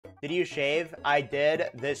Did you shave? I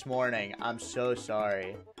did this morning. I'm so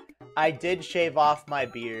sorry. I did shave off my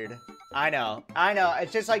beard. I know.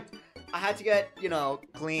 It's just like, I had to get, you know,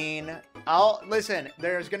 clean. Listen,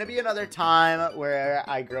 there's gonna be another time where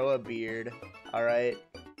I grow a beard, alright?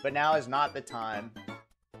 But now is not the time.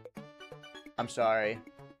 I'm sorry.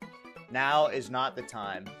 Now is not the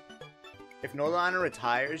time. If Norliner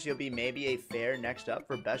retires, you'll be maybe a fair next up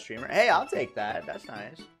for best streamer. Hey, I'll take that. That's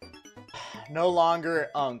nice. No longer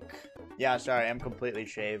Unk. Yeah, sorry, I'm completely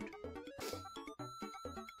shaved.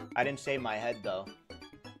 I didn't shave my head, though.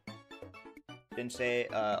 Didn't say,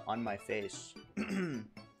 on my face.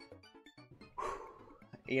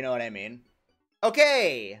 You know what I mean?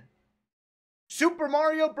 Okay! Super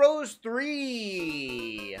Mario Bros.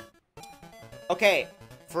 3! Okay,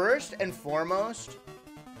 first and foremost,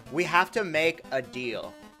 we have to make a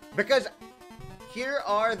deal. Because here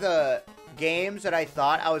are the games that I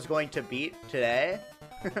thought I was going to beat today.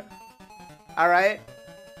 Alright?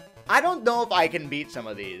 I don't know if I can beat some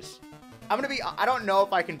of these. I don't know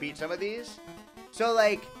if I can beat some of these. So,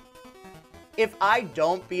 like, if I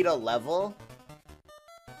don't beat a level,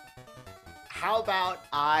 how about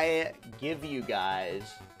I give you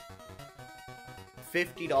guys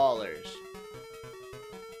 $50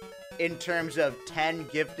 in terms of 10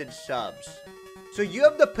 gifted subs. So you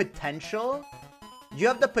have the potential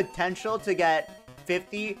to get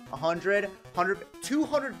 50, 100, 100,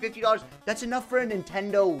 $250. That's enough for a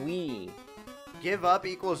Nintendo Wii. Give up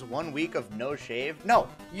equals 1 week of no shave? No,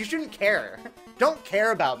 you shouldn't care. Don't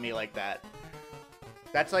care about me like that.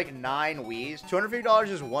 That's like 9 Wiis. $250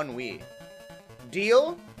 is 1 Wii.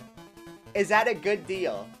 Deal? Is that a good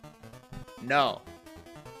deal? No.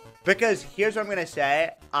 Because here's what I'm gonna say.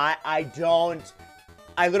 I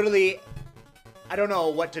don't know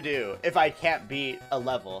what to do if I can't beat a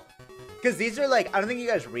level. Because these are like, I don't think you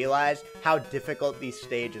guys realize how difficult these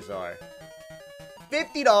stages are.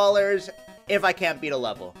 $50 if I can't beat a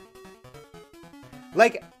level.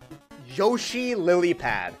 Like, Yoshi Lily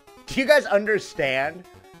Pad. Do you guys understand?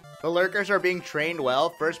 The lurkers are being trained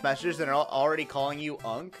well. First message, they're already calling you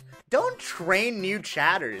Unk. Don't train new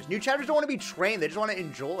chatters. New chatters don't want to be trained. They just want to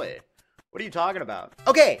enjoy. What are you talking about?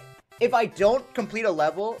 Okay, if I don't complete a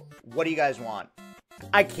level, what do you guys want?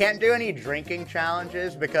 I can't do any drinking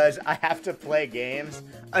challenges because I have to play games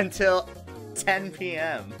until 10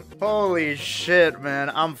 p.m. Holy shit, man.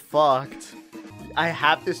 I'm fucked. I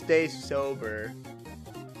have to stay sober.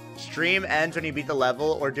 Stream ends when you beat the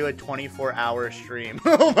level, or do a 24-hour stream.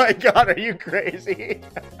 Oh my god, are you crazy?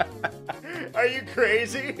 Are you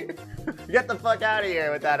crazy? Get the fuck out of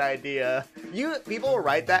here with that idea. People will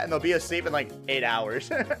write that and they'll be asleep in like 8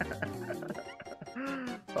 hours.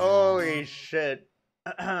 Holy shit.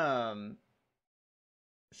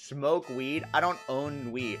 Smoke weed? I don't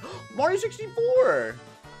own weed. Mario 64!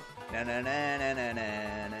 Na na na na na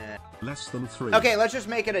na na. Less than 3. Okay, let's just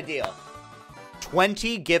make it a deal.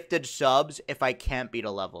 20 gifted subs if I can't beat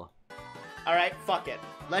a level. Alright, fuck it.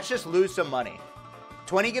 Let's just lose some money.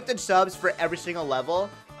 20 gifted subs for every single level.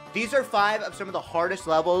 These are 5 of some of the hardest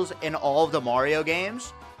levels in all of the Mario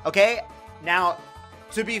games. Okay? Now,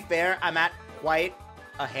 to be fair, I'm at quite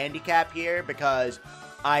a handicap here because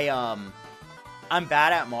I'm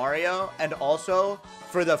bad at Mario, and also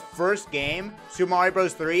for the first game, Super Mario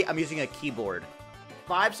Bros. 3, I'm using a keyboard.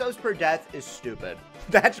 5 subs per death is stupid.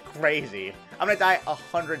 That's crazy. I'm gonna die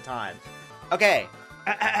 100 times. Okay.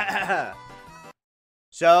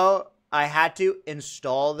 So, I had to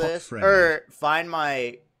install this, or find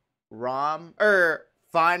my ROM, or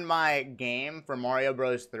find my game for Mario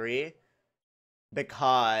Bros. 3,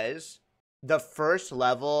 because the first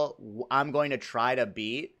level I'm going to try to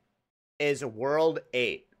beat is World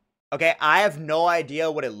 8. Okay, I have no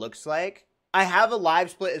idea what it looks like. I have a live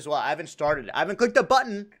split as well. I haven't started it. I haven't clicked a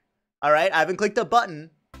button. Alright, I haven't clicked a button.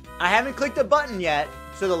 I haven't clicked a button yet,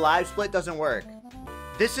 so the live split doesn't work.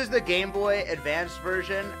 This is the Game Boy Advance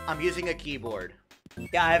version. I'm using a keyboard.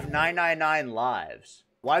 Yeah, I have 999 lives.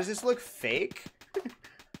 Why does this look fake?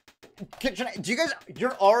 Do you guys,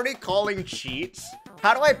 you're already calling cheats?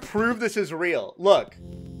 How do I prove this is real? Look,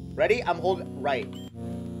 ready? I'm holding right.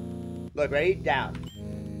 Look, ready? Down.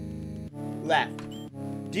 Left.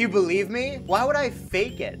 Do you believe me? Why would I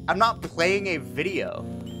fake it? I'm not playing a video.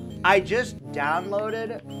 I just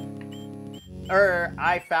downloaded, or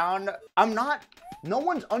I found, no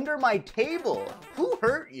one's under my table. Who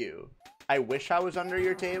hurt you? I wish I was under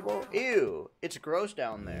your table. Ew, it's gross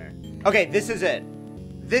down there. Okay, this is it.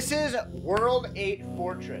 This is World 8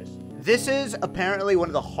 Fortress. This is apparently one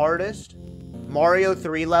of the hardest Mario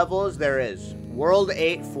 3 levels there is. World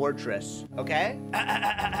 8 Fortress, okay?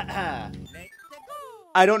 I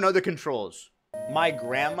don't know the controls. My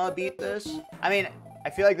grandma beat this. I mean, I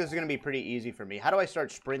feel like this is going to be pretty easy for me. How do I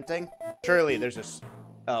start sprinting? Surely there's a...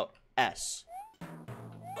 Oh, S.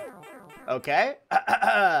 Okay.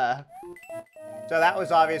 So that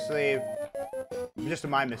was obviously just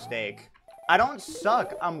my mistake. I don't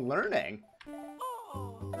suck. I'm learning.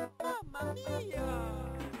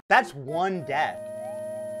 That's one death.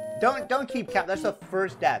 Don't keep count. That's the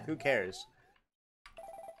first death. Who cares?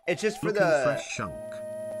 It's just for Looking the... fresh chunk.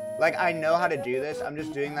 Like, I know how to do this. I'm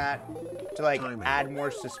just doing that to, like, add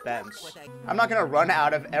more suspense. I'm not gonna run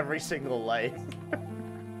out of every single life.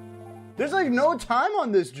 There's, like, no time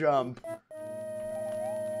on this jump.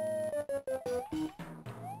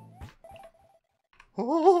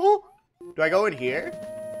 Oh, do I go in here?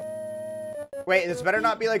 Wait, this better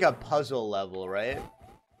not be, like, a puzzle level, right?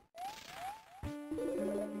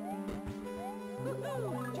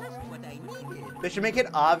 They should make it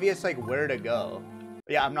obvious, like, where to go.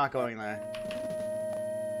 Yeah, I'm not going there.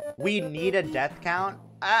 We need a death count?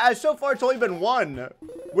 So far, it's only been one.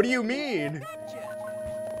 What do you mean?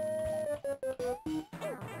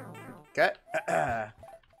 Okay.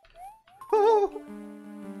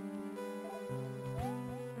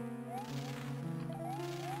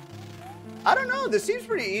 I don't know. This seems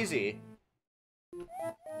pretty easy.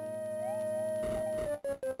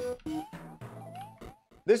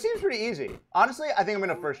 This seems pretty easy. Honestly, I think I'm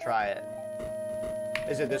gonna first try it.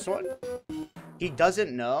 Is it this one? He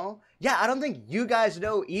doesn't know? Yeah, I don't think you guys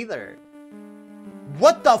know either.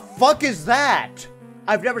 What the fuck is that?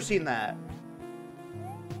 I've never seen that.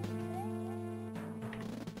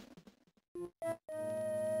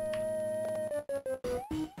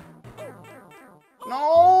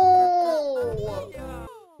 No!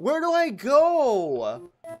 Where do I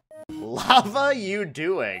go? Lava you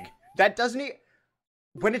doing? That doesn't even...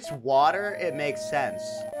 When it's water, it makes sense.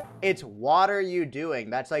 It's water you doing.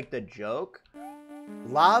 That's like the joke.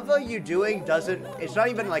 Lava you doing doesn't... It's not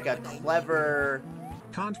even like a clever...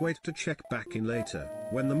 Can't wait to check back in later,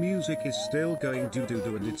 when the music is still going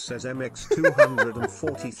do-do-do and it says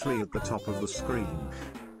MX243 at the top of the screen.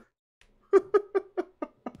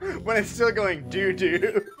 When it's still going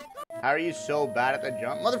do-do. How are you so bad at the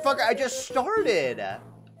jump? Motherfucker, I just started!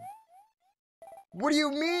 What do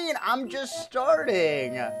you mean? I'm just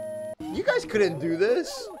starting! You guys couldn't do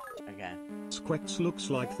this. Okay. Squeex looks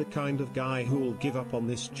like the kind of guy who'll give up on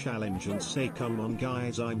this challenge and say, come on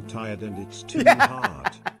guys, I'm tired and it's too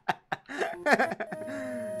hard.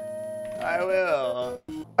 I will.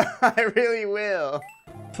 I really will.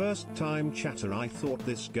 First time chatter, I thought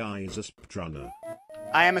this guy is a speedrunner.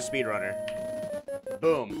 I am a speedrunner.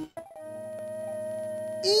 Boom.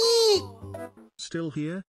 Eee! Still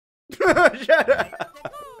here? Shut up.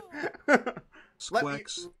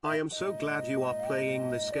 Squeex, I am so glad you are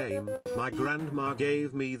playing this game. My grandma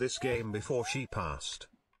gave me this game before she passed.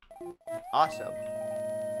 Awesome.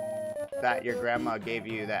 That your grandma gave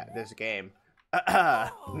you this game.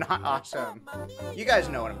 Not awesome. You guys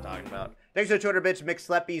know what I'm talking about. Thanks for the 200 bits,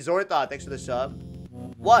 McSleppy Zorthot. Thanks for the sub.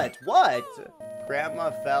 What? What?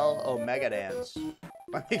 Grandma fell Omega Dance.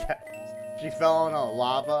 She fell in a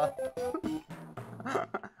lava.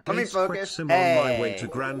 Let me focus. I'm on my way to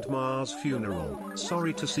Grandma's funeral.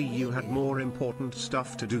 Sorry to see you had more important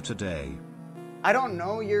stuff to do today. I don't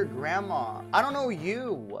know your grandma. I don't know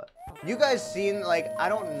you. You guys seem like I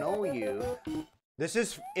don't know you. This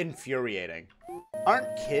is infuriating.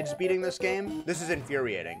 Aren't kids beating this game? This is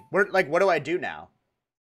infuriating. Like, what do I do now?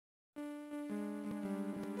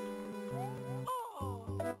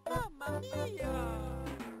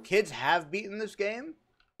 Kids have beaten this game?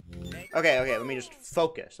 Okay, let me just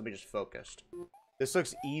focus. This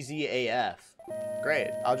looks easy AF.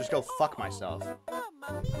 Great, I'll just go fuck myself.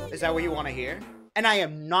 Is that what you want to hear? And I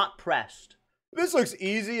am not pressed. This looks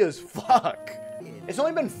easy as fuck. It's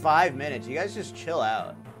only been 5 minutes. You guys just chill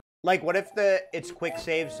out. Like, what if it's quick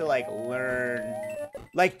saves to, like, learn...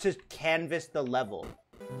 Like, to canvas the level.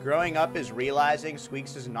 Growing up is realizing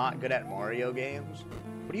Squeex is not good at Mario games.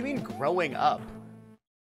 What do you mean, growing up?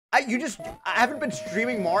 I haven't been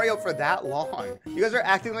streaming Mario for that long. You guys are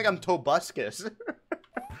acting like I'm Tobuscus.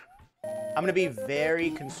 I'm gonna be very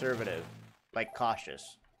conservative. Like,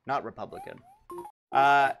 cautious. Not Republican.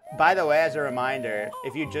 By the way, as a reminder,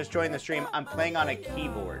 if you just joined the stream, I'm playing on a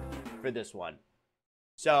keyboard for this one.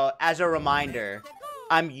 So, as a reminder,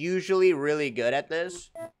 I'm usually really good at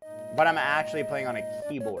this, but I'm actually playing on a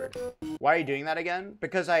keyboard. Why are you doing that again?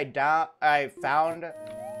 Because I found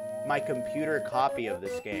my computer copy of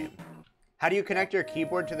this game. How do you connect your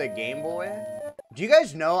keyboard to the Game Boy? Do you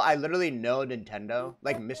guys know I literally know Nintendo?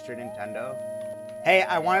 Like Mr. Nintendo? Hey,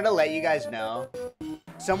 I wanted to let you guys know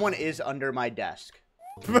someone is under my desk.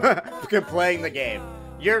 playing the game.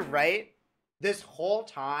 You're right. This whole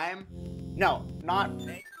time, no, not,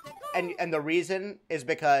 and the reason is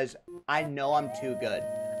because I know I'm too good.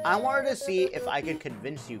 I wanted to see if I could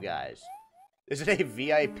convince you guys. Is it a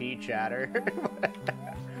VIP chatter?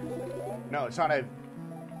 No, it's not a...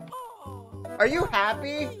 Are you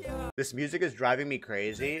happy? This music is driving me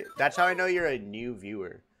crazy. That's how I know you're a new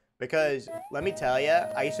viewer. Because, let me tell you,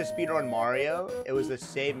 I used to speedrun Mario. It was the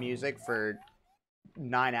same music for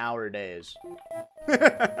 9-hour days.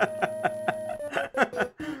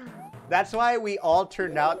 That's why we all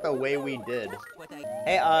turned out the way we did.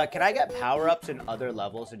 Hey, can I get power-ups in other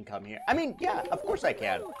levels and come here? I mean, yeah, of course I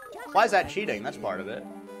can. Why is that cheating? That's part of it.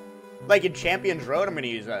 Like in Champions Road, I'm gonna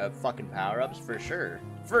use fucking power-ups for sure.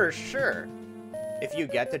 For sure. If you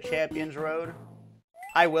get the Champions Road,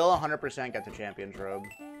 I will 100% get the Champions Road.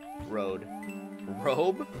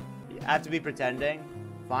 Robe? I have to be pretending.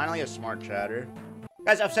 Finally a smart chatter.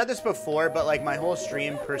 Guys, I've said this before, but like my whole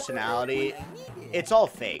stream personality, it's all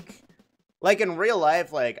fake. Like in real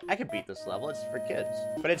life, like I could beat this level, it's for kids.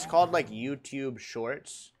 But it's called like YouTube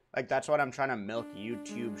Shorts. Like that's what I'm trying to milk,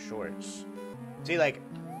 YouTube Shorts. See, like,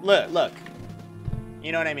 look.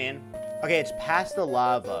 You know what I mean? Okay, it's past the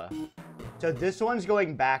lava. So this one's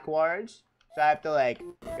going backwards. So I have to like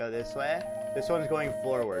go this way. This one's going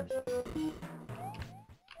forwards.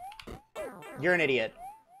 You're an idiot.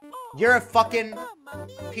 You're a fucking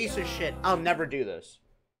piece of shit. I'll never do this.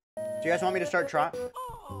 Do you guys want me to start trying?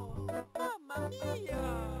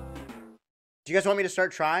 Do you guys want me to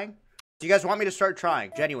start trying? Do you guys want me to start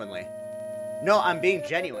trying? Genuinely. No, I'm being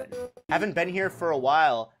genuine. Haven't been here for a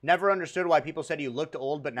while. Never understood why people said you looked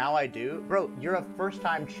old, but now I do. Bro, you're a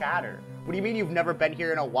first-time chatter. What do you mean you've never been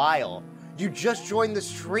here in a while? You just joined the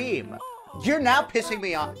stream. You're now pissing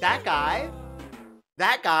me off. That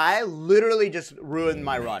guy literally just ruined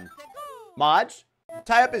my run. Mods,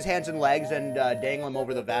 tie up his hands and legs and dangle him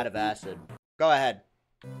over the vat of acid. Go ahead.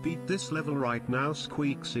 Beat this level right now,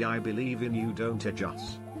 Squeeksy. I believe in you, don't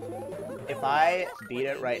adjust. If I beat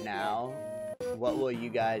it right now, what will you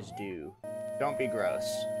guys do? Don't be gross.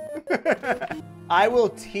 I will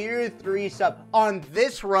tier 3 sub on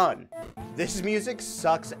this run. This music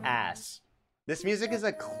sucks ass. This music is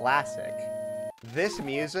a classic. This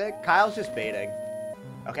music, Kyle's just baiting.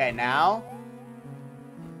 Okay, now.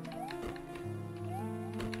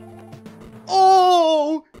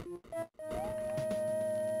 Oh!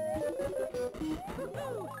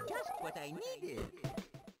 Just what I needed.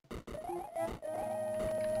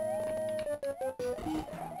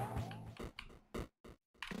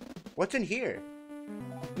 What's in here?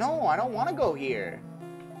 No, I don't want to go here.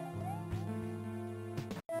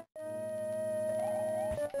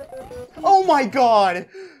 Oh my god!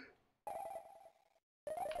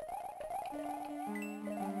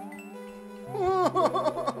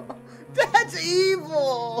 That's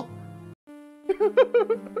evil!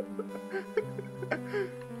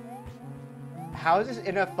 How is this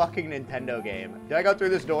in a fucking Nintendo game? Did I go through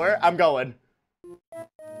this door? I'm going.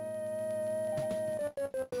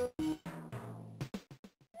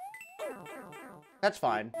 That's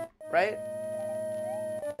fine, right?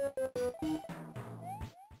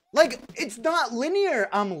 Like, it's not linear.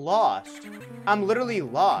 I'm lost. I'm literally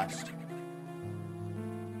lost.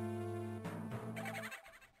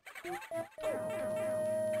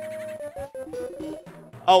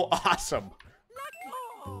 Oh, awesome.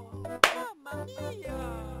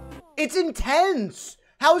 It's intense.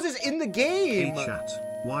 How is this in the game? Hey chat,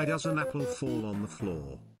 why does an apple fall on the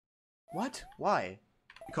floor? What? Why?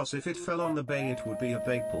 Because if it fell on the bay, it would be a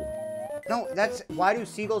bagel. No, that's... Why do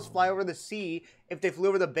seagulls fly over the sea? If they flew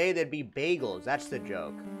over the bay, they'd be bagels. That's the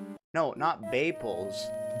joke. No, not baples.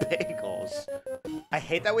 Bagels. I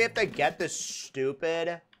hate that we have to get this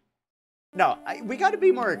stupid... No, we gotta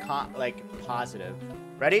be more, positive.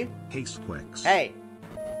 Ready? Hey, Squeex. Hey.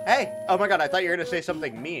 Hey. Oh my god, I thought you were gonna say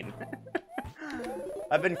something mean.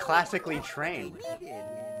 I've been classically trained.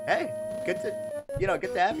 Hey, good to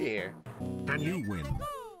have you here. Can you win?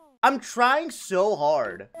 I'm trying so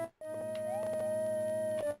hard.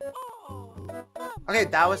 Okay,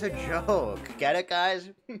 that was a joke. Get it,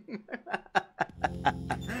 guys?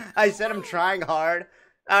 I said I'm trying hard.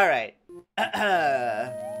 Alright.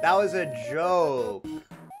 That was a joke.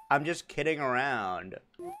 I'm just kidding around.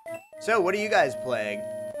 So, what are you guys playing?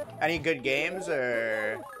 Any good games,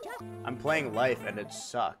 or... I'm playing Life, and it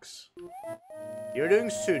sucks. You're doing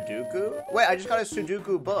Sudoku? Wait, I just got a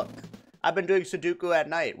Sudoku book. I've been doing Sudoku at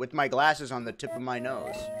night with my glasses on the tip of my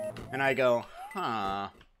nose. And I go, huh.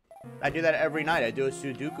 I do that every night. I do a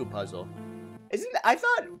Sudoku puzzle. I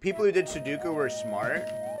thought people who did Sudoku were smart.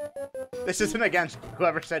 This isn't against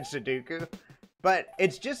whoever said Sudoku. But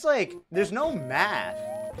it's just like, there's no math.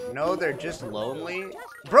 No, they're just lonely.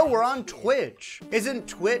 Bro, we're on Twitch. Isn't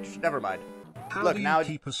Twitch? Never mind. How Look, do you now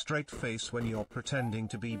keep a straight face when you're pretending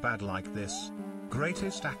to be bad like this?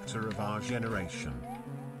 Greatest actor of our generation.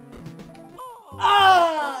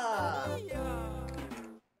 Ah!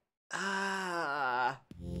 Ah!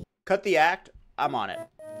 Cut the act. I'm on it.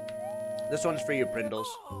 This one's for you, Brindles.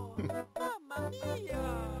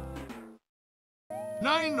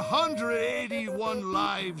 981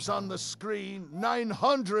 lives on the screen.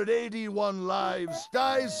 981 lives.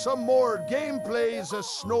 Guys, some more. Gameplay's a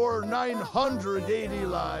snore. 980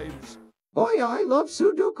 lives. Boy, I love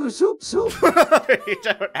Sudoku soup. You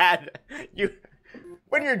don't add.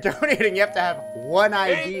 When you're donating, you have to have one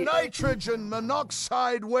ID. Ain't nitrogen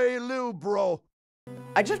monoxide way Lou, bro.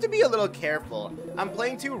 I just have to be a little careful. I'm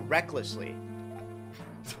playing too recklessly.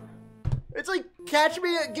 It's like,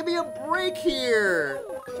 give me a break here.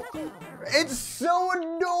 It's so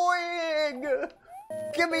annoying.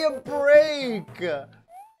 Give me a break.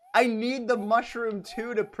 I need the mushroom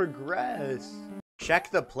too to progress. Check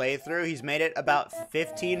the playthrough. He's made it about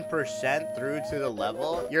 15% through to the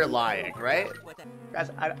level. You're lying, right?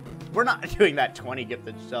 Guys, we're not doing that 20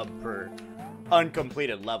 gifted sub per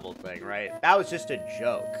uncompleted level thing, right? That was just a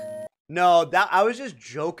joke. No, I was just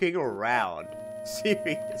joking around.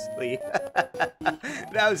 Seriously.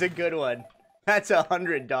 That was a good one. That's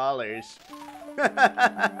 $100.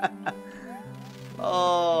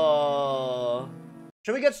 Oh.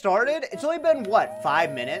 Should we get started? It's only been, what,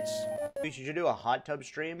 5 minutes? We should do a hot tub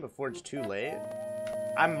stream before it's too late.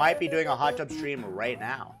 I might be doing a hot tub stream right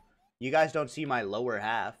now. You guys don't see my lower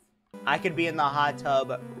half. I could be in the hot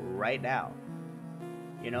tub right now.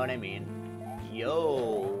 You know what I mean?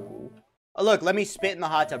 Yo. Oh, look, let me spit in the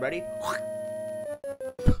hot tub. Ready?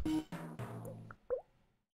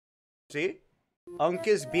 See? Unk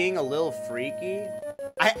is being a little freaky.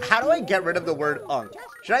 How do I get rid of the word unk?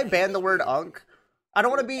 Should I ban the word unk? I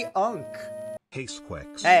don't want to be unk. Hey,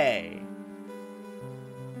 Squeex. Hey.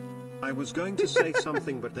 I was going to say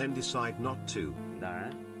something but then decide not to.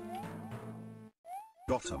 Alright.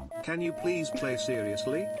 Got 'em. Can you please play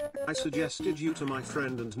seriously? I suggested you to my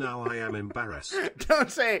friend and now I am embarrassed.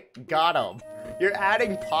 Don't say got 'em. You're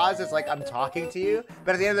adding pauses like I'm talking to you,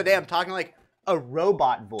 but at the end of the day, I'm talking like a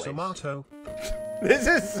robot voice. Tomato. This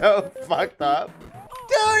is so fucked up.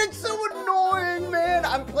 Dude, it's so annoying, man.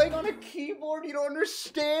 I'm playing on a keyboard. You don't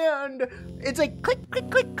understand. It's like click,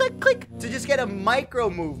 click, click, click, click to just get a micro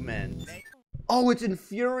movement. Oh, it's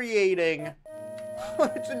infuriating.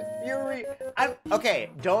 It's infuriating.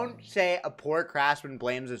 Okay, don't say a poor craftsman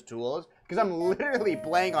blames his tools, because I'm literally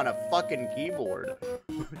playing on a fucking keyboard.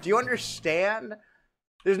 Do you understand?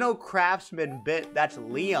 There's no craftsman bit. That's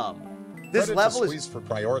Liam. This Credit level to is... Squeex for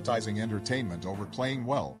prioritizing entertainment over playing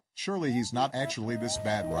well. Surely he's not actually this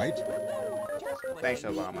bad, right? Thanks,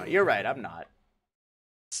 Obama. You're right, I'm not.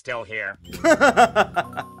 Still here.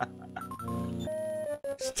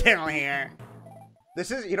 Still here.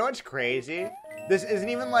 This is... You know what's crazy? This isn't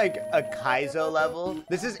even like a Kaizo level.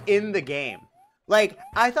 This is in the game. Like,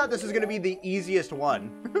 I thought this was gonna be the easiest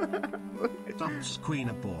one. Stop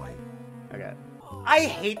Squeena boy. Okay. I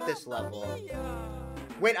hate this level.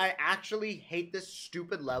 Wait, I actually hate this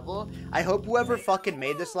stupid level. I hope whoever fucking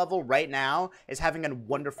made this level right now is having a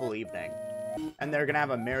wonderful evening. And they're gonna have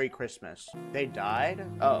a Merry Christmas. They died?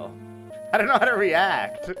 Oh. I don't know how to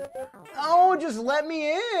react. Oh, just let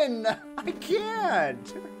me in. I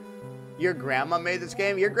can't. Your grandma made this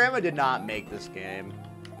game? Your grandma did not make this game.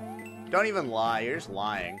 Don't even lie. You're just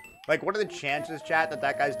lying. Like, what are the chances, chat, that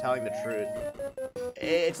that guy's telling the truth?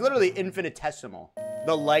 It's literally infinitesimal.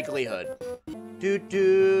 The likelihood. Do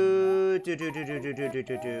do do do do do do do do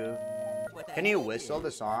do do. Can you whistle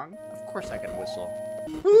the song? Of course I can whistle.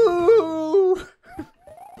 Ooh.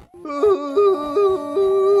 Ooh.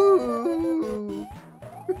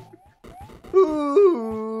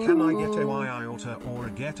 Ooh. Can I get a iota or a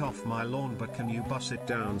get off my lawn, but can you bust it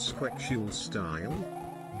down Squeexule style?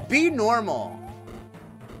 Be normal.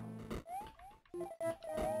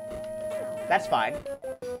 That's fine.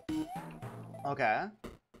 Okay.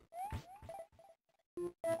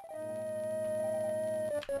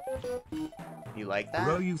 You like that?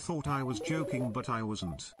 Bro, you thought I was joking, but I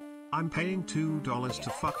wasn't. I'm paying $2 to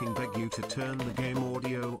fucking beg you to turn the game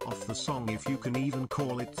audio off. The song, if you can even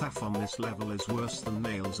call it tough on this level, is worse than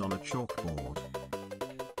nails on a chalkboard.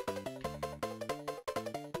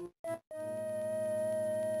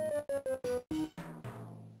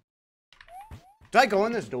 Did I go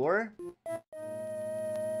in this door?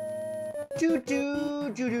 Do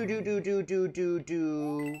do do do do do do do do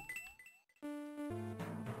do.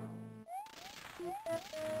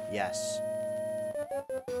 Yes.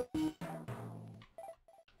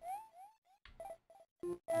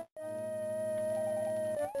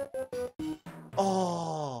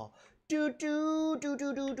 Oh, do do do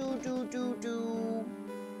do do do do do do.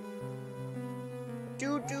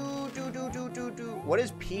 Do do do do do do do. What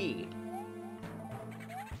is P?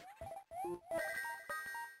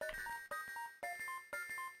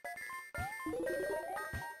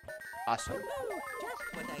 Awesome.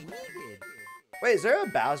 Wait, is there a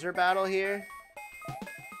Bowser battle here?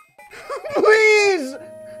 Please!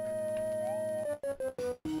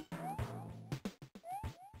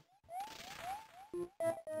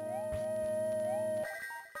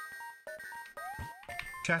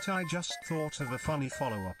 Chat, I just thought of a funny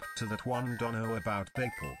follow-up to that one Dono about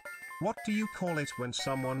Baple. What do you call it when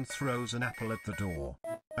someone throws an apple at the door?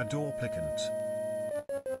 A doorplicant.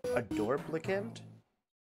 A doorplicant?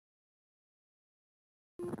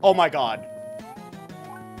 Oh my god.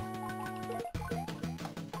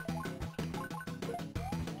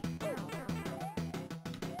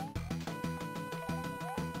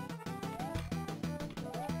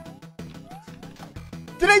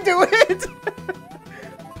 Did I do it?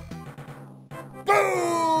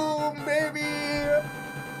 Boom, baby!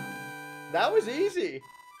 That was easy.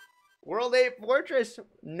 World 8 Fortress,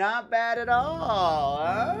 not bad at all,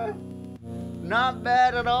 huh? Not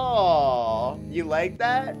bad at all. You like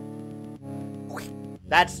that?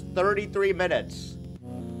 That's 33 minutes.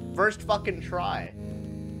 First fucking try.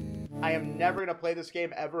 I am never gonna play this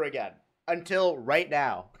game ever again. Until right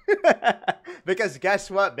now. Because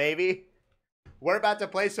guess what, baby? We're about to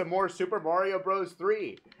play some more Super Mario Bros.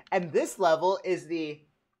 3. And this level is the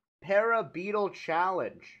Parabeetle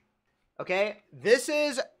Challenge. Okay? This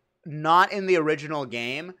is not in the original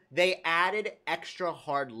game. They added extra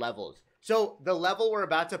hard levels. So the level we're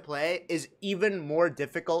about to play is even more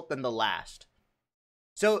difficult than the last.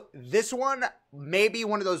 So this one may be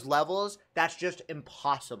one of those levels that's just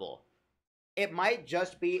impossible. It might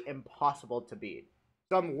just be impossible to beat.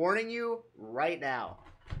 So I'm warning you right now.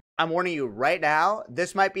 I'm warning you right now.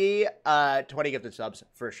 This might be 20 gifted subs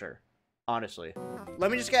for sure. Honestly.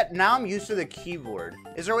 Let me just get... Now I'm used to the keyboard.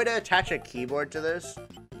 Is there a way to attach a keyboard to this?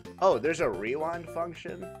 Oh, there's a rewind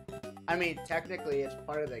function? I mean, technically, it's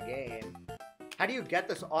part of the game. How do you get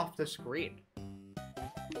this off the screen?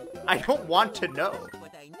 I don't want to know.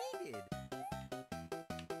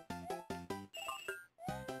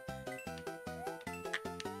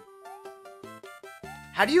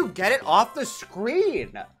 How do you get it off the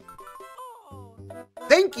screen?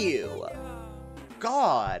 Thank you.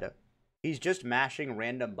 God. He's just mashing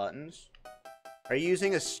random buttons. Are you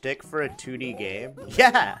using a stick for a 2D game?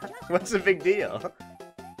 Yeah. What's the big deal?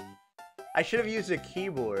 I should have used a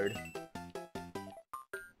keyboard.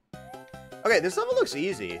 Okay, this level looks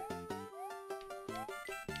easy.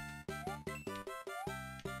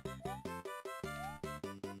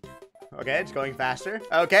 Okay, it's going faster.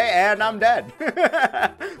 Okay, and I'm dead.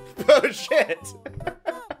 Oh, shit.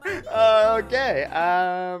 Okay,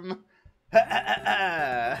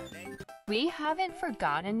 We haven't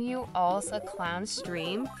forgotten you all's a clown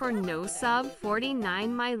stream for no sub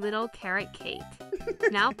 49 my little carrot cake.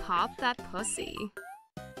 Now pop that pussy.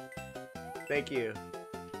 Thank you.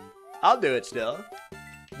 I'll do it still.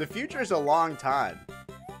 The future's a long time.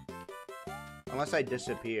 Unless I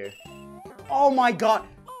disappear. Oh my god.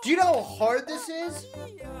 Do you know how hard this is?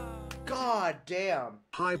 God damn.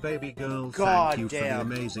 Hi baby girl, God thank you damn. for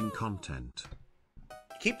the amazing content.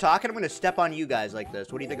 Keep talking, I'm gonna step on you guys like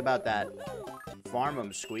this. What do you think about that? Farm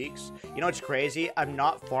them, Squeex. You know what's crazy? I'm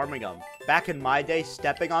not farming them. Back in my day,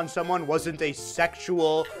 stepping on someone wasn't a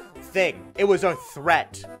sexual thing. It was a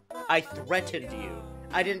threat. I threatened you.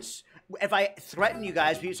 I didn't... If I threaten you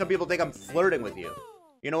guys, some people think I'm flirting with you.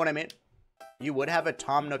 You know what I mean? You would have a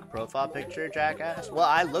Tom Nook profile picture, jackass? Well,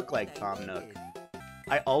 I look like Tom Nook.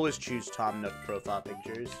 I always choose Tom Nook profile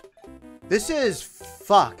pictures. This is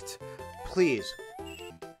fucked. Please.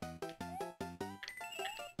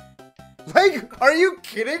 Like, are you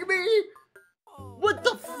kidding me? What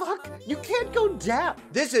the fuck? You can't go down.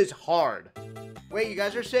 This is hard. Wait, you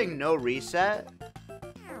guys are saying no reset?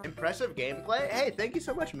 Impressive gameplay? Hey, thank you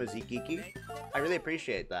so much, Mazikiki. I really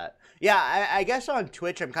appreciate that. Yeah, I guess on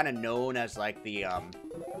Twitch I'm kind of known as like the,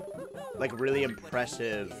 like really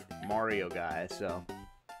impressive Mario guy, so.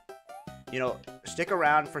 You know, stick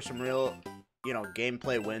around for some real, you know,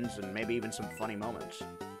 gameplay wins and maybe even some funny moments.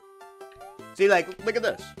 See, like, look at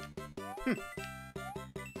this.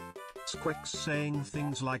 Squeex saying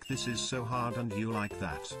things like this is so hard and you like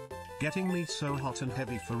that. Getting me so hot and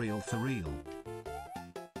heavy for real, for real.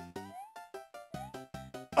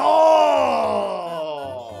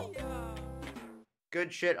 Oh! Good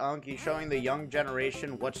Good shit, Unky. Showing the young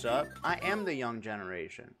generation what's up. I am the young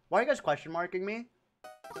generation. Why are you guys question marking me?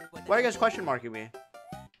 Why are you guys question marking me?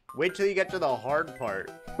 Wait till you get to the hard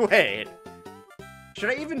part. Wait. Should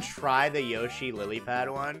I even try the Yoshi lily pad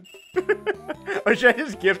one? Or should I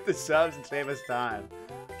just gift the subs and save us time?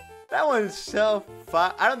 That one's so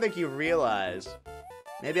fun. I don't think you realize.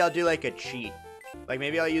 Maybe I'll do like a cheat. Like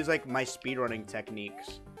maybe I'll use like my speedrunning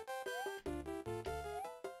techniques.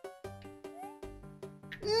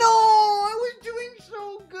 No! I was doing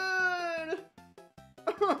so good!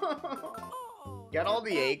 Get all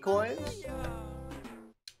the A coins?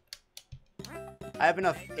 I have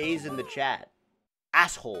enough A's in the chat.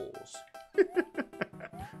 Assholes.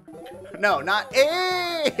 No, not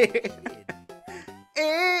A!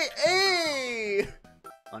 A!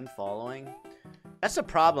 Unfollowing? That's the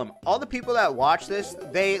problem. All the people that watch this,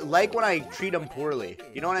 they like when I treat them poorly.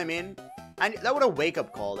 You know what I mean? That what a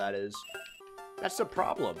wake-up call that is. That's the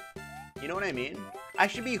problem. You know what I mean? I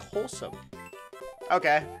should be wholesome.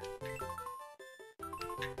 Okay.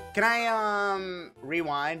 Can I,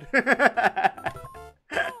 rewind?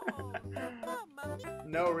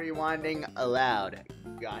 No rewinding allowed.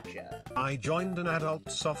 Gotcha. I joined an adult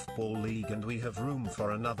softball league and we have room for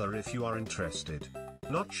another if you are interested.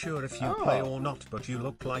 Not sure if you play or not, but you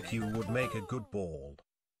look like you would make a good ball.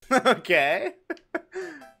 Okay.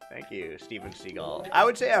 Thank you, Steven Seagal. I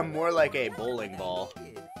would say I'm more like a bowling ball.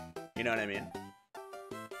 You know what I mean?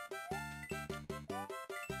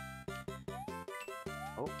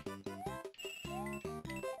 Oh.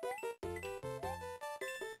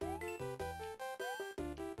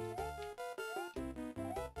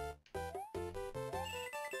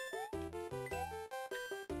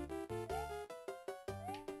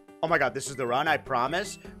 Oh my god, this is the run, I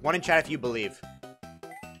promise. One in chat if you believe.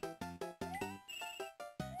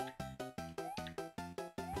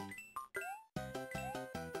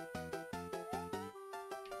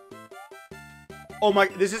 Oh my,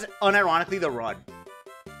 this is unironically the run.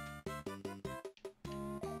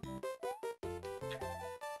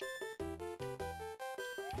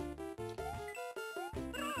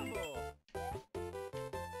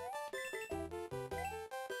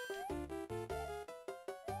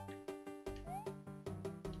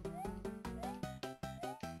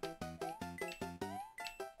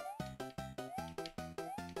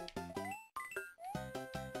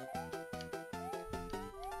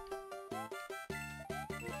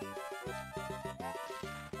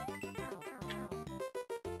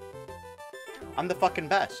 I'm the fucking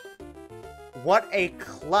best. What a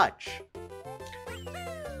clutch.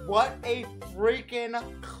 What a freaking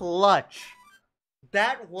clutch.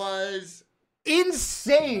 That was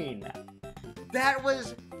insane. That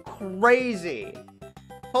was crazy.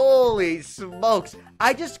 Holy smokes.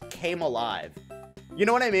 I just came alive. You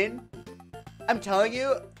know what I mean? I'm telling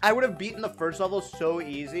you, I would have beaten the first level so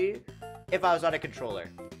easy if I was on a controller.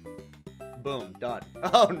 Boom, done.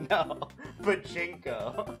 Oh no,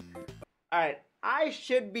 Pachinko. Alright, I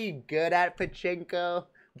should be good at Pachinko,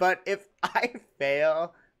 but if I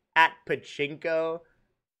fail at Pachinko,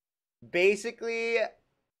 basically,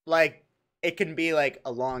 like, it can be, like,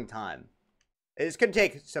 a long time. This could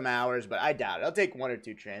take some hours, but I doubt it. I'll take 1 or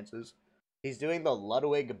 2 chances. He's doing the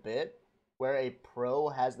Ludwig bit, where a pro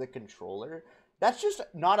has the controller. That's just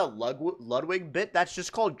not a Ludwig bit, that's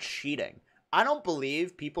just called cheating. I don't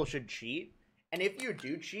believe people should cheat, and if you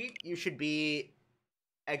do cheat, you should be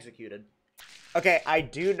executed. Okay, I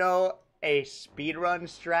do know a speedrun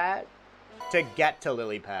strat to get to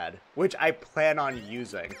Lilypad, which I plan on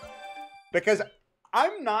using. Because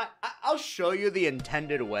I'll show you the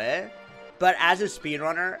intended way, but as a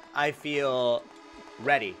speedrunner, I feel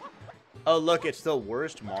ready. Oh look, it's the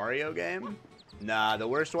worst Mario game? Nah, the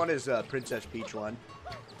worst one is Princess Peach one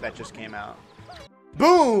that just came out.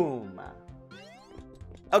 Boom!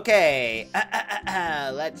 Okay,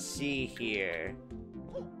 let's see here.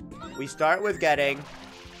 We start with getting...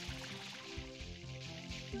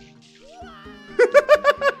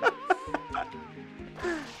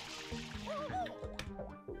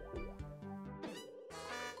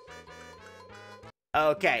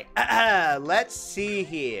 Okay, let's see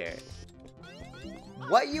here.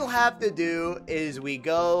 What you have to do is we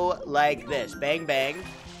go like this. Bang, bang.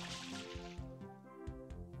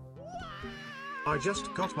 I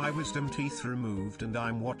just got my wisdom teeth removed and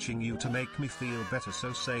I'm watching you to make me feel better,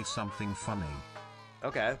 so say something funny.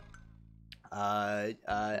 Okay.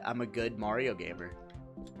 I'm a good Mario gamer.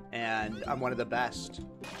 And I'm one of the best.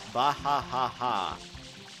 Bah ha ha ha.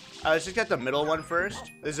 Let's just get the middle one first.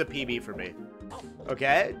 This is a PB for me.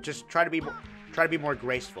 Okay? Just try to be more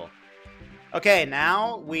graceful. Okay,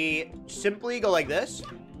 now we simply go like this.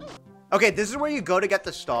 Okay, this is where you go to get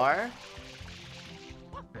the star.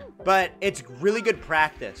 But it's really good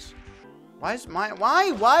practice. Why is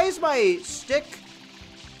my stick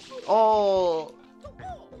all...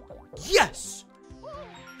 Yes!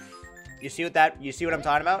 You see what I'm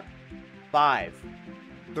talking about? 5.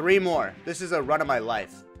 3 more. This is a run of my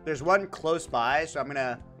life. There's one close by, so I'm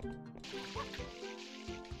gonna...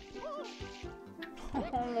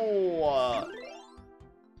 Oh.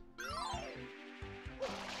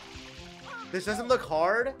 This doesn't look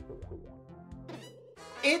hard.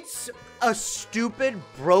 It's a stupid,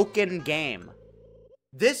 broken game.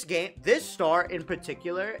 This star in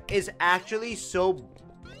particular, is actually so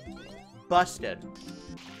busted.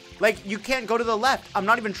 Like, you can't go to the left. I'm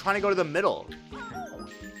not even trying to go to the middle.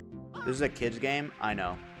 This is a kid's game? I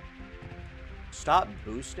know. Stop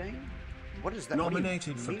boosting? What is that?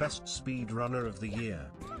 Nominated for Best Speedrunner of the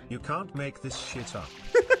Year. You can't make this shit up.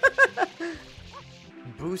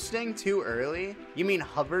 Boosting too early? You mean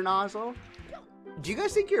hover nozzle? Do you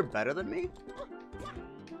guys think you're better than me?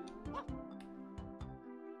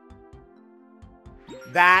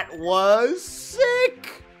 That was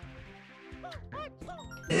sick!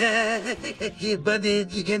 Buddy,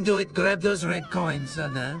 you can do it. Grab those red coins,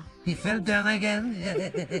 son. He fell down again.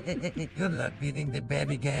 Good luck beating the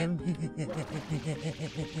baby game.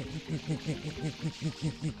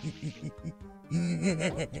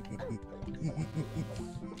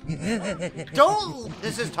 Don't!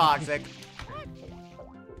 This is toxic.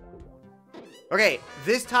 Okay,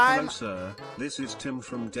 this time... Hello sir, this is Tim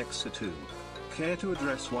from Dexa 2. Care to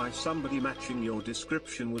address why somebody matching your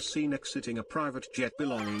description was seen exiting a private jet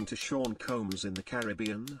belonging to Sean Combs in the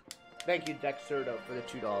Caribbean? Thank you, Dexerto, for the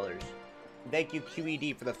 $2. Thank you,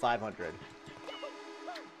 QED, for the 500.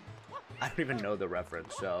 I don't even know the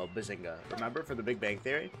reference, so bazinga. Remember, for the Big Bang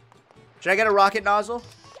Theory? Should I get a rocket nozzle?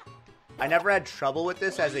 I never had trouble with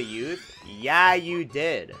this as a youth. Yeah, you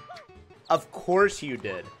did. Of course you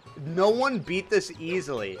did. No one beat this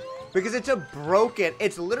easily. Because it's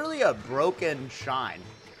it's literally a broken shine.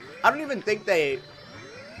 I don't even think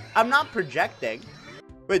I'm not projecting.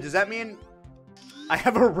 Wait, does that mean I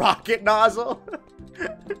have a rocket nozzle?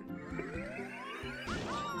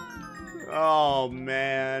 Oh,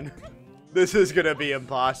 man. This is gonna be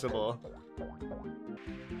impossible.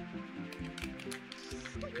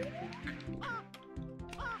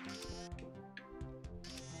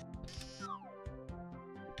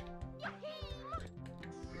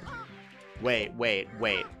 Wait.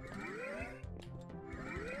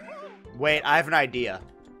 Wait, I have an idea.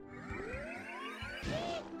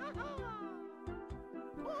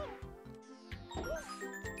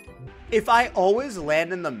 If I always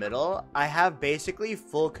land in the middle, I have basically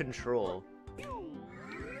full control.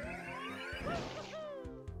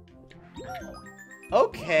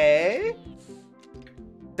 Okay.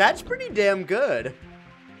 That's pretty damn good.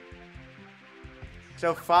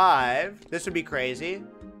 So 5. This would be crazy.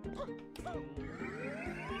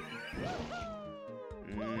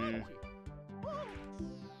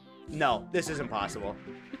 No, this is impossible.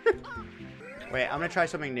 Wait, I'm gonna try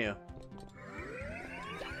something new.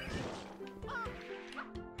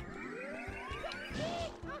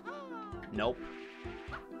 Nope.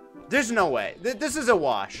 There's no way. This is a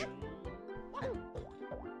wash.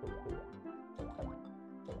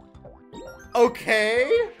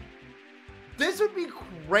 Okay. This would be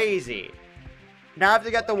crazy. Now I have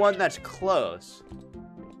to get the one that's close.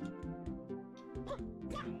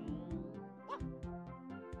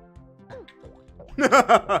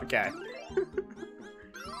 Okay.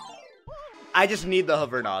 I just need the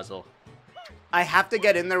hover nozzle. I have to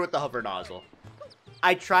get in there with the hover nozzle.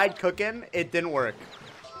 I tried cooking, it didn't work.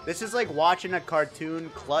 This is like watching a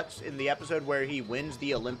cartoon Klutz in the episode where he wins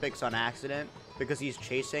the Olympics on accident because he's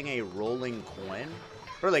chasing a rolling coin.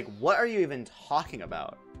 Or like, what are you even talking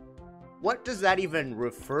about? What does that even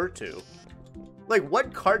refer to? Like,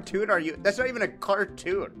 what cartoon are you? That's not even a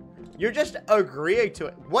cartoon. You're just agreeing to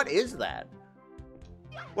it. What is that?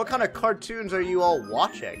 What kind of cartoons are you all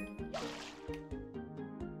watching?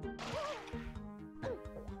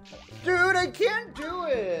 Dude, I can't do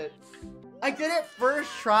it. I did it first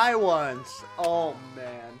try once. Oh,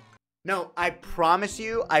 man. No, I promise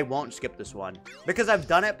you I won't skip this one. Because I've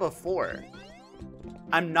done it before.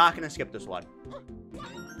 I'm not going to skip this one.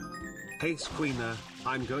 Hey Squeena,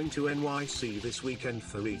 I'm going to NYC this weekend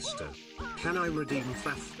for Easter. Can I redeem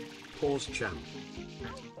Faff? Pause champ.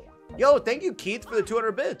 Yo, thank you, Keith, for the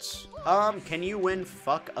 200 bits. Can you win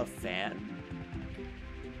fuck a fan?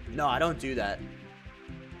 No, I don't do that.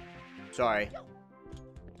 Sorry.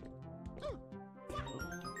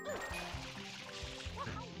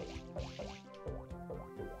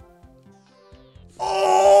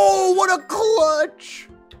 Oh, what What a clutch!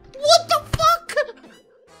 What the fuck?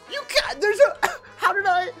 You can't. There's a. How did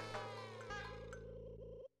I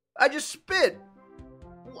just spit.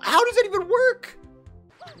 How does it even work?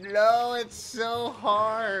 No, it's so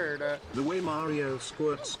hard. The way Mario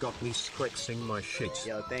squirts got me squexing my shit.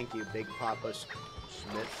 Yo, thank you, Big Papa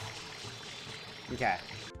Smith. Okay.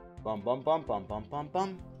 Bum bum bum bum bum bum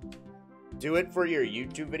bum. Do it for your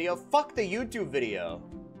YouTube video? Fuck the YouTube video.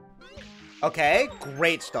 Okay,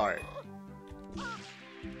 great start.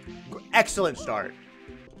 Excellent start.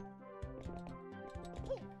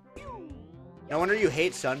 No wonder you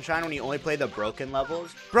hate Sunshine when you only play the broken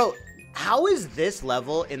levels. Bro, how is this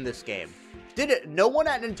level in this game? No one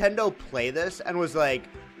at Nintendo play this and was like,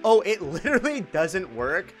 oh, it literally doesn't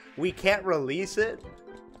work. We can't release it.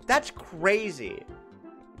 That's crazy.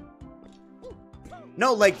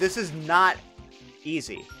 No, like, this is not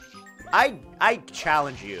easy. I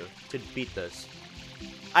challenge you to beat this.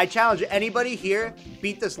 I challenge anybody here,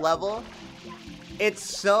 beat this level. It's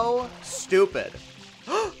so stupid.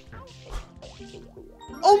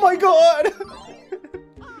 Oh my god!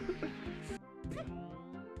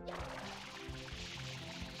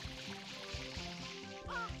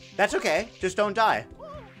 That's okay. Just don't die.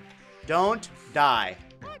 Don't die.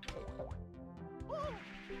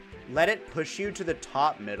 Let it push you to the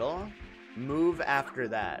top middle. Move after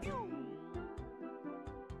that.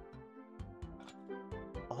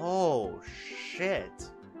 Oh, shit.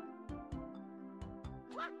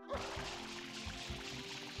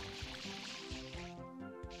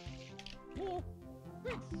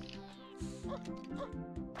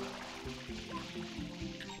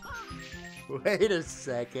 Wait a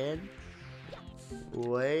second.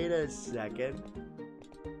 Wait a second.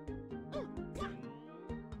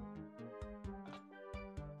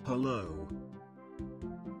 Hello.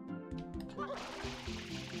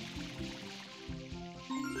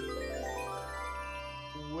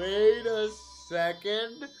 Wait a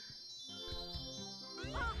second.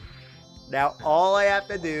 Now all I have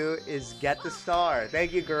to do is get the star.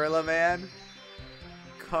 Thank you, Gorilla Man.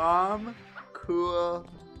 Calm, cool,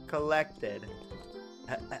 collected.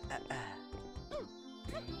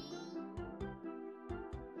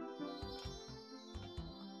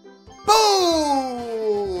 Boom!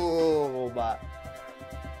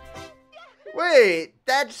 Wait,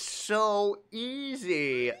 that's so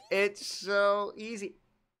easy. It's so easy.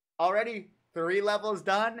 Already 3 levels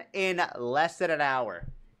done in less than an hour.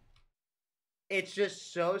 It's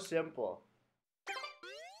just so simple.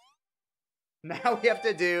 Now we have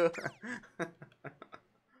to do...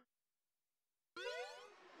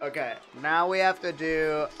 Okay, now we have to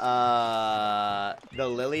do the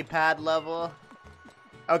lily pad level.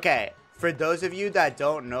 Okay, for those of you that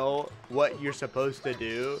don't know what you're supposed to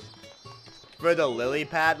do for the lily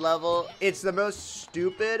pad level, it's the most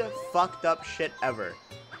stupid, fucked up shit ever.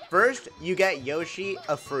 First, you get Yoshi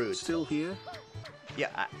a fruit. Still here?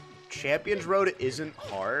 Yeah, Champions Road isn't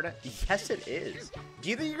hard. Yes, it is. Do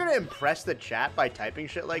you think you're gonna impress the chat by typing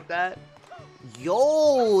shit like that?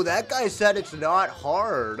 Yo, that guy said it's not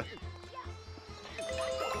hard.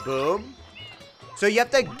 Boom. So you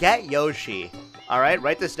have to get Yoshi. Alright,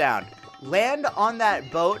 write this down. Land on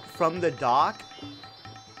that boat from the dock.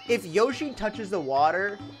 If Yoshi touches the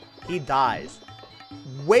water, he dies.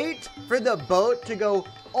 Wait for the boat to go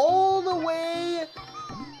all the way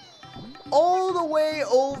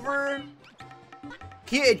over.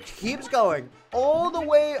 It keeps going all the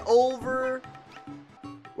way over.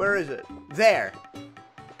 Where is it? There.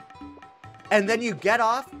 And then you get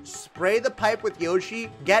off, spray the pipe with Yoshi,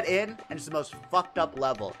 get in, and it's the most fucked up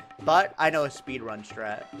level. But I know a speedrun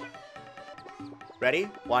strat. Ready?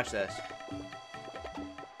 Watch this.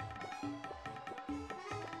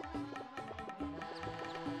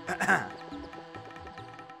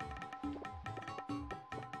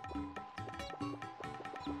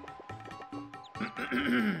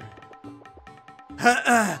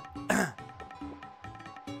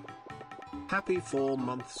 Happy 4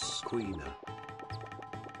 months, Squeena.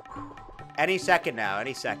 Any second now,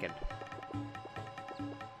 any second.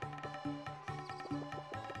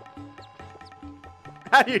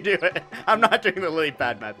 How do you do it? I'm not doing the lily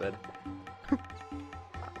pad method.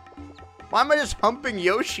 Why am I just humping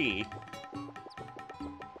Yoshi?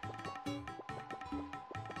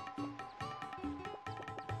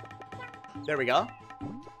 There we go.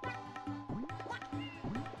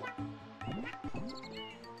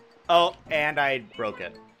 Oh, and I broke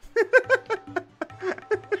it.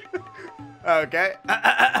 Okay.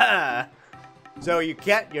 So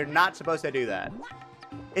you're not supposed to do that.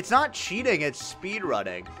 It's not cheating, it's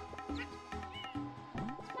speedrunning.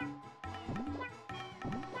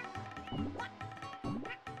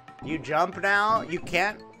 You jump now? You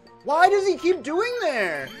can't? Why does he keep doing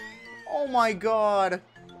there? Oh my god.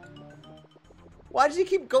 Why does he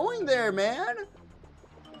keep going there, man?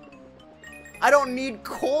 I don't need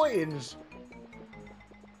coins.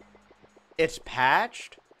 It's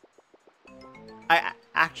patched? I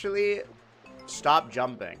actually stop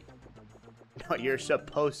jumping. No, you're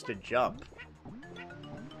supposed to jump.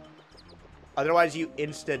 Otherwise, you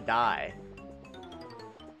insta-die.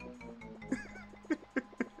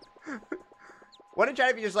 What a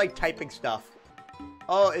chat if you just like typing stuff.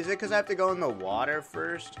 Oh, is it because I have to go in the water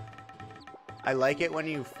first? I like it when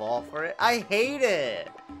you fall for it. I hate it.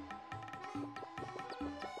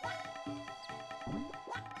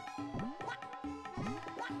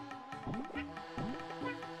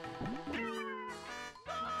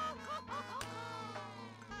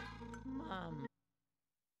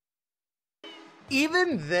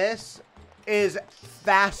 Even this is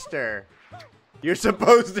faster. You're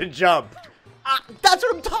supposed to jump. That's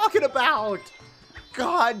what I'm talking about.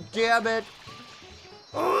 God damn it.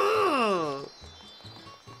 Ugh.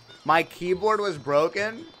 My keyboard was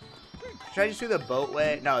broken. Should I just do the boat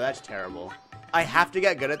way? No, that's terrible. I have to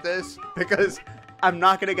get good at this because I'm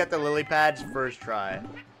not going to get the lily pads first try.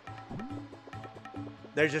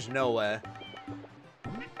 There's just no way.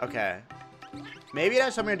 Okay. Maybe it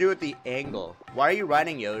has something to do with the angle. Why are you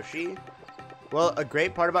riding Yoshi? Well, a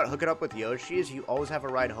great part about hooking up with Yoshi is you always have a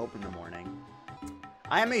ride home in the morning.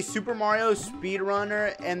 I am a Super Mario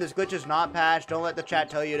speedrunner, and this glitch is not patched. Don't let the chat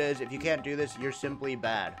tell you it is. If you can't do this, you're simply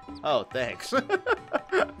bad. Oh, thanks.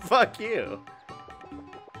 Fuck you.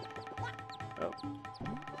 Oh.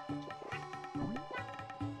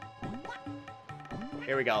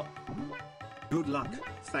 Here we go. Good luck.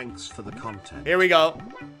 Thanks for the content. Here we go.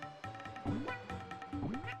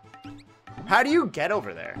 How do you get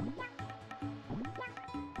over there?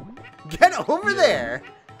 Get over there!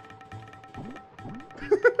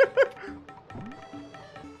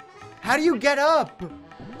 How do you get up?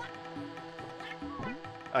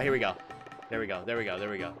 Oh, here we go. There we go. There we go. There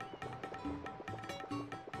we go.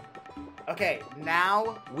 Okay,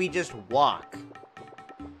 now we just walk.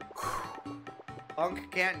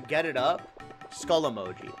 Unk can't get it up. Skull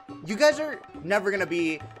emoji. You guys are never gonna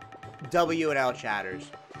be W and L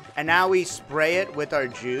chatters. And now we spray it with our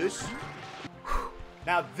juice.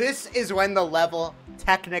 Now this is when the level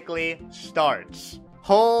technically starts.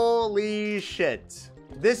 Holy shit.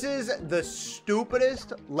 This is the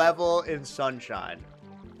stupidest level in Sunshine.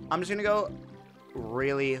 I'm just gonna go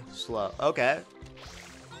really slow. Okay.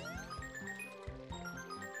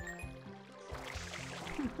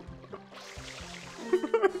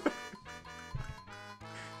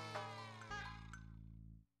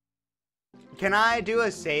 Can I do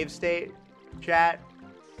a save state, chat?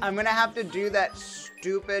 I'm gonna have to do that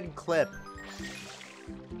stupid clip.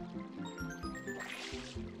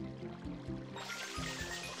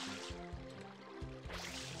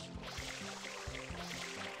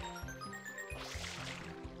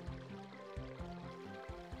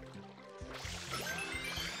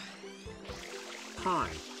 Hi.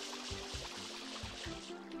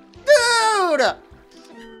 Dude!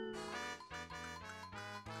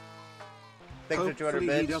 Thanks for 200 Hopefully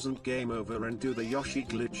bits. he doesn't game over and do the Yoshi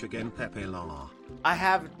glitch again, Pepe Lala. I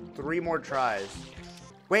have 3 more tries.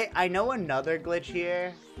 Wait, I know another glitch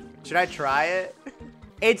here. Should I try it?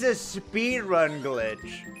 It's a speedrun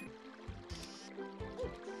glitch.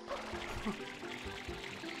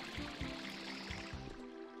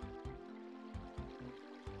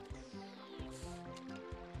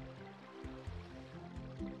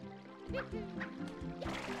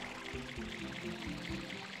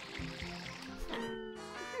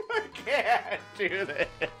 I can't do this.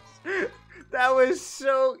 That was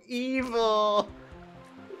so evil.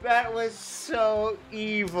 That was so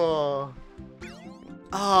evil.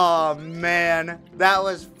 Oh, man. That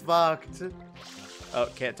was fucked. Oh,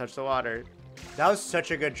 can't touch the water. That was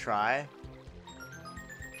such a good try.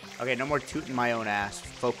 Okay, no more tooting my own ass.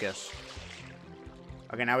 Focus.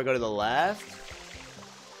 Okay, now we go to the left.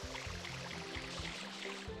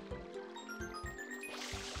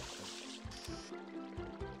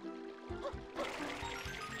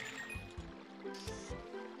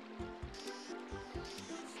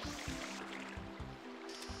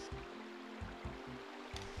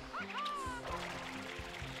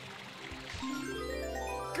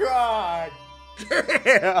 God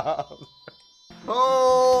damn.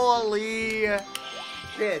 Holy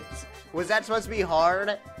shit. Was that supposed to be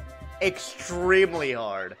hard? Extremely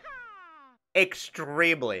hard.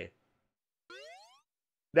 Extremely.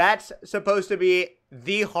 That's supposed to be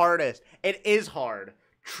the hardest. It is hard.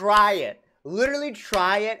 Try it. Literally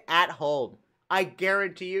try it at home. I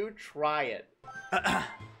guarantee you, try it.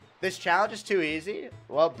 This challenge is too easy?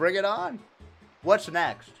 Well, bring it on. What's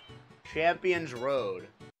next? Champions Road.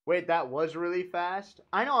 Wait, that was really fast?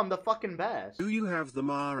 I know, I'm the fucking best. Do you have the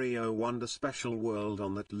Mario Wonder Special World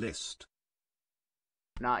on that list?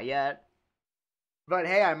 Not yet. But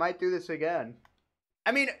hey, I might do this again.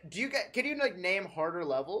 I mean, can you like name harder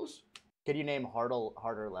levels? Can you name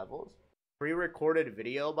harder levels? Pre-recorded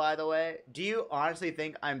video, by the way. Do you honestly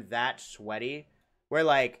think I'm that sweaty? Where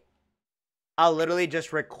like, I'll literally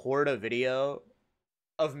just record a video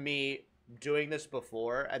of me doing this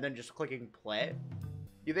before and then just clicking play?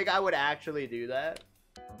 You think I would actually do that?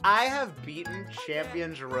 I have beaten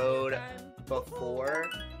Champions Road before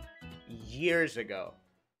years ago.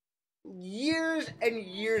 Years and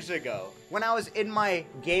years ago, when I was in my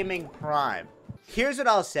gaming prime. Here's what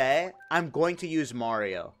I'll say. I'm going to use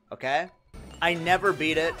Mario, okay? I never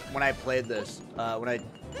beat it when I played this,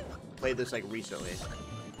 like recently.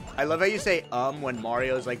 I love how you say when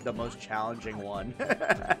Mario's like the most challenging one.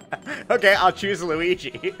 Okay, I'll choose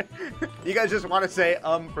Luigi. You guys just want to say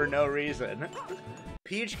for no reason.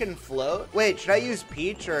 Peach can float? Wait, should I use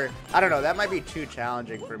Peach or I don't know, that might be too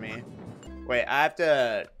challenging for me. Wait, I have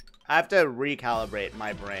to recalibrate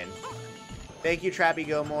my brain. Thank you, Trappy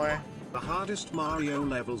Gilmore. The hardest Mario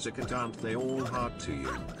levels aren't they all hard to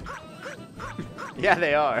you? Yeah,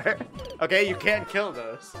 they are. Okay, you can't kill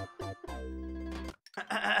those. Fuck.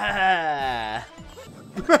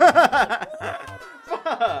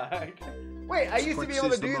 Wait, I used to be able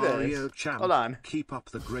to do this. Hold on. Keep up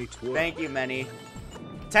the great work. Thank you, Manny.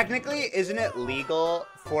 Technically, isn't it legal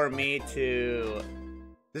for me to...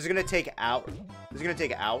 This is gonna take hours. This is gonna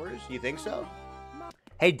take hours? You think so?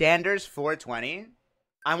 Hey, Danders420.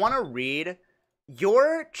 I want to read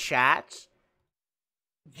your chats.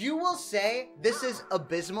 You will say this is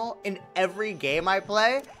abysmal in every game I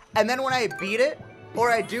play, and then when I beat it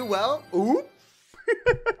or I do well, ooh.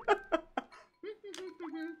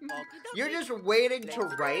 You're just waiting to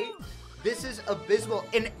write. This is abysmal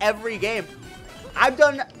in every game. I've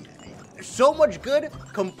done so much good.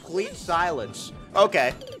 Complete silence.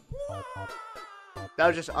 Okay. That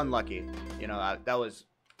was just unlucky. You know, that was...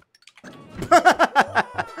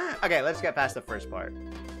 Okay, let's get past the first part.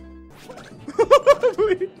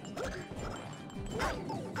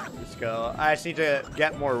 Let's go. I just need to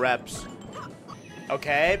get more reps.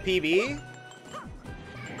 Okay, PB.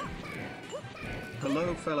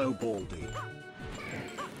 Hello, fellow Baldy.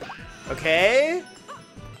 Okay.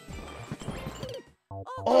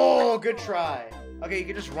 Oh, good try. Okay, you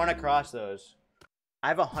can just run across those. I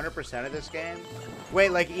have 100% of this game.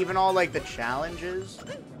 Wait, like even all like the challenges?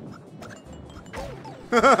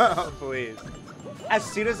 Please. As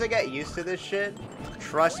soon as I get used to this shit,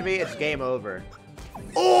 trust me, it's game over.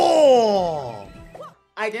 Oh!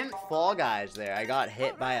 I didn't Fall Guys there. I got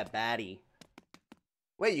hit by a baddie.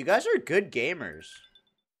 Wait, you guys are good gamers.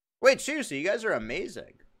 Wait, seriously, you guys are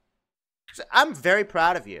amazing. I'm very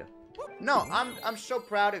proud of you. No, I'm so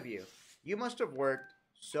proud of you. You must have worked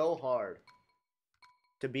so hard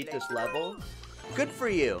to beat this level. Good for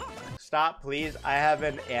you. Stop, please. I have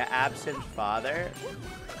an absent father.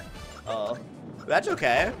 Oh, that's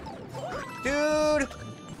okay. Dude!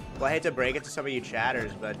 Well, I hate to break it to some of you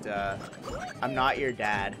chatters, but I'm not your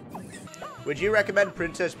dad. Would you recommend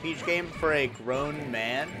Princess Peach game for a grown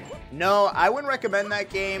man? No, I wouldn't recommend that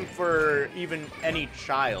game for even any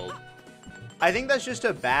child. I think that's just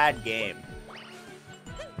a bad game.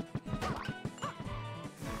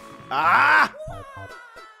 Ah!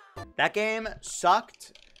 That game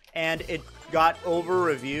sucked, and it got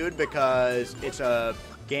over-reviewed because it's a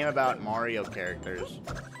game about Mario characters.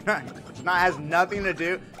 It has nothing to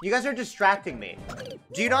do. You guys are distracting me.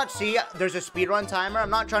 Do you not see there's a speedrun timer? I'm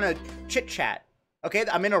not trying to chit-chat. Okay,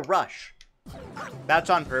 I'm in a rush. That's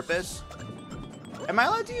on purpose. Am I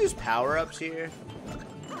allowed to use power-ups here?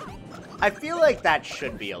 I feel like that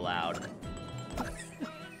should be allowed.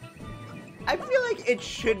 I feel like it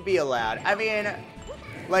should be allowed. I mean,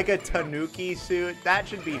 like a Tanuki suit, that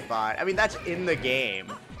should be fine. I mean, that's in the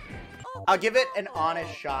game. I'll give it an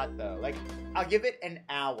honest shot, though. Like, I'll give it an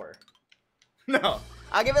hour. No,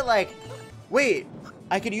 I'll give it like, wait,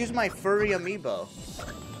 I could use my furry amiibo.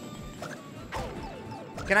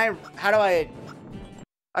 Can I, how do I,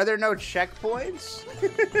 are there no checkpoints?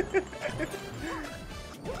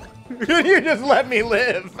 You just let me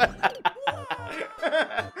live.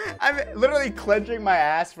 I'm literally clenching my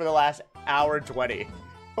ass for the last hour 20.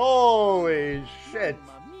 Holy shit.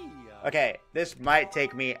 Okay, this might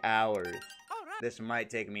take me hours. This might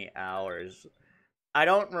take me hours.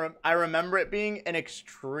 I remember it being an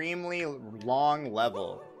extremely long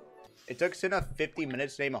level. It took Cinna 50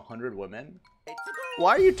 minutes to name 100 women.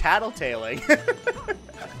 Why are you tattletaling?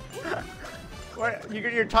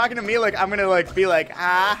 You're talking to me like I'm gonna like be like,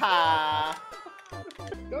 aha.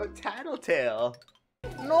 Don't tattletale.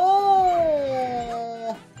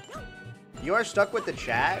 No. You are stuck with the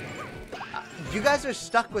chat? You guys are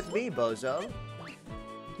stuck with me, bozo.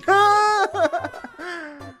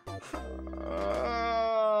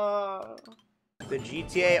 The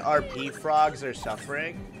GTA RP frogs are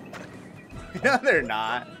suffering? No, they're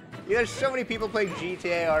not. There's so many people playing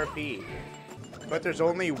GTA RP. But there's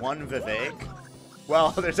only one Vivek.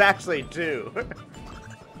 Well, there's actually two.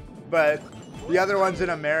 But the other one's in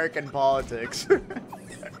American politics.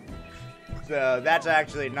 So that's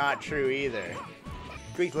actually not true either.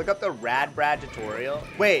 Squeex, look up the Rad Brad tutorial.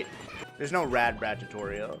 Wait, there's no Rad Brad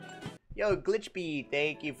tutorial. Yo, Glitchbee,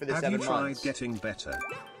 thank you for the 7 months. Have you tried getting better?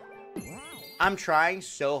 I'm trying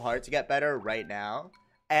so hard to get better right now.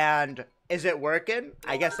 And is it working?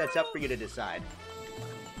 I guess that's up for you to decide.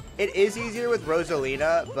 It is easier with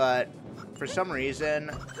Rosalina, but for some reason,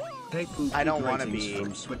 Hey, I don't want to be...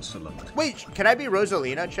 from Switzerland. Wait, can I be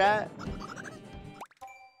Rosalina, chat?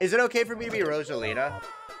 Is it okay for me to be Rosalina?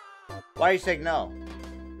 Why are you saying no?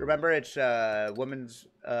 Remember, it's Women's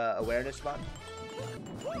Awareness Month?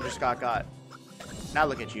 Just got. Now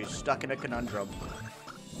look at you, stuck in a conundrum.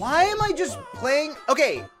 Why am I just playing?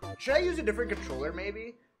 Okay, should I use a different controller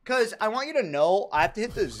maybe? Because I want you to know I have to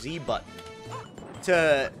hit the Z button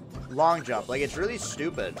to long jump. Like, it's really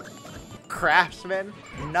stupid. Craftsman?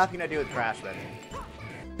 Nothing to do with Craftsman.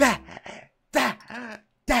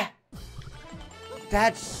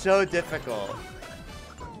 That's so difficult.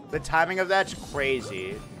 The timing of that's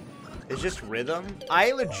crazy. It's just rhythm.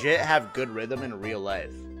 I legit have good rhythm in real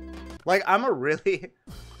life. Like, I'm a really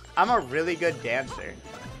good dancer.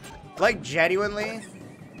 Like, genuinely,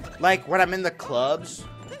 like, when I'm in the clubs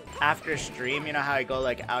after stream, you know how I go,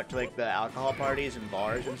 like, out to, like, the alcohol parties and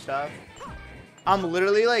bars and stuff? I'm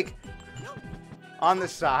literally, like, on the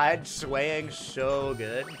side, swaying so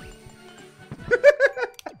good.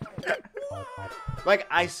 Like,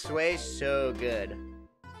 I sway so good.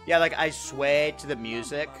 Yeah, like, I sway to the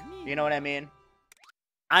music. You know what I mean?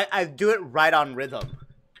 I do it right on rhythm.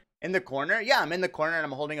 In the corner? Yeah, I'm in the corner and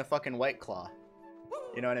I'm holding a fucking White Claw.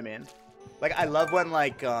 You know what I mean? Like, I love when,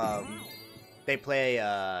 like, they play,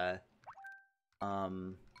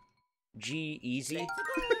 G-Easy.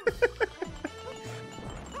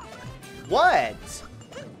 What?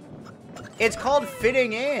 It's called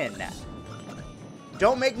fitting in.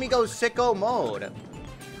 Don't make me go sicko mode.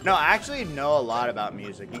 No, I actually know a lot about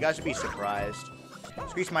music. You guys should be surprised.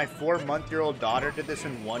 Squeex, my 4-month-old daughter did this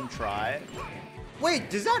in one try. Wait,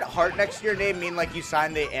 does that heart next to your name mean like you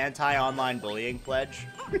signed the anti-online bullying pledge?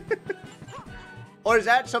 Or is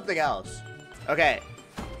that something else? Okay.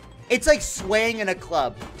 It's like swaying in a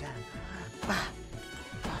club.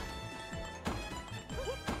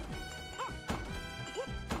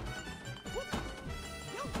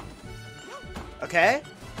 Okay.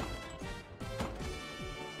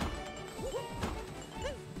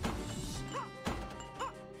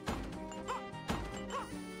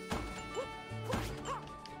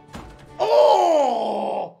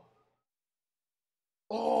 Oh!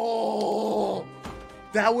 Oh!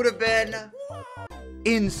 That would have been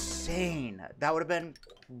insane. That would have been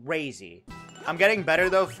crazy. I'm getting better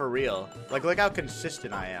though, for real. Like, look how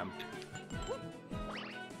consistent I am.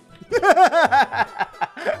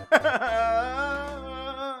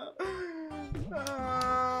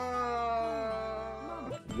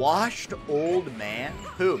 Washed old man?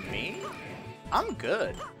 Who, me? I'm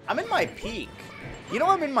good. I'm in my peak. You know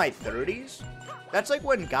I'm in my 30s? That's like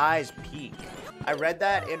when guys peak. I read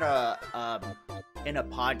that in a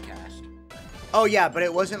podcast. Oh yeah, but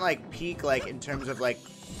it wasn't like peak like in terms of like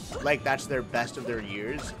that's their best of their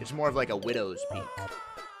years. It's more of like a widow's peak.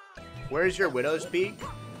 Where's your widow's peak?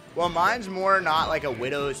 Well, mine's more not like a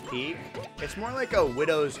widow's peak. It's more like a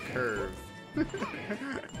widow's curve.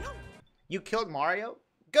 You killed Mario?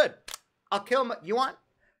 Good. I'll kill him. You want?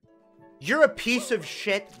 You're a piece of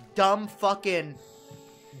shit, dumb fucking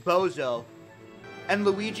bozo. And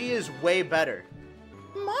Luigi is way better.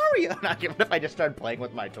 Mario! Not giving if I just started playing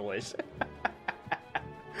with my toys.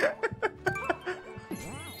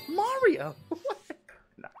 Mario!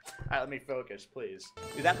 No. Alright, let me focus, please.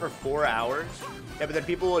 Do that for 4 hours? Yeah, but then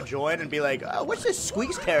people will join and be like, oh, what's this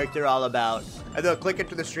Squeex character all about? And they'll click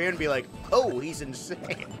into the stream and be like, oh, he's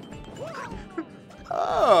insane.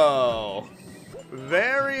 Oh.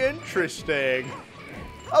 Very interesting.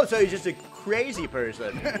 Oh, so he's just a crazy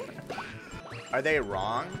person. Are they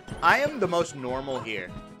wrong? I am the most normal here.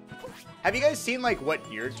 Have you guys seen, like, what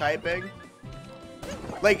you're typing?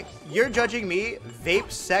 Like, you're judging me,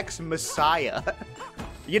 vape sex messiah.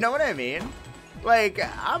 You know what I mean? Like,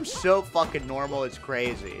 I'm so fucking normal, it's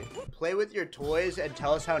crazy. Play with your toys and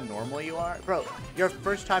tell us how normal you are? Bro, you're a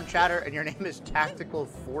first-time chatter and your name is Tactical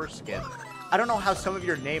Foreskin. I don't know how some of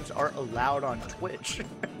your names aren't allowed on Twitch.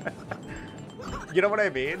 You know what I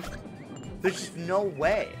mean? There's just no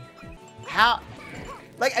way. How?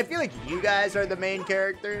 Like, I feel like you guys are the main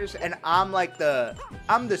characters and I'm like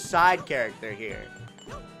I'm the side character here.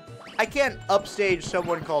 I can't upstage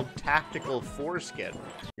someone called Tactical Foreskin.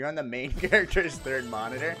 You're on the main character's third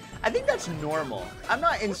monitor. I think that's normal. I'm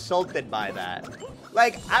not insulted by that.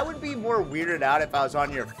 Like, I would be more weirded out if I was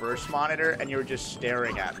on your first monitor and you were just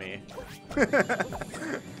staring at me.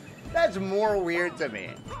 That's more weird to me.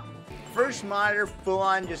 First monitor, full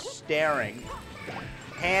on just staring.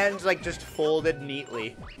 Hands, like, just folded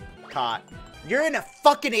neatly. Caught. You're a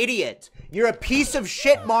fucking idiot. You're a piece of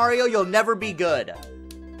shit, Mario. You'll never be good.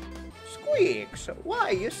 Squeex,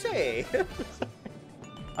 why you say?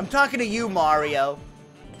 I'm talking to you, Mario.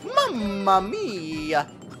 Mamma mia.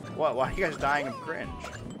 What? Why are you guys dying of cringe?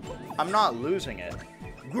 I'm not losing it.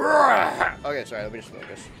 Okay, sorry, let me just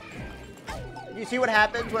focus. You see what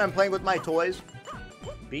happens when I'm playing with my toys?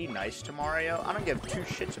 Be nice to Mario. I don't give two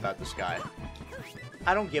shits about this guy.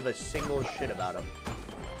 I don't give a single shit about him.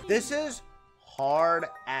 This is hard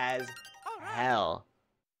as hell.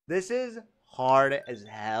 This is hard as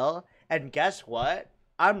hell. And guess what?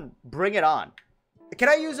 Bring it on. Can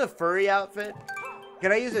I use a furry outfit?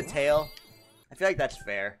 Can I use a tail? I feel like that's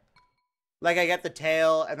fair. Like, I get the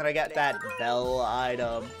tail, and then I get that bell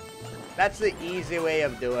item. That's the easy way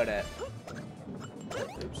of doing it.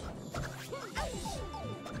 Oops.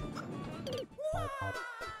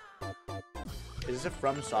 Is this a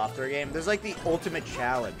From Software game? This is like the ultimate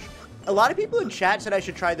challenge. A lot of people in chat said I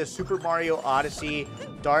should try the Super Mario Odyssey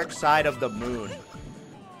Dark Side of the Moon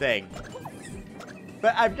thing.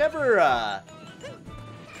 But I've never, I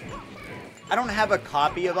don't have a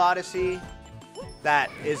copy of Odyssey that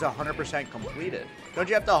is 100% completed. Don't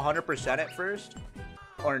you have to 100% it first?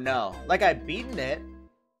 Or no? Like, I've beaten it.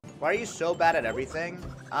 Why are you so bad at everything?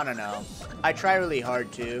 I don't know. I try really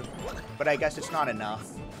hard too, but I guess it's not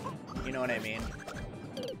enough. You know what I mean?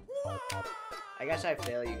 I guess I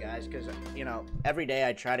fail you guys because, you know, every day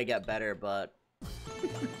I try to get better, but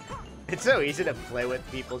it's so easy to play with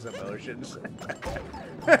people's emotions.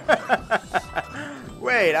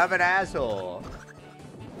 Wait, I'm an asshole.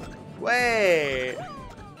 Wait.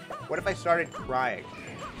 What if I started crying?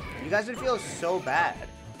 You guys would feel so bad.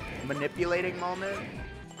 Manipulating moment.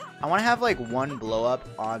 I want to have, like, one blow up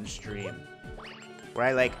on stream where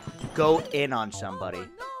I, like, go in on somebody.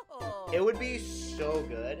 It would be so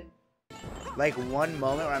good. Like, one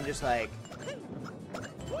moment where I'm just like,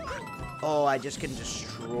 oh, I just can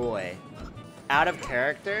destroy. Out of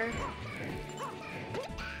character?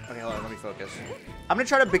 Okay, hold on, let me focus. I'm gonna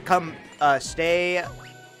try to become, stay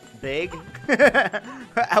big.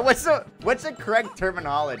 What's the correct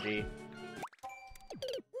terminology?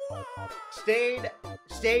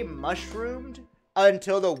 Stay mushroomed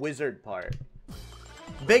until the wizard part.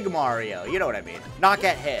 Big Mario, you know what I mean. Not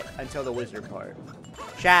get hit until the wizard part.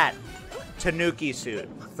 Chat, Tanuki suit.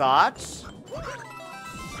 Thoughts?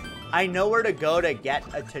 I know where to go to get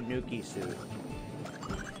a Tanuki suit.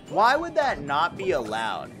 Why would that not be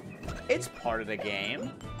allowed? It's part of the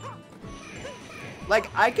game.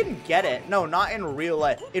 Like, I can get it. No, not in real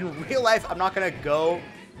life. In real life, I'm not gonna go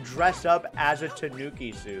dress up as a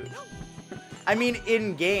Tanuki suit. I mean,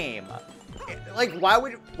 in game. Like, why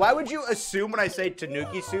would you assume when I say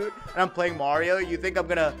Tanuki suit and I'm playing Mario, you think I'm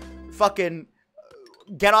gonna fucking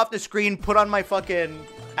get off the screen, put on my fucking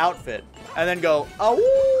outfit, and then go, oh,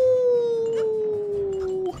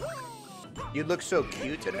 you look so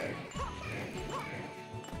cute today.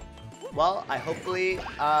 Well, hopefully,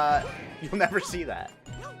 you'll never see that.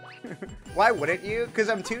 Why wouldn't you? Because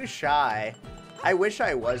I'm too shy. I wish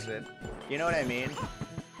I wasn't. You know what I mean?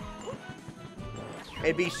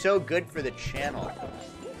 It'd be so good for the channel.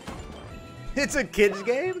 It's a kid's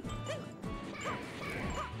game?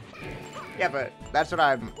 Yeah, but that's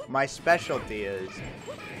what my specialty is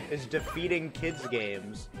defeating kids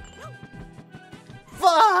games.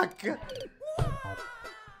 Fuck!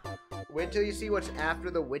 Wait till you see what's after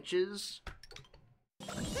the witches.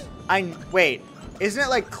 Wait, isn't it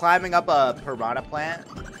like climbing up a piranha plant?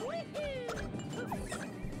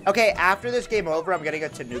 Okay, after this game over, I'm getting a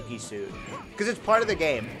Tanuki suit. Because it's part of the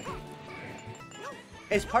game.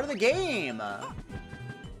 It's part of the game!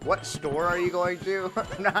 What store are you going to?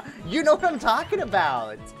 You know what I'm talking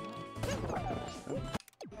about!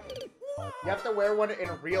 You have to wear one in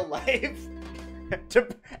real life?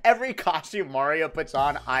 Every costume Mario puts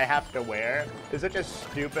on, I have to wear. Is such a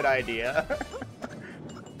stupid idea.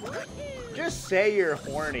 Just say you're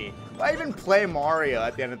horny. Why even play Mario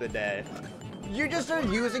at the end of the day? You just are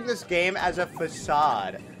using this game as a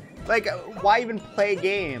facade. Like, why even play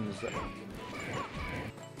games?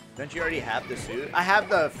 Don't you already have the suit? I have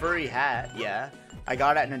the furry hat, yeah. I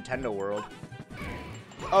got it at Nintendo World.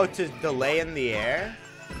 Oh, to delay in the air?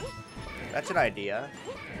 That's an idea.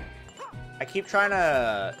 I keep trying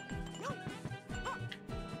to...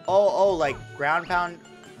 Oh, like ground pound...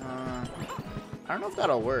 I don't know if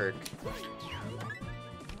that'll work.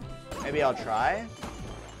 Maybe I'll try?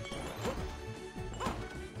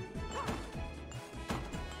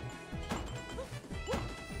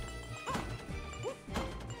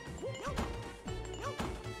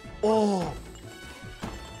 Oh!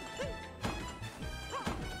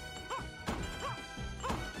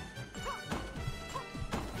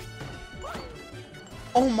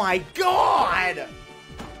 Oh my god!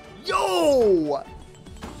 Yo!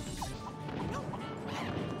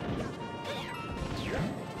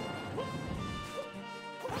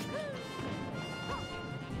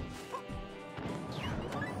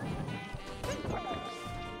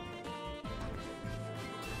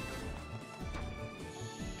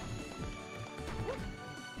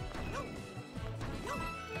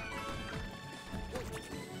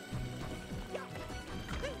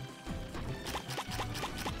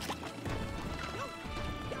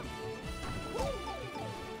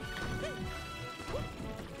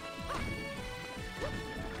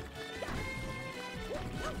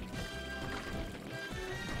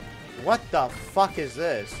 What the fuck is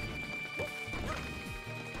this?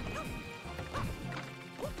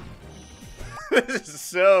 This is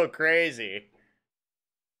so crazy.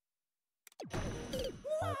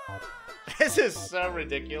 This is so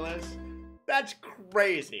ridiculous. That's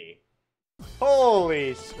crazy.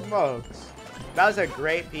 Holy smokes. That was a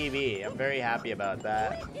great PB. I'm very happy about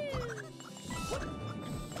that.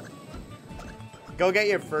 Go get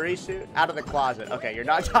your furry suit out of the closet. Okay, you're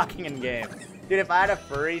not talking in game. Dude, if I had a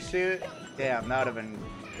furry suit, damn, that would have been...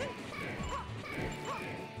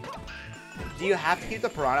 Do you have to keep the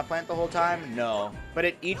piranha plant the whole time? No. But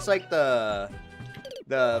it eats, like, the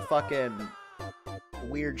fucking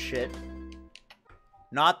weird shit.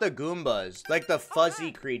 Not the Goombas. Like, the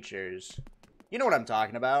fuzzy creatures. You know what I'm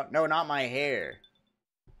talking about. No, not my hair.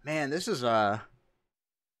 Man, this is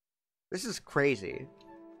crazy.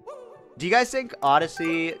 Do you guys think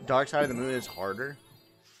Odyssey Dark Side of the Moon is harder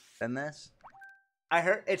than this? I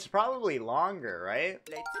heard it's probably longer, right?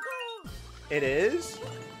 It is?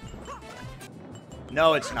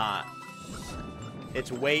 No, it's not. It's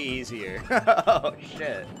way easier. Oh,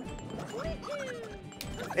 shit.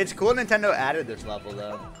 It's cool Nintendo added this level,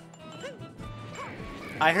 though.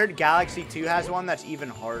 I heard Galaxy 2 has one that's even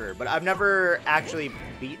harder, but I've never actually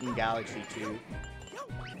beaten Galaxy 2.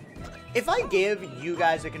 If I give you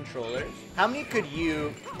guys a controller, how many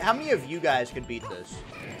of you guys could beat this?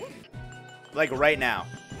 Like, right now.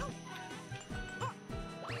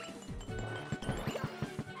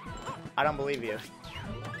 I don't believe you.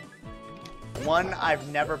 One, I've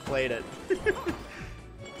never played it.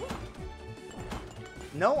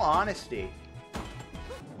 No honesty.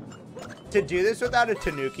 To do this without a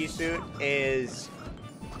Tanuki suit is...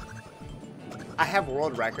 I have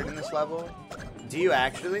world record in this level. Do you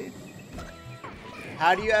actually?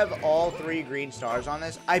 How do you have all 3 green stars on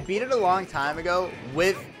this? I beat it a long time ago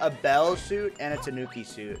with a Bell suit and a Tanuki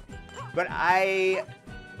suit. But I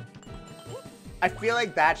feel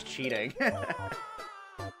like that's cheating.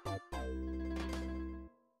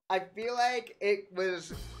 I feel like it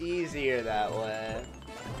was easier that way.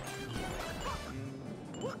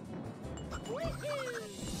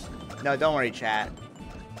 No, don't worry, chat.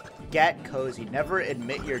 Get cozy. Never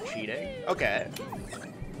admit you're cheating. Okay.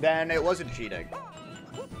 Then it wasn't cheating.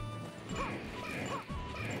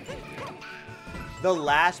 The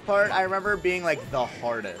last part I remember being like the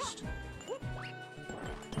hardest.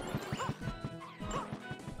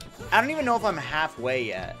 I don't even know if I'm halfway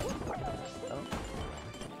yet. Oh.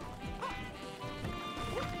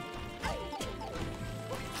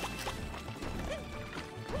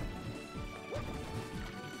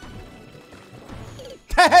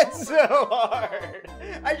 That's so hard.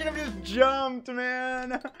 I should have just jumped,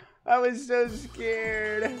 man. I was so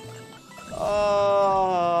scared.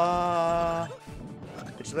 Oh.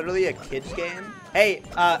 It's literally a kid's game. Hey,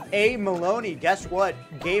 A. Maloney, guess what?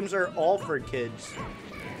 Games are all for kids.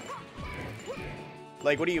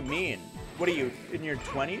 Like, what do you mean? What are you, in your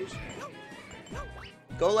 20s?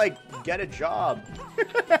 Go, like, get a job.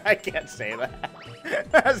 I can't say that.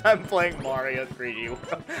 As I'm playing Mario 3D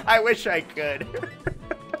World. I wish I could.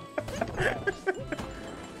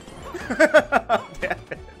 Oh, damn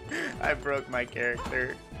it. I broke my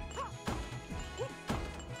character.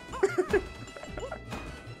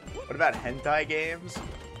 What about hentai games?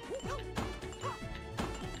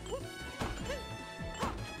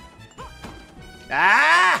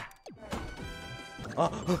 Ah!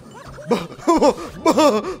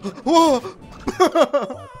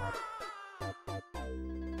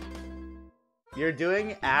 You're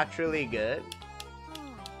doing actually good.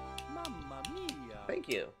 Thank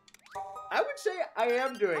you. I would say I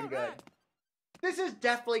am doing good. This is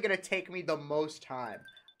definitely going to take me the most time.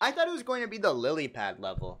 I thought it was going to be the lily pad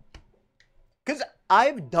level. Because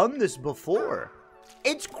I've done this before.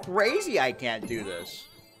 It's crazy I can't do this.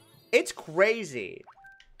 It's crazy.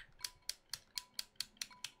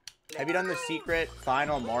 Have you done the secret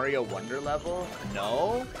final Mario Wonder level?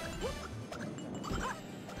 No?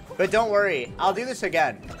 But don't worry, I'll do this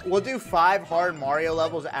again. We'll do 5 hard Mario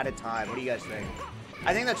levels at a time. What do you guys think?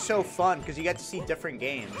 I think that's so fun because you get to see different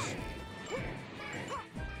games.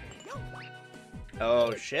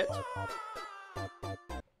 Oh, shit.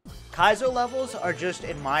 Kaizo levels are just,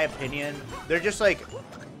 in my opinion, they're just, like,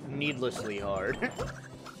 needlessly hard.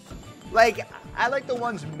 Like, I like the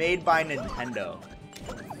ones made by Nintendo.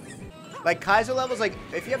 Like, Kaizo levels, like,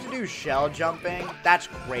 if you have to do shell jumping, that's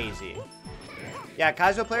crazy. Yeah,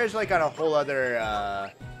 Kaizo players are, like, on a whole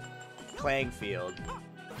other, playing field.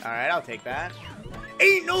 Alright, I'll take that.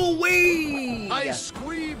 Ain't no way! I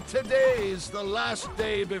squeeb today is the last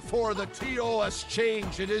day before the TOS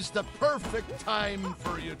change. It is the perfect time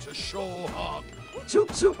for you to show hog.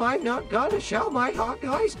 Soup, soup, I'm not gonna show my hog,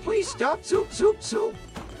 guys. Please stop, soup, soup, soup.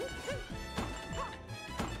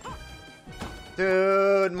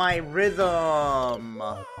 Dude, my rhythm.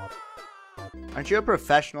 Aren't you a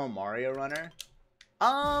professional Mario runner?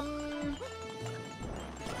 I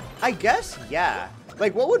guess, yeah.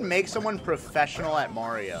 Like, what would make someone professional at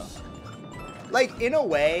Mario? Like, in a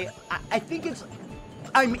way, I think it's...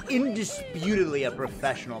 I'm indisputably a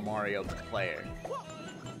professional Mario player.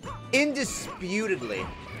 Indisputably.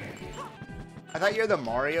 I thought you're the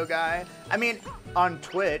Mario guy. I mean, on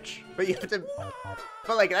Twitch, but you have to...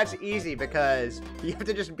 But, like, that's easy because you have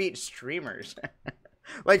to just beat streamers.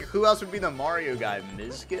 Like, who else would be the Mario guy?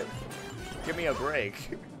 Mizkif? Give me a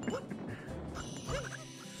break.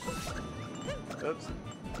 Oops.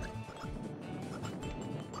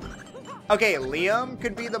 Okay, Liam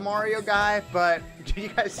could be the Mario guy, but did you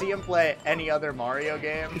guys see him play any other Mario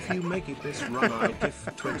game? If you make it this run, I'll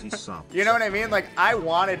give 20 subs. You know what I mean? Like, I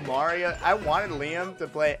wanted Liam to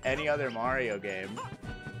play any other Mario game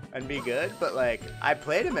and be good, but, like, I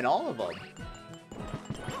played him in all of them.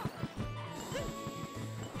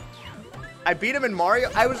 I beat him in Mario.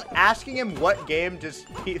 I was asking him what game does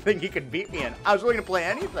he think he could beat me in. I was willing to play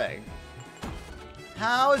anything.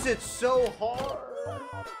 How is it so hard?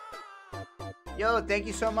 Yo, thank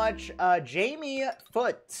you so much, Jamie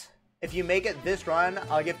Foot. If you make it this run,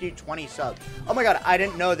 I'll give you 20 subs. Oh my god, I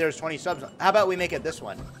didn't know there's 20 subs. How about we make it this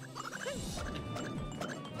one?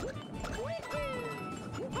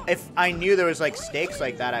 If I knew there was, like, stakes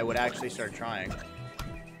like that, I would actually start trying.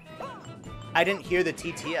 I didn't hear the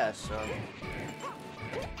TTS, so...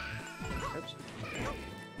 Oops.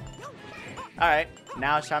 Alright,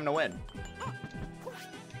 now it's time to win.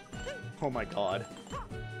 Oh my god.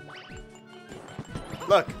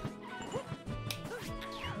 Look.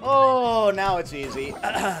 Oh, now it's easy.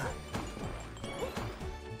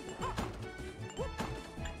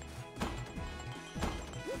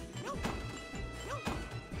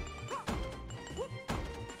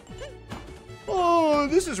 Oh,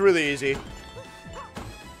 this is really easy.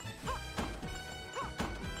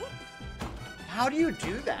 How do you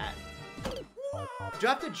do that? Do I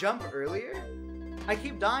have to jump earlier? I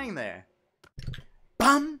keep dying there.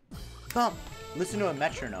 Bum! Bum! Listen to a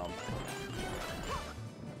metronome.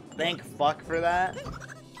 Thank fuck for that.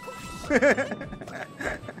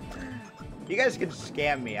 You guys can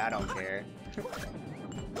scam me, I don't care.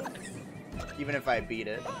 Even if I beat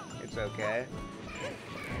it, it's okay.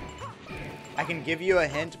 I can give you a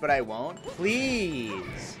hint, but I won't.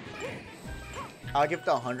 Please! I'll give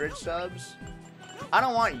the 100 subs. I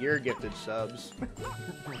don't want your gifted subs.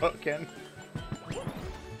 Broken.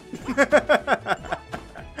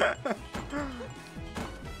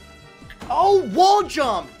 Oh, wall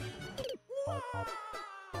jump!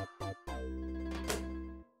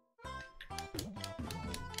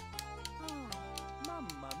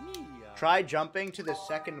 Try jumping to the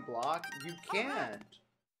second block. You can't.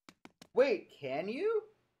 Wait, can you?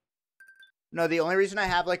 No, the only reason I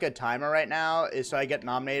have like a timer right now is so I get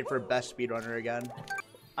nominated for best speedrunner again.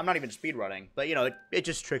 I'm not even speedrunning, but you know, it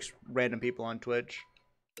just tricks random people on Twitch.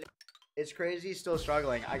 It's crazy, still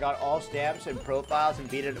struggling. I got all stamps and profiles and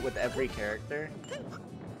beat it with every character.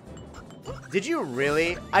 Did you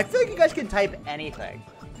really? I feel like you guys can type anything.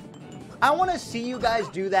 I want to see you guys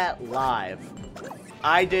do that live.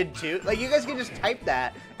 I did too. Like, you guys can just type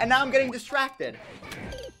that, and now I'm getting distracted.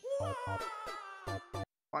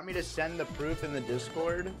 Want me to send the proof in the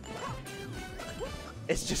Discord?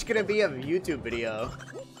 It's just gonna be a YouTube video.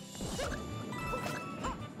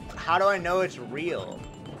 How do I know it's real?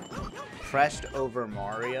 Pressed over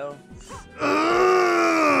Mario?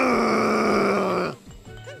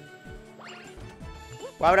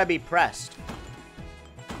 Why would I be pressed?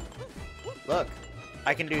 Look,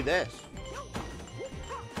 I can do this.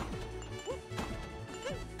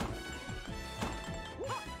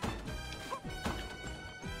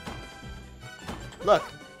 Look.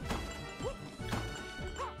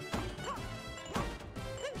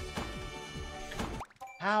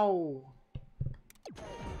 How?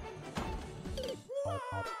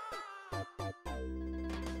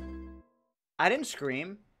 I didn't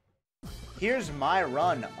scream. Here's my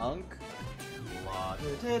run, Unk.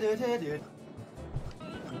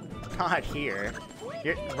 Not here.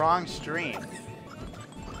 You're wrong stream.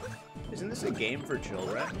 Isn't this a game for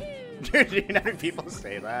children? Dude, do you know how many people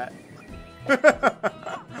say that?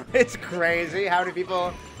 It's crazy how many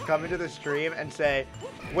people come into the stream and say,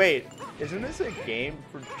 wait, isn't this a game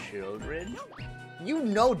for children? You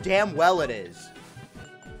know damn well it is.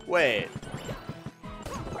 Wait.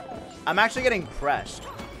 I'm actually getting pressed.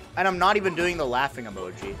 And I'm not even doing the laughing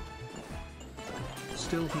emoji.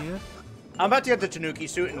 Still here? I'm about to get the Tanuki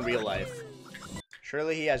suit in real life.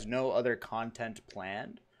 Surely he has no other content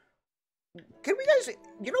planned. Can we guys...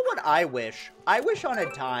 You know what I wish? I wish on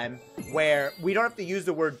a time where we don't have to use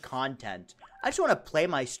the word content. I just want to play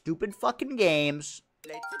my stupid fucking games.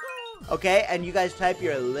 Okay? And you guys type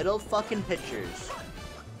your little fucking pictures.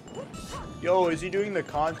 Yo, is he doing the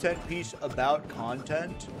content piece about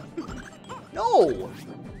content? No!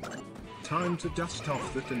 Time to dust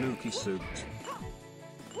off the Tanuki suit.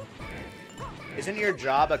 Isn't your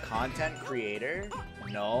job a content creator?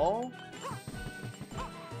 No?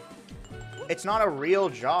 It's not a real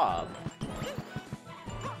job.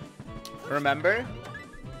 Remember?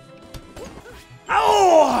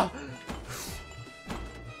 Oh!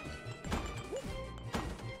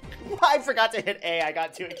 I forgot to hit A. I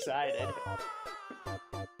got too excited.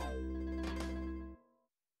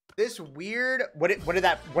 This weird... What did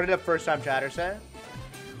the first time chatter say?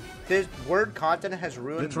 This word content has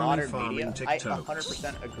ruined Literally modern media. TikToks. I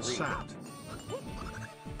 100% agree. Sad.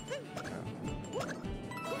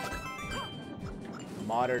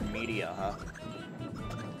 Modern media, huh?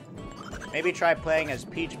 Maybe try playing as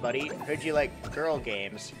Peach, buddy. Heard you like girl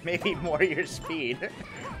games. Maybe more your speed.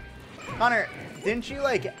 Connor, didn't you,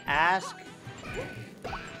 like, ask...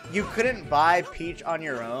 You couldn't buy Peach on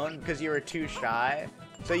your own because you were too shy?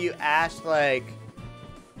 So you asked, like,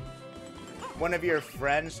 one of your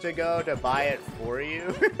friends to go to buy it for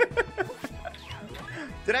you?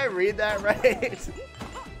 Did I read that right?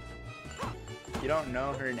 You don't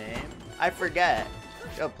know her name? I forget.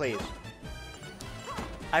 Oh, please.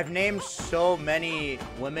 I've named so many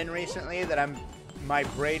women recently that my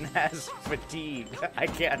brain has fatigue. I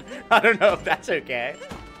don't know if that's okay.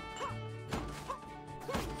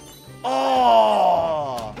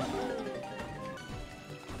 Oh!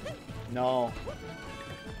 No.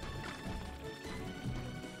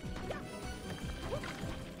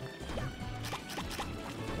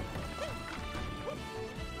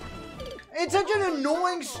 It's such an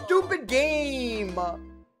annoying, stupid game.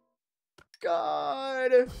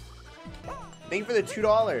 God. Thank you for the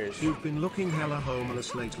 $2. You've been looking hella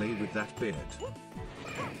homeless lately with that beard.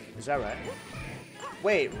 Is that right?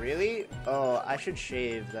 Wait, really? Oh, I should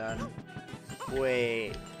shave then.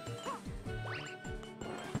 Wait.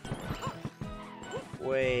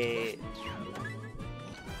 Wait.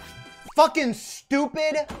 Fucking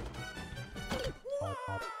stupid!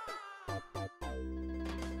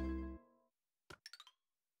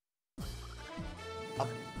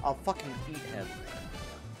 I'll fucking eat him.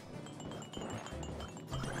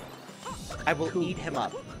 I will eat him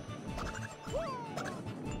up.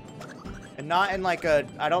 And not in like a...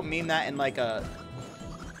 I don't mean that in like a...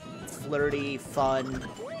 flirty, fun...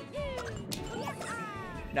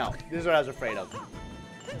 No, this is what I was afraid of.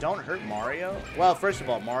 Don't hurt Mario? Well, first of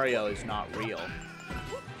all, Mario is not real.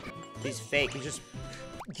 He's fake. He's just...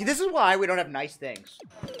 This is why we don't have nice things.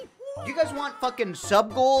 You guys want fucking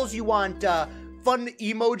sub goals? You want, fun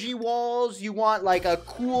emoji walls. You want like a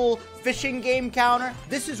cool fishing game counter.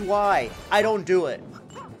 This is why I don't do it.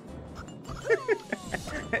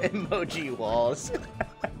 Emoji walls.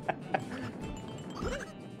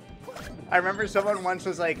 I remember someone once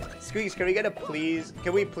was like, Squeex, can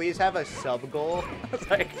we please have a sub goal? I was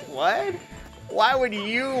like, what? Why would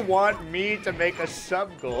you want me to make a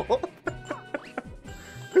sub goal?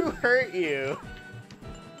 Who hurt you?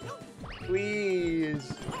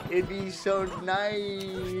 Please. It'd be so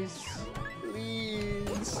nice.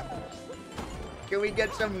 Please. Can we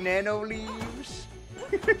get some nano leaves?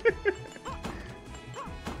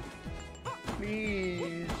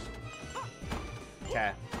 Please.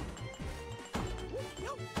 Okay.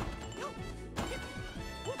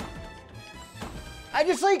 I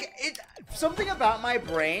just like it. Something about my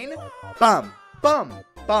brain. Bum, bum,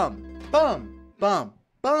 bum, bum, bum,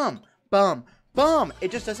 bum, bum, bum. It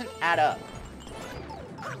just doesn't add up.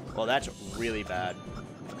 Well, that's really bad.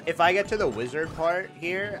 If I get to the wizard part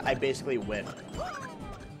here, I basically win.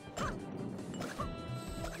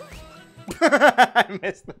 I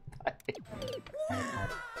missed the pipe.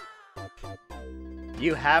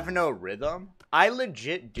 You have no rhythm? I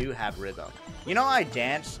legit do have rhythm. You know, I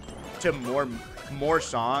dance to more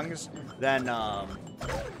songs than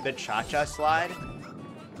the cha-cha slide.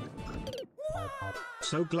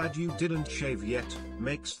 So glad you didn't shave yet.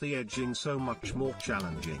 Makes the edging so much more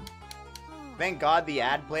challenging. Thank God the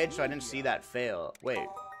ad played so I didn't see that fail. Wait.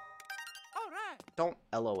 Don't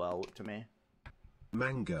LOL to me.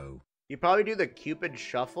 Mango. You probably do the Cupid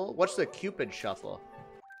Shuffle? What's the Cupid Shuffle?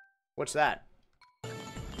 What's that?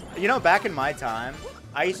 You know, back in my time,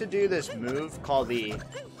 I used to do this move called the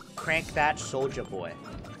Crank That Soulja Boy.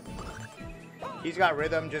 He's got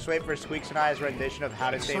rhythm. Just wait for Squeex and I's rendition of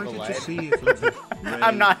How to Save a Life.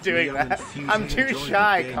 I'm not doing that. I'm too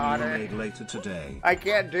shy, Connor. Later today. I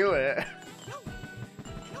can't do it.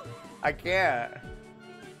 I can't.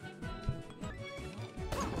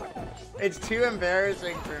 It's too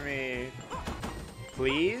embarrassing for me.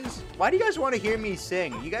 Please? Why do you guys want to hear me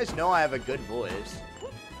sing? You guys know I have a good voice.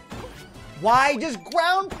 Why just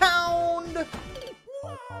ground pound?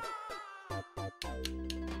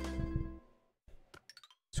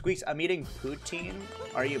 Squeex, I'm eating poutine.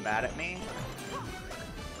 Are you mad at me?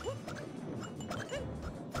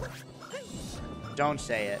 Don't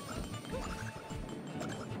say it.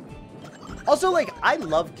 Also, like, I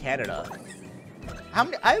love Canada.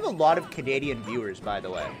 I have a lot of Canadian viewers, by the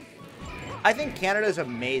way. I think Canada is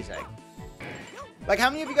amazing. Like, how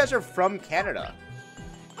many of you guys are from Canada?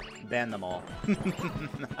 Ban them all.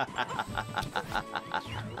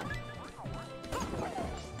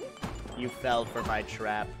 You fell for my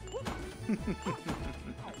trap.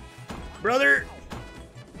 Brother!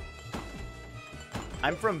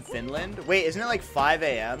 I'm from Finland? Wait, isn't it like 5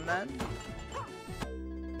 a.m. then?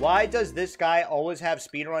 Why does this guy always have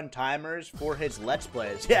speedrun timers for his Let's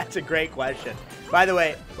Plays? Yeah, it's a great question. By the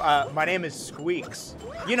way, my name is Squeex.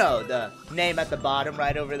 You know, the name at the bottom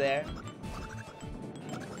right over there.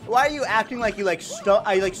 Why are you acting like you I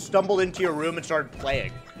stumbled into your room and started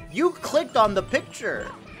playing? You clicked on the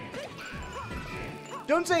picture.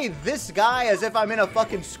 Don't say this guy as if I'm in a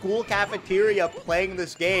fucking school cafeteria playing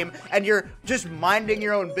this game and you're just minding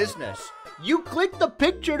your own business. You clicked the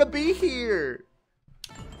picture to be here.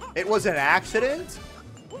 It was an accident?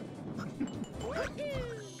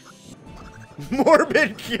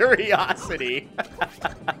 Morbid curiosity.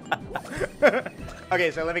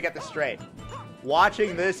 Okay, so let me get this straight.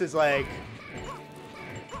 Watching this is like...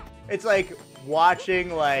 It's like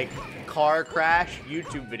watching, like, car crash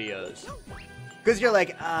YouTube videos. Because you're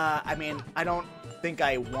like, I mean, I don't think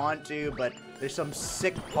I want to, but there's some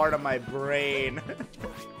sick part of my brain.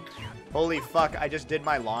 Holy fuck, I just did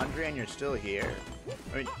my laundry and you're still here.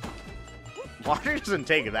 I mean, laundry doesn't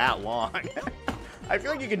take that long. I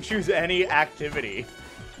feel like you can choose any activity.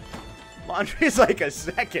 Laundry is like a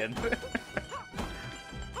second.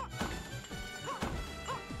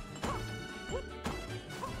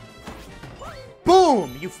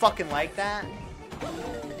 Boom! You fucking like that?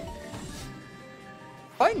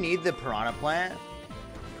 Do I need the piranha plant?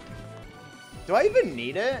 Do I even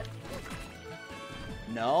need it?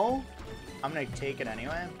 No? I'm gonna take it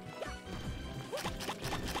anyway.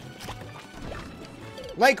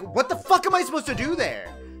 Like, what the fuck am I supposed to do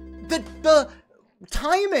there? The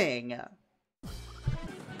timing!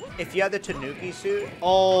 If you had the Tanuki suit?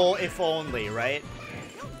 Oh, if only, right?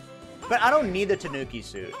 But I don't need the Tanuki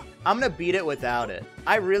suit. I'm gonna beat it without it.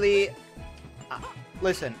 I really...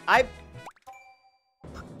 listen,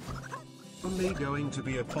 Only going to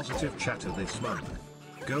be a positive chatter this month.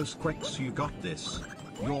 Go Squeex, you got this.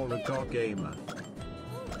 You're a god gamer.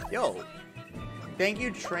 Yo. Thank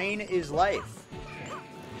you, Train is Life.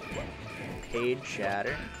 Paid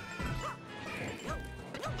chatter.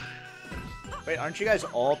 Wait, aren't you guys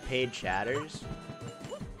all paid chatters?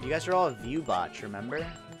 You guys are all view bots, remember?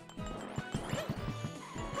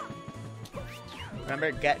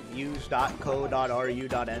 Remember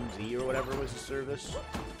getviews.co.ru.nz or whatever was the service?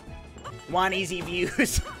 Want easy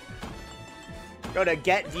views? Go to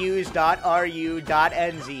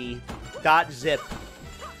getviews.ru.nz.zip.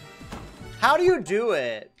 How do you do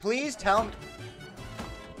it? Please tell me.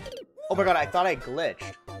 Oh my god, I thought I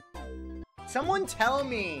glitched. Someone tell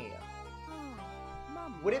me.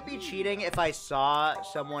 Would it be cheating if I saw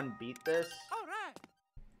someone beat this?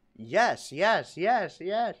 Yes, yes, yes,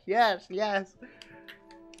 yes, yes, yes.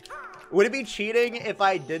 Would it be cheating if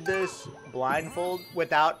I did this blindfold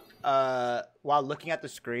without, while looking at the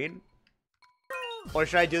screen? Or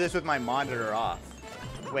should I do this with my monitor off?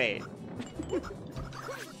 Wait.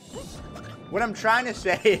 What I'm trying to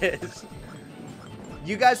say is,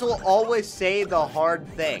 you guys will always say the hard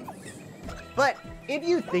thing. But if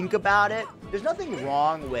you think about it, there's nothing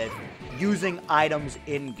wrong with using items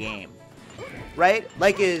in-game. Right?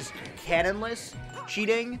 Like, is Cannonless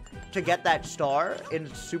cheating to get that star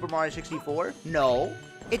in Super Mario 64? No.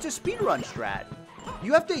 It's a speedrun strat.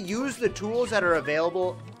 You have to use the tools that are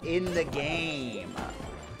available in the game.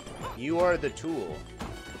 You are the tool.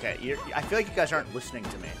 Okay, I feel like you guys aren't listening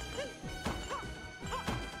to me.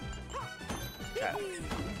 Okay.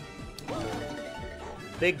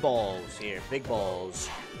 Big balls here. Big balls.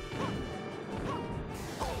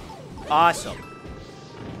 Awesome.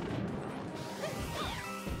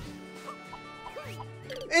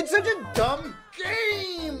 It's such a dumb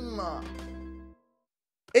game!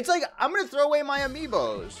 It's like, I'm gonna throw away my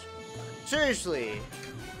amiibos. Seriously.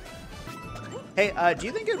 Hey, do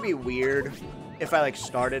you think it'd be weird if I, like,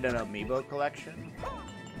 started an amiibo collection?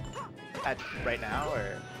 Right now,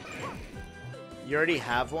 or? You already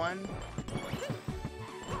have one?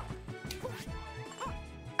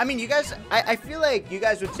 I mean, you guys, I feel like you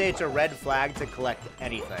guys would say it's a red flag to collect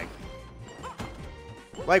anything.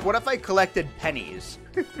 Like, what if I collected pennies?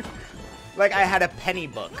 Like, I had a penny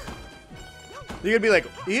book. You're gonna be like,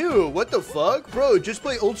 ew, what the fuck? Bro, just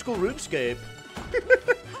play old school RuneScape.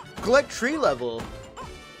 Collect tree level.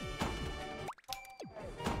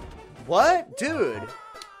 What? Dude.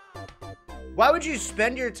 Why would you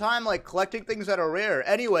spend your time, like, collecting things that are rare?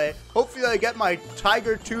 Anyway, hopefully I get my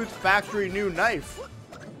Tiger Tooth factory new knife.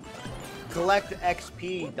 Collect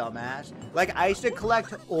XP, dumbass. Like, I used to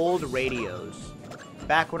collect old radios.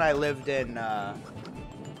 Back when I lived in,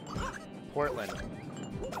 Portland.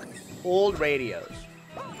 Old radios.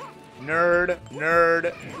 Nerd.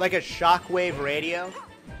 Like a shockwave radio.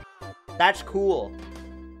 That's cool.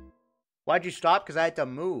 Why'd you stop? Because I had to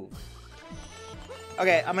move.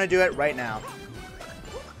 Okay, I'm gonna do it right now.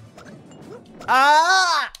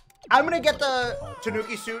 Ah! I'm gonna get the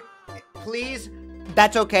Tanuki suit. Please.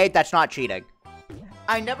 That's okay. That's not cheating.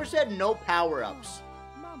 I never said no power-ups.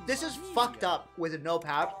 This is fucked up with no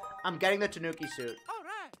power-ups. I'm getting the Tanuki suit.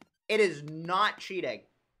 It is not cheating.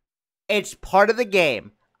 It's part of the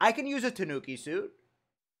game. I can use a Tanuki suit.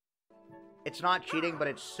 It's not cheating, but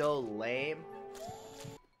it's so lame.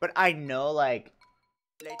 But I know, like,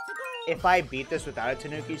 if I beat this without a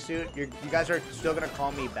Tanuki suit, you guys are still gonna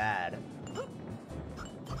call me bad.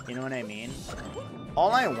 You know what I mean?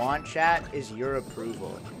 All I want, chat, is your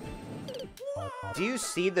approval. Do you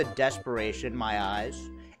see the desperation in my eyes?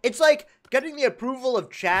 It's like getting the approval of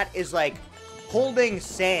chat is like holding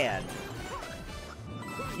sand.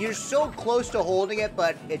 You're so close to holding it,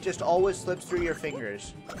 but it just always slips through your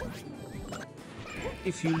fingers.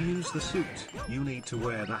 If you use the suit, you need to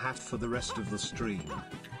wear the hat for the rest of the stream.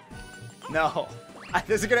 No.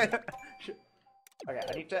 This is gonna... Okay,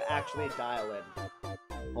 I need to actually dial in.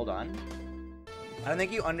 Hold on. I don't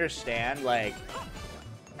think you understand, like,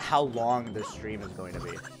 how long this stream is going to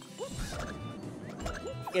be.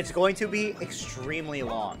 It's going to be extremely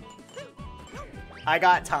long. I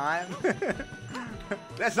got time.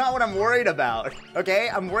 That's not what I'm worried about, okay?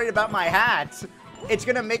 I'm worried about my hats. It's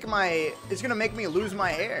gonna make me lose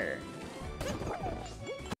my hair.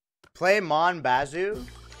 Play Mon Bazoo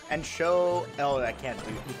and show... Oh, I can't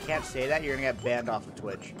do... You can't say that. You're gonna get banned off of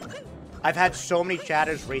Twitch. I've had so many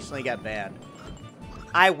chatters recently get banned.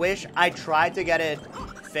 I wish I tried to get it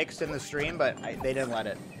fixed in the stream, but they didn't let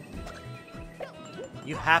it.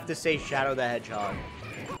 You have to say Shadow the Hedgehog.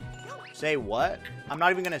 Say what? I'm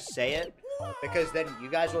not even gonna say it, because then you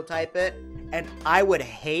guys will type it, and I would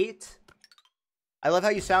hate... I love how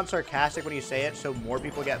you sound sarcastic when you say it, so more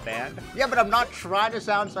people get banned. Yeah, but I'm not trying to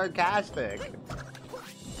sound sarcastic.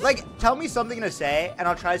 Like, tell me something to say, and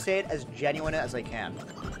I'll try to say it as genuine as I can.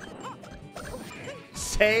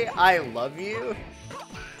 Say I love you?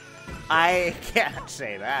 I can't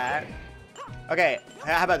say that. Okay,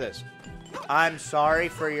 how about this? I'm sorry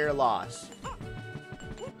for your loss.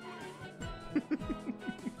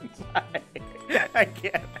 Sorry. I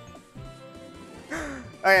can't.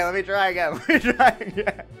 Okay, let me try again. Let me try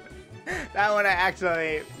again. That one I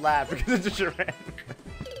accidentally laughed because it's a charade.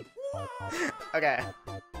 Okay.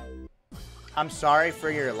 I'm sorry for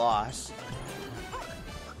your loss.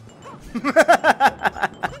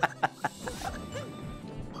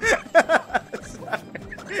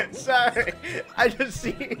 Sorry. I just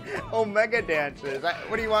see Omega dances.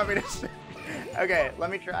 What do you want me to say? Okay, let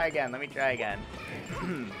me try again. Let me try again.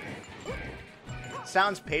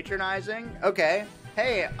 Sounds patronizing. Okay.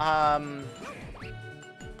 Hey,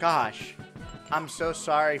 gosh. I'm so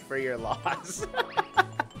sorry for your loss.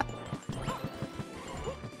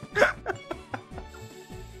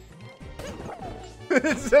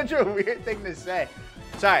 It's such a weird thing to say.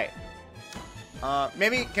 Sorry.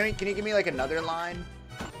 Maybe, can you give me, like, another line?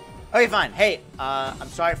 Okay, fine. Hey, I'm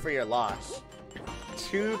sorry for your loss.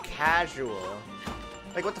 Too casual.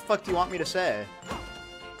 Like, what the fuck do you want me to say?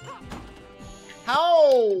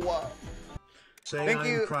 How? Say Thank I'm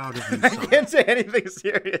you. proud of you, I son. can't say anything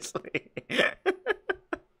seriously.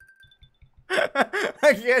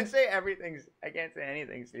 I can't say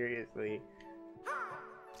anything seriously.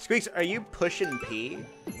 Squeex, are you pushing P?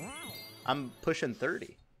 I'm pushing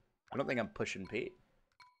 30. I don't think I'm pushing P.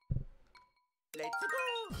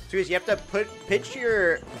 Squeex, you have to pitch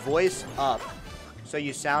your voice up so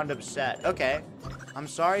you sound upset. Okay. I'm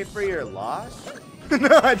sorry for your loss?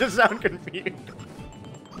 No, I just sound confused.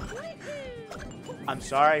 I'm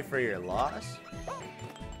sorry for your loss?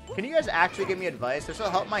 Can you guys actually give me advice? This will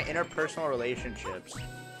help my interpersonal relationships.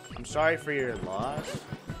 I'm sorry for your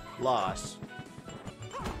loss.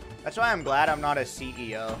 That's why I'm glad I'm not a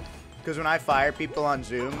CEO. Because when I fire people on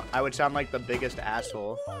Zoom, I would sound like the biggest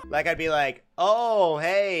asshole. Like, I'd be like, oh,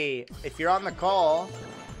 hey, if you're on the call,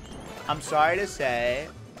 I'm sorry to say,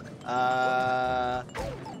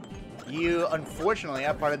 you unfortunately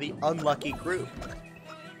are part of the unlucky group.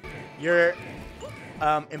 Your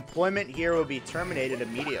employment here will be terminated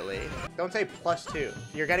immediately. Don't say +2.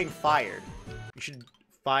 You're getting fired. You should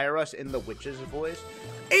fire us in the witch's voice.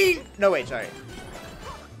 No, wait, sorry.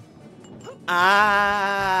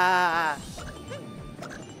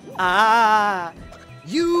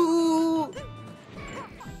 You.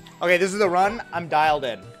 Okay, this is the run. I'm dialed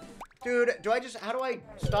in. Dude, how do I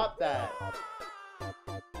stop that?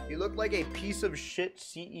 You look like a piece of shit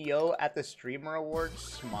CEO at the Streamer Awards.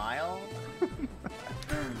 Smile?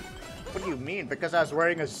 What do you mean? Because I was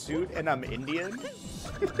wearing a suit and I'm Indian?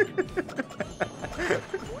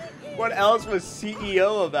 What else was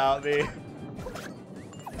CEO about me?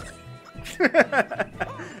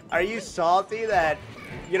 Are you salty that,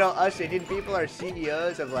 you know, us Indian people are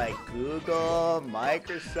CEOs of like Google,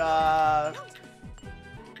 Microsoft?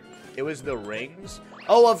 It was the rings?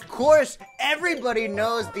 Oh, of course, everybody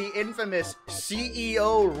knows the infamous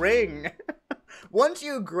CEO ring. Once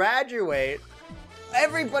you graduate,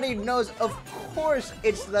 everybody knows, of course,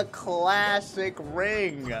 it's the classic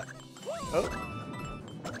ring. Oh.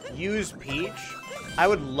 Use Peach? I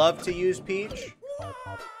would love to use Peach,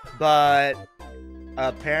 but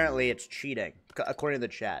apparently it's cheating, according to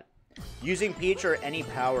the chat. Using Peach or any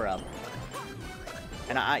power-up.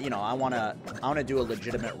 And I wanna do a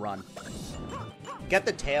legitimate run. Get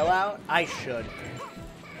the tail out? I should.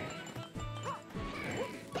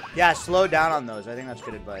 Yeah, slow down on those. I think that's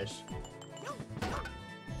good advice.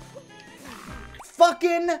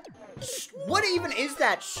 Fucking... What even is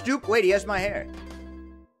that? Wait, he has my hair.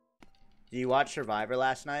 Did you watch Survivor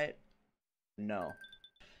last night? No.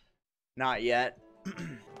 Not yet.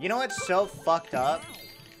 You know what's so fucked up?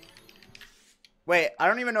 Wait, I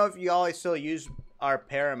don't even know if y'all still use our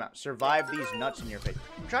Paramount. Survive these nuts in your face.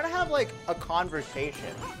 I'm trying to have, like, a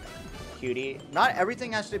conversation, cutie. Not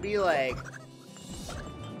everything has to be, like...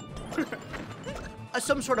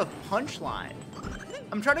 some sort of punchline.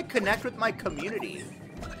 I'm trying to connect with my community.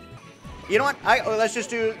 You know what? Let's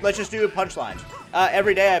just do punchlines.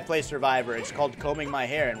 Every day I play Survivor. It's called combing my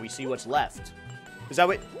hair, and we see what's left. Is that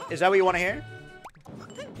what you want to hear?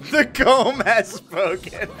 The comb has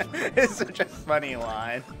spoken. It's such a funny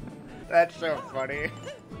line. That's so funny.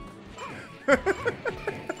 I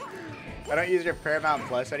don't use your Paramount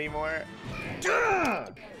Plus anymore. I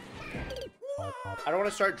don't want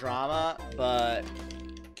to start drama, but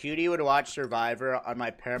Cutie would watch Survivor on my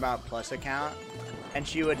Paramount Plus account, and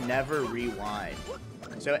she would never rewind.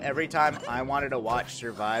 So every time I wanted to watch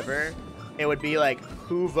Survivor, it would be like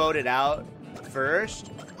who voted out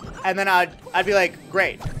first, and then I'd be like,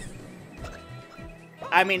 great.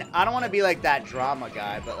 I mean, I don't want to be like that drama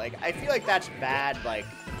guy, but like I feel like that's bad. Like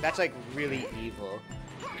that's like really evil.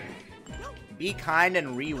 Be kind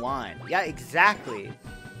and rewind. Yeah, exactly.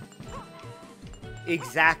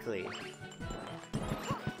 Exactly.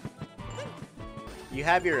 You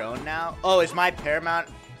have your own now? Oh, is my Paramount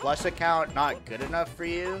Plus account not good enough for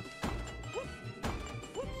you?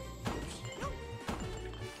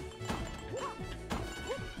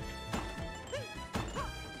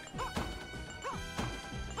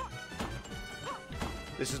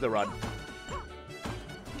 This is the run.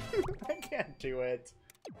 I can't do it.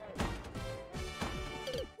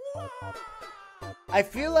 I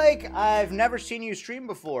feel like I've never seen you stream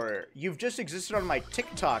before. You've just existed on my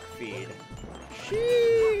TikTok feed.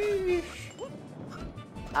 Sheesh.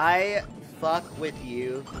 I fuck with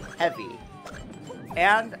you heavy.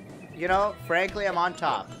 And, you know, frankly, I'm on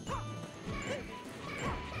top.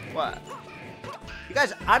 What? You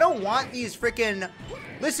guys, I don't want these freaking...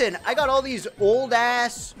 Listen, I got all these old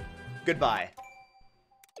ass... Goodbye.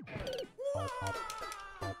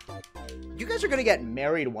 You guys are gonna get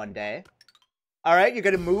married one day. Alright, you're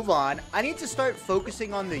gonna move on. I need to start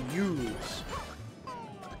focusing on the yous.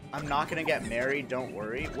 I'm not gonna get married, don't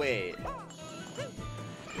worry. Wait.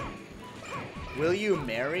 Will you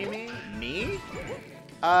marry me? Me?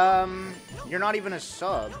 You're not even a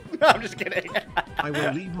sub. No, I'm just kidding. I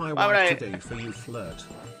will leave my wife today for you, flirt.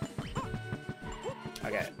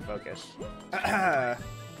 Okay, focus.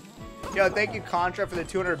 Yo, thank you, Contra, for the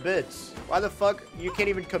 200 bits. Why the fuck you can't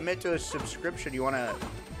even commit to a subscription? You wanna...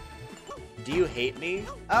 Do you hate me?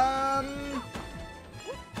 I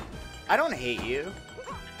don't hate you.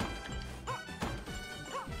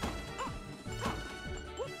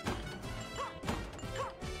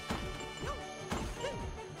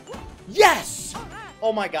 Yes!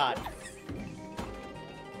 Oh my god.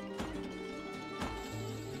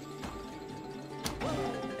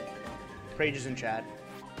 Prages in chat.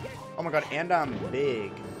 Oh my god, and I'm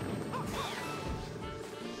big.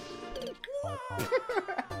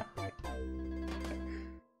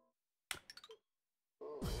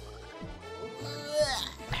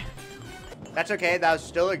 That's okay, that was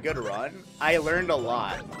still a good run. I learned a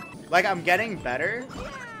lot. Like, I'm getting better.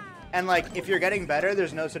 And, like, if you're getting better,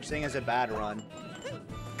 there's no such thing as a bad run.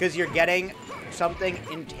 Because you're getting something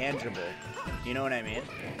intangible. You know what I mean?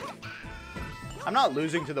 I'm not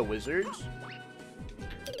losing to the wizards.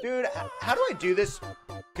 Dude, how do I do this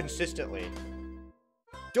consistently?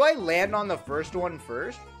 Do I land on the first one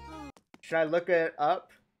first? Should I look it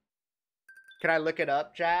up? Can I look it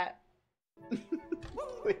up, chat?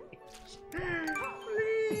 Please.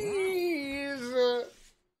 Please.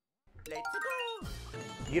 Let's go.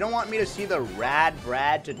 You don't want me to see the Rad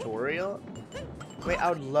Brad tutorial? Wait, I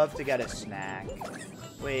would love to get a snack.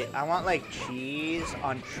 Wait, I want like cheese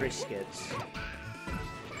on Triscuits.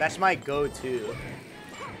 That's my go-to.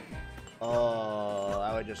 Oh,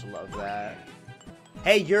 I would just love that.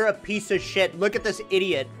 Hey, you're a piece of shit. Look at this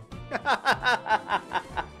idiot.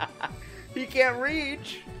 He can't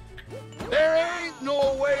reach. There ain't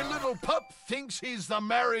no way little pup thinks he's the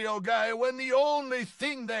Mario guy when the only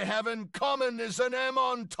thing they have in common is an M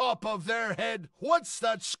on top of their head. What's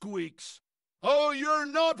that, Squeex? Oh, you're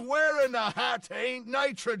not wearing a hat, ain't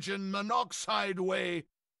nitrogen monoxide way.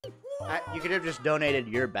 You could have just donated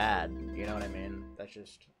your bad. You know what I mean? That's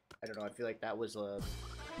just... I don't know. I feel like that was a...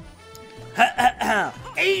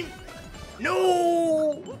 Ain't...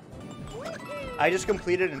 No! I just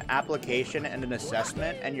completed an application and an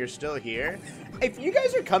assessment, and you're still here. If you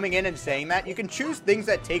guys are coming in and saying that, you can choose things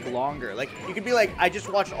that take longer. Like, you could be like, I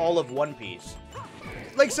just watched all of One Piece.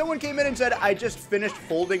 Like, someone came in and said, I just finished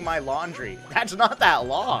folding my laundry. That's not that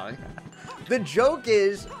long. The joke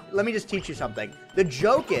is, let me just teach you something. The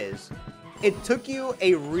joke is, it took you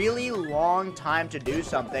a really long time to do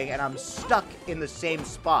something, and I'm stuck in the same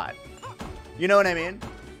spot. You know what I mean?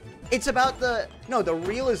 It's about the... No, the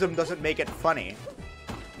realism doesn't make it funny.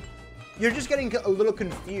 You're just getting a little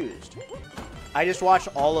confused. I just watched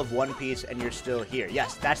all of One Piece and you're still here.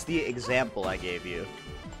 Yes, that's the example I gave you.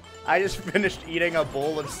 I just finished eating a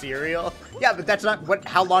bowl of cereal. Yeah, but that's not...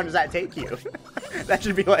 How long does that take you? That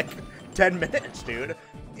should be like 10 minutes, dude.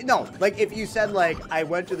 No, like if you said like, I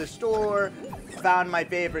went to the store, found my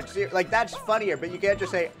favorite cereal. Like, that's funnier, but you can't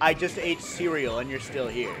just say, I just ate cereal and you're still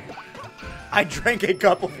here. I drank a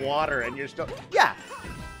cup of water and you're still... Yeah.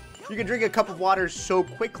 You can drink a cup of water so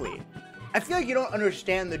quickly. I feel like you don't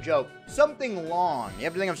understand the joke. Something long. You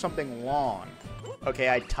have to think of something long. Okay,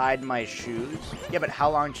 I tied my shoes. Yeah, but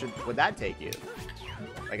how long would that take you?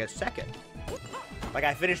 Like a second. Like,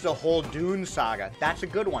 I finished the whole Dune saga. That's a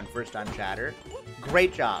good one, first time chatter.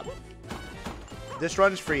 Great job. This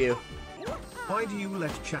run's for you. Why do you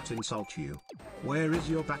let chat insult you? Where is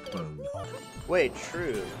your backbone? Wait,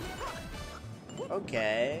 true.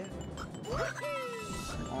 Okay.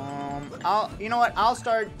 You know what? I'll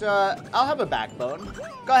start, I'll have a backbone.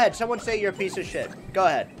 Go ahead, someone say you're a piece of shit. Go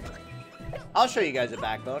ahead. I'll show you guys a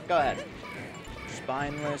backbone. Go ahead.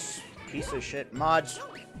 Spineless piece of shit. Mods.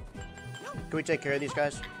 Can we take care of these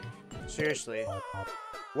guys? Seriously.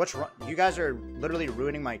 What's wrong? You guys are literally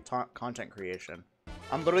ruining my content creation.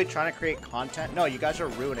 I'm literally trying to create content. No, you guys are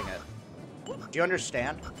ruining it. Do you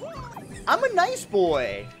understand? I'm a nice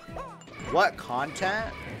boy. What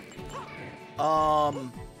content?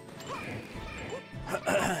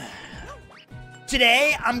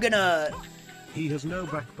 Today, I'm gonna... He has no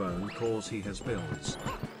backbone cause he has bills.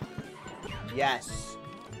 Yes.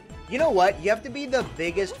 You know what? You have to be the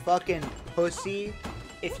biggest fucking pussy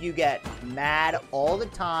if you get mad all the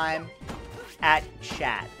time at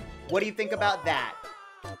chat. What do you think about that?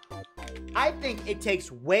 I think it takes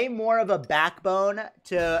way more of a backbone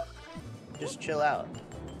to just chill out.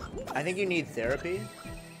 I think you need therapy.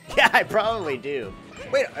 Yeah, I probably do.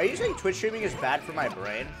 Wait, are you saying Twitch streaming is bad for my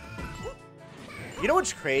brain? You know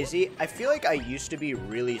what's crazy? I feel like I used to be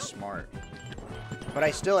really smart. But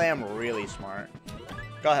I still am really smart.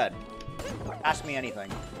 Go ahead. Ask me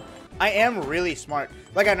anything. I am really smart.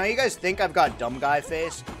 Like, I know you guys think I've got dumb guy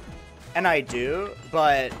face. And I do,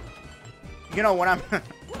 but... You know, when I'm...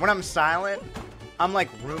 when I'm silent, I'm, like,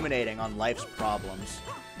 ruminating on life's problems.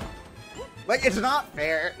 Like, it's not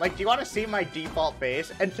fair. Like, do you want to see my default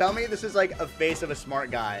face? And tell me this is, like, a face of a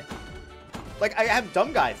smart guy. Like, I have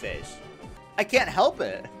dumb guy face. I can't help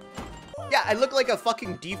it. Yeah, I look like a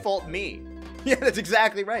fucking default me. Yeah, that's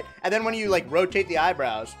exactly right. And then when you, like, rotate the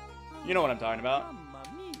eyebrows, you know what I'm talking about.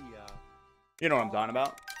 You know what I'm talking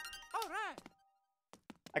about.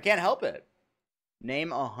 I can't help it. Name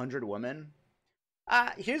 100 women.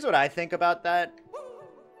 Here's what I think about that.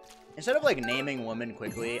 Instead of, like, naming women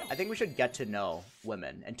quickly, I think we should get to know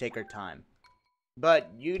women and take our time. But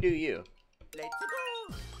you do you.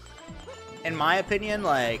 In my opinion,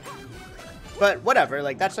 like... But whatever,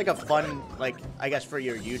 like, that's, like, a fun, like, I guess for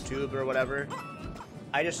your YouTube or whatever.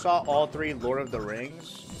 I just saw all 3 Lord of the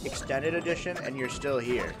Rings Extended Edition, and you're still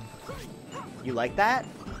here. You like that?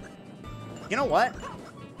 You know what?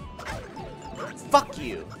 Fuck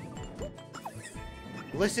you.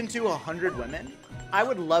 Listen to 100 women? I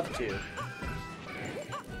would love to.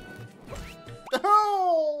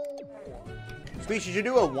 Oh! Squeex, should you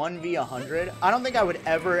do a 1v100? I don't think I would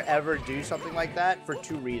ever do something like that for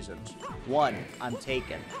 2 reasons. 1, I'm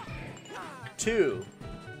taken. 2,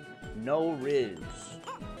 no riz.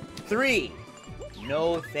 3,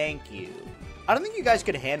 no thank you. I don't think you guys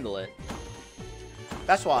could handle it.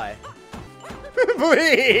 That's why.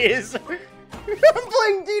 Please! I'm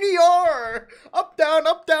playing DDR! Up, down,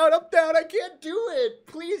 up, down, up, down. I can't do it.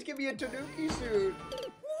 Please give me a Tanuki suit.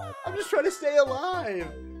 I'm just trying to stay alive.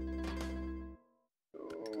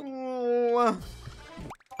 Ooh.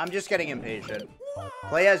 I'm just getting impatient.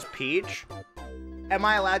 Play as Peach? Am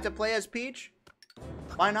I allowed to play as Peach?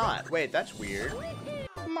 Why not? Wait, that's weird.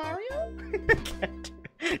 Mario?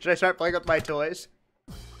 Should I start playing with my toys?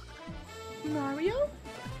 Mario?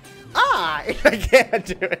 Ah! I can't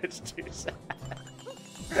do it. It's too sad.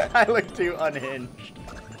 I look too unhinged.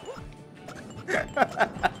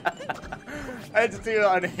 It's too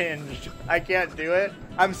unhinged. I can't do it.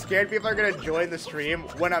 I'm scared people are gonna join the stream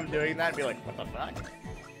when I'm doing that and be like, what the fuck?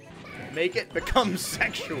 Make it become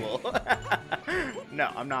sexual. No,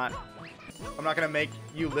 I'm not. I'm not gonna make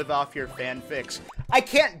you live off your fanfics. I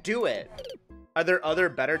can't do it. Are there other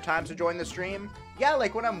better times to join the stream? Yeah,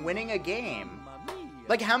 like when I'm winning a game.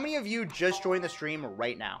 Like, how many of you just joined the stream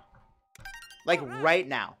right now? Like, right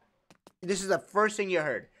now. This is the first thing you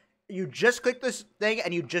heard. You just clicked this thing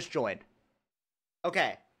and you just joined.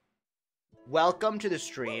 Okay. Welcome to the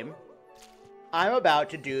stream. I'm about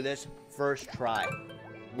to do this first try.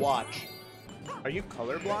 Watch. Are you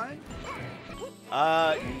colorblind?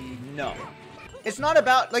 No. It's not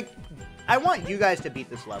about, like, I want you guys to beat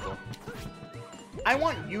this level. I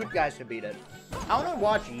want you guys to beat it. I want to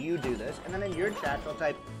watch you do this, and then in your chat, I'll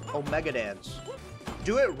type Omega Dance.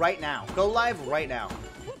 Do it right now. Go live right now.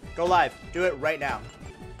 Go live. Do it right now.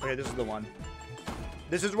 Okay, this is the one.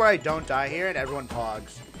 This is where I don't die here, and everyone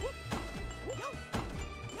pogs.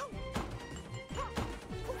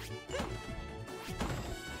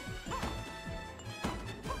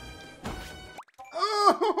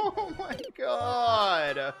 Oh my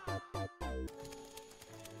god!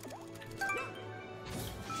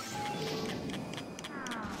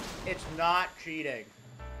 It's not cheating.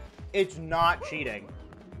 It's not cheating.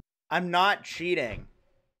 I'm not cheating.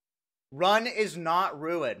 Run is not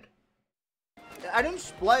ruined. I didn't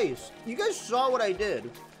splice. You guys saw what I did.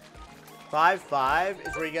 5-5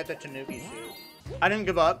 is where you get the Tanuki suit. I didn't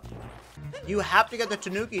give up. You have to get the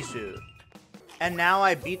Tanuki suit. And now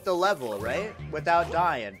I beat the level, right? Without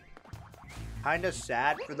dying. Kinda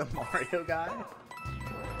sad for the Mario guy.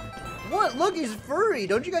 What? Look, he's furry.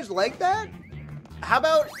 Don't you guys like that? How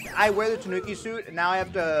about I wear the Tanuki suit and now I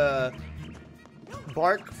have to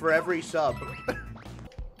bark for every sub.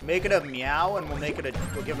 Make it a meow and we'll give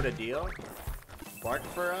it a deal. Bark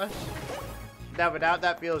for us? Now, without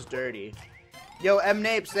that feels dirty. Yo, M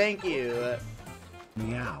Napes, thank you.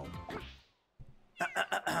 Meow.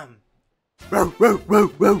 Row, row,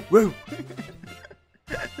 row, row, row.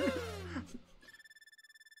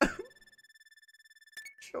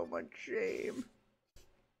 So much shame.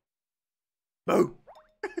 Boo.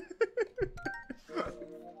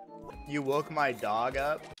 You woke my dog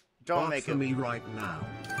up? Don't make it for me right now,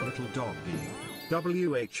 little doggy.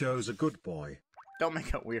 WHO's a good boy. Don't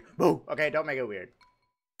make it weird. Boo. Okay, don't make it weird.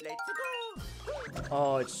 Let's go.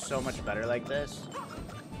 Oh, it's so much better like this.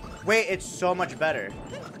 Wait, it's so much better.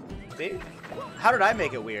 See? How did I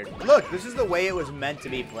make it weird? Look, this is the way it was meant to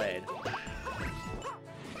be played.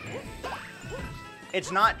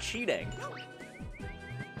 It's not cheating.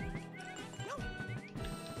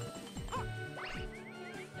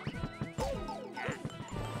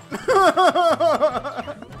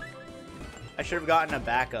 I should have gotten a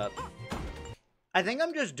backup. I think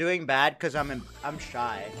I'm just doing bad because I'm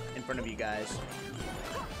shy in front of you guys.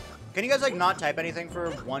 Can you guys like not type anything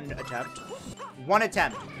for one attempt? One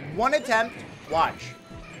attempt. One attempt. Watch.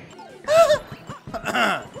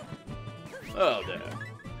 Oh, there.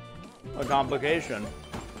 A complication.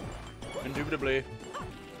 Indubitably.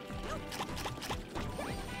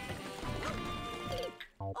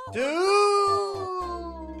 Dude!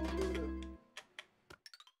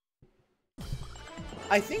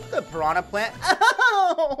 I think the piranha plant.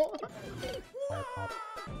 Ow!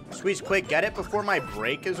 Squeeze, quick, get it before my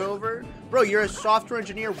break is over? Bro, you're a software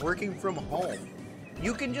engineer working from home.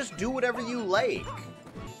 You can just do whatever you like.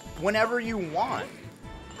 Whenever you want.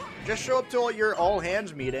 Just show up to all your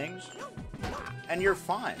all-hands meetings. And you're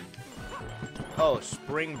fine. Oh,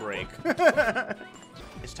 spring break.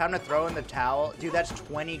 It's time to throw in the towel. Dude, that's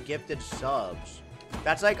 20 gifted subs.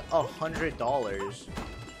 That's like $100.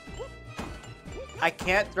 I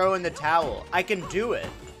can't throw in the towel. I can do it.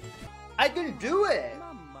 I can do it.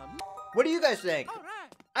 What do you guys think?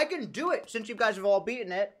 I can do it since you guys have all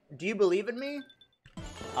beaten it. Do you believe in me?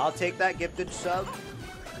 I'll take that gifted sub.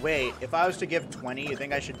 Wait, if I was to give 20, you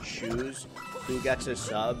think I should choose who gets a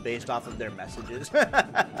sub based off of their messages?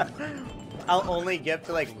 I'll only give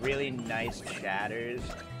to like really nice chatters.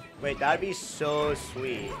 Wait, that'd be so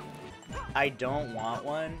sweet. I don't want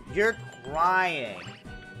one. You're crying.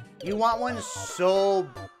 You want one so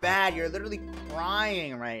bad. You're literally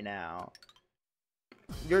crying right now.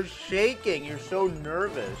 You're shaking. You're so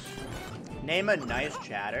nervous. Name a nice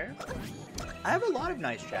chatter. I have a lot of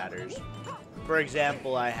nice chatters. For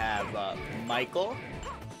example, I have Michael.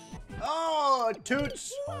 Oh,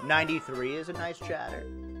 Toots. 93 is a nice chatter.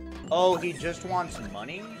 Oh, he just wants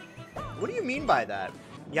money? What do you mean by that?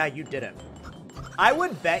 Yeah, you didn't. I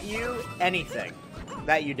would bet you anything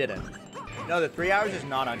that you didn't. No, the 3 hours is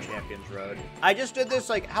not on Champions Road. I just did this,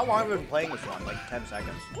 like, how long have I been playing this one? Like, 10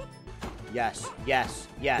 seconds. Yes, yes,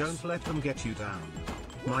 yes. Don't let them get you down.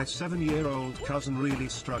 My 7-year-old cousin really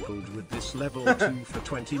struggled with this level 2 for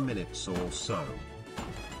 20 minutes or so.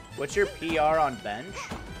 What's your PR on bench?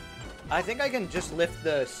 I think I can just lift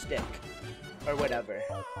the stick. Or whatever.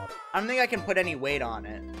 I don't think I can put any weight on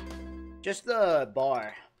it. Just the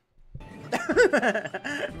bar.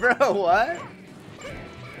 Bro, what?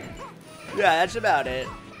 Yeah, that's about it.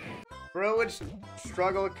 Bro would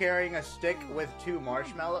struggle carrying a stick with 2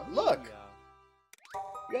 marshmallows. Look!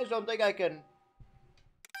 You guys don't think I can...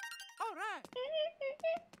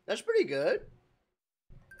 That's pretty good.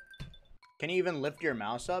 Can you even lift your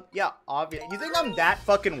mouse up? Yeah, obviously. You think I'm that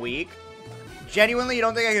fucking weak? Genuinely, you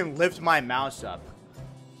don't think I can lift my mouse up?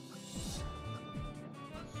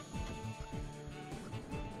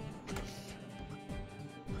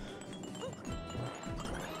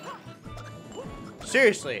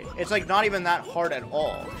 Seriously, it's like not even that hard at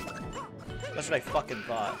all. That's what I fucking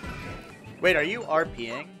thought. Wait, are you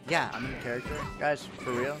RPing? Yeah, I'm in character. Guys,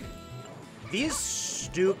 for real? These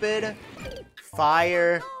stupid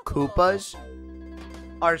fire Koopas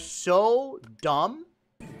are so dumb.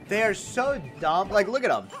 They are so dumb. Like, look at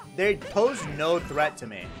them. They pose no threat to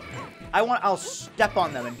me. I'll step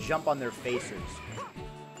on them and jump on their faces.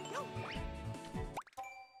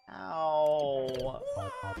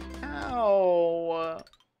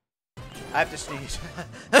 I have to sneeze.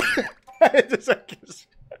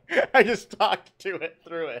 I just talked to it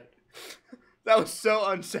through it. That was so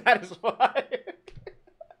unsatisfying.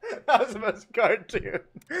 That was the most cartoon.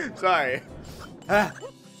 Sorry.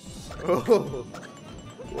 Oh.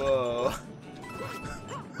 Whoa.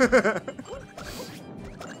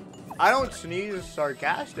 I don't sneeze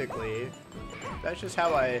sarcastically. That's just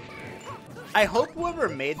how I hope whoever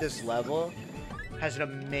made this level has an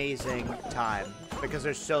amazing time because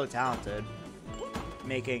they're so talented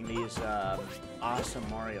making these awesome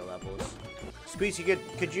Mario levels. Squeex,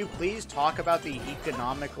 could you please talk about the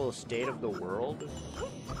economical state of the world?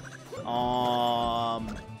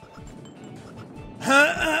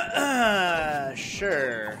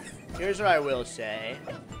 Sure. Here's what I will say.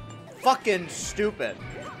 Fucking stupid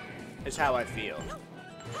is how I feel.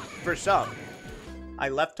 For some. I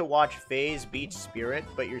left to watch FaZe beat Spirit,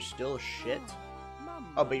 but you're still shit?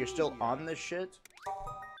 Oh, but you're still on this shit?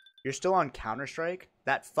 You're still on Counter-Strike?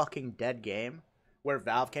 That fucking dead game? Where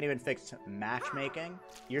Valve can't even fix matchmaking?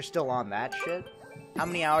 You're still on that shit? How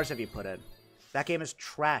many hours have you put in? That game is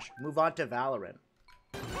trash. Move on to Valorant.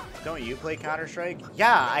 Don't you play Counter-Strike?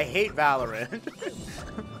 Yeah, I hate Valorant.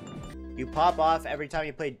 You pop off every time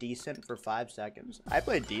you play decent for 5 seconds. I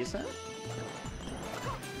play decent?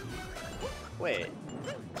 Wait.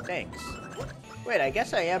 Thanks. Wait, I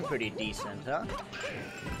guess I am pretty decent, huh?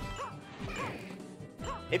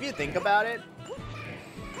 If you think about it...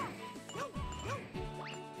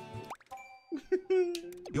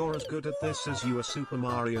 You're as good at this as you are Super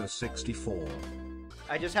Mario 64.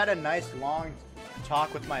 I just had a nice long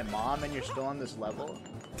talk with my mom and you're still on this level?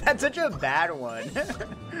 That's such a bad one.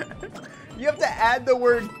 You have to add the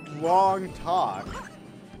word long talk.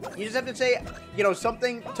 You just have to say, you know,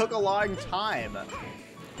 something took a long time.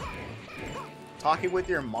 Talking with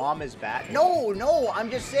your mom is bad. No, I'm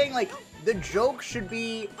just saying, like, the joke should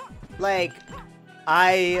be, like,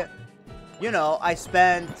 I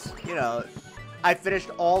finished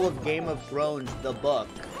all of Game of Thrones, the book,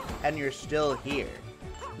 and you're still here.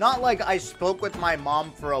 Not like I spoke with my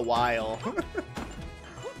mom for a while.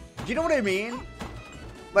 Do you know what I mean?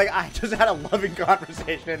 Like, I just had a loving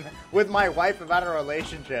conversation with my wife about our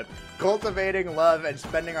relationship, cultivating love and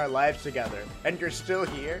spending our lives together, and you're still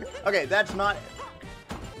here? Okay, that's not...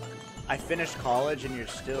 I finished college and you're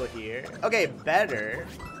still here? Okay, better.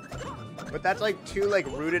 But that's, like, too, like,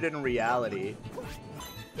 rooted in reality.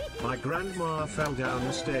 My grandma fell down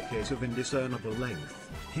a staircase of indiscernible length,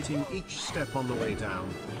 hitting each step on the way down,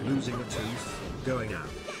 losing a tooth, going ouch.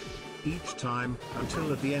 Each time,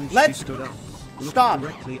 until at the end she stood up, looked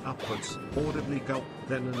directly upwards, audibly gulped,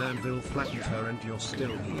 then an anvil flattened her and you're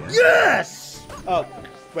still here. Yes! Oh,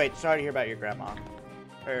 wait, sorry to hear about your grandma.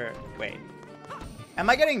 Wait. Am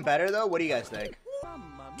I getting better, though? What do you guys think?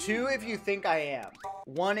 2 if you think I am.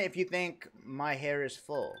 1 if you think my hair is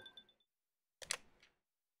full.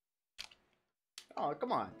 Oh,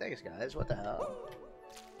 come on. Thanks, guys. What the hell?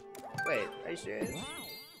 Wait, are you serious?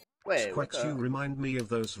 Wait, Squeex, you remind me of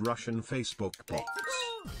those Russian Facebook bots.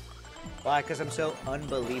 Why? Because I'm so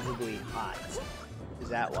unbelievably hot. Is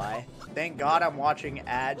that why? Thank God I'm watching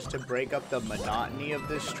ads to break up the monotony of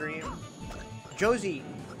this stream. Josie,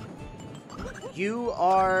 you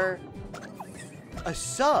are a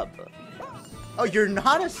sub. Oh, you're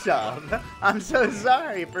not a sub. I'm so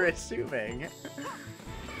sorry for assuming.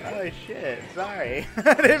 Oh shit, sorry.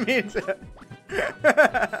 I didn't mean to.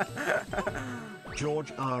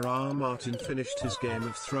 George R.R. Martin finished his Game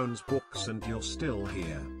of Thrones books and you're still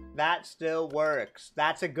here. That still works.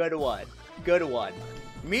 That's a good one. Good one.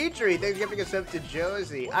 Mitri, thanks for giving a sub to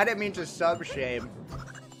Josie. I didn't mean to sub shame.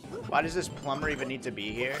 Why does this plumber even need to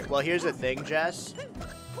be here? Well, here's the thing, Jess.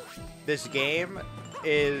 This game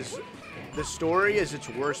is... The story is its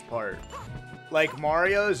worst part. Like,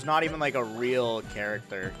 Mario is not even, like, a real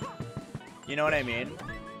character. You know what I mean?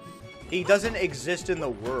 He doesn't exist in the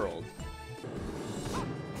world.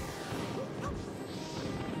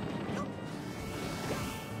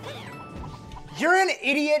 You're an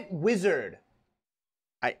idiot wizard.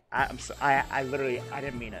 I'm so, I literally, I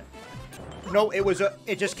didn't mean it. No,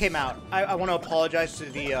 it just came out. I want to apologize to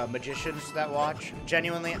the magicians that watch.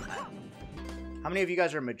 Genuinely, how many of you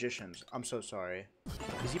guys are magicians? I'm so sorry.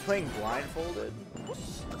 Is he playing blindfolded?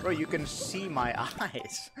 Bro, you can see my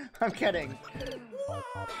eyes. I'm kidding.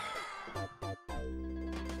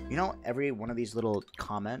 You know, every one of these little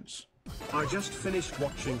comments. I just finished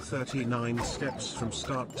watching 39 steps from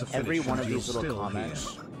start to finish. Every one of these little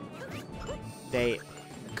comments, they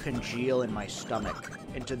congeal in my stomach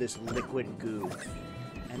into this liquid goo.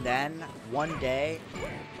 And then, one day,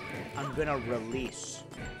 I'm gonna release,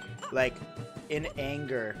 like, in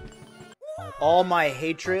anger, all my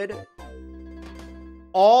hatred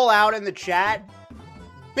all out in the chat.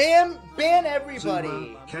 Ban everybody.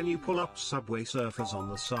 Zuma, can you pull up Subway Surfers on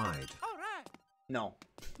the side? No.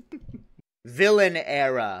 Villain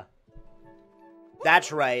era.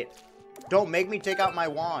 That's right. Don't make me take out my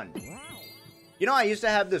wand. You know, I used to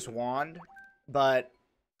have this wand, but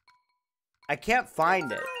I can't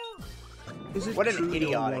find it. Is it what an true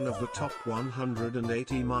idiotic. You're one of the top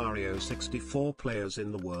 180 Mario 64 players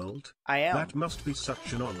in the world? I am. That must be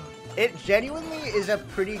such an honor. It genuinely is a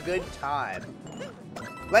pretty good time.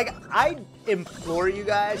 Like, I implore you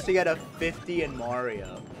guys to get a 50 in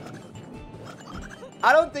Mario.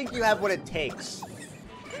 I don't think you have what it takes.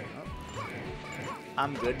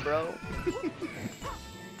 I'm good, bro.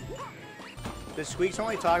 Does Squeex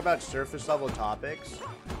only talk about surface level topics?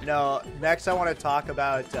 No, next I want to talk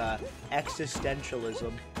about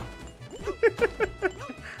existentialism.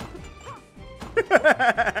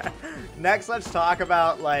 Next, let's talk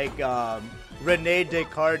about, like, Rene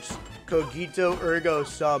Descartes' cogito ergo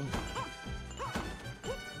sum.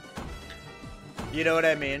 You know what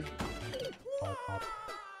I mean?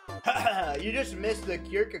 You just missed the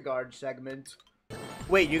Kierkegaard segment.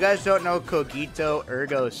 Wait, you guys don't know cogito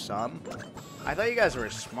ergo sum? I thought you guys were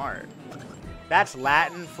smart. That's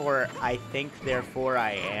Latin for I think, therefore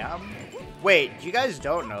I am? Wait, you guys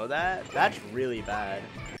don't know that? That's really bad.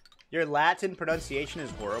 Your Latin pronunciation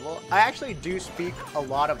is horrible. I actually do speak a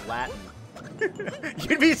lot of Latin.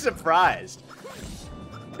 You'd be surprised.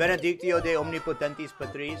 Benedictio de omnipotentis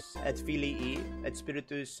Patris, et Filii, et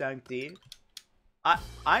Spiritus Sancti.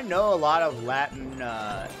 I know a lot of Latin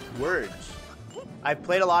words. I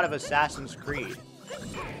played a lot of Assassin's Creed.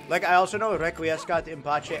 Like, I also know Requiescat in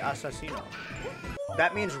pace assassino.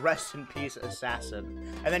 That means rest in peace, assassin.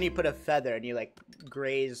 And then you put a feather and you, like,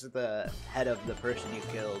 graze the head of the person you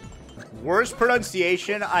killed. Worst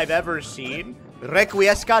pronunciation I've ever seen?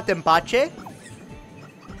 Requiescat in pace?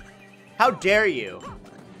 How dare you?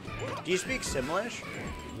 Do you speak Simlish?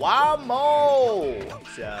 Wamo!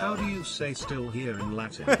 How do you say still here in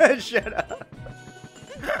Latin? Shut up.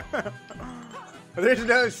 There's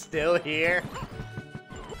no still here.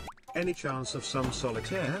 Any chance of some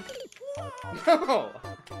solitaire? No.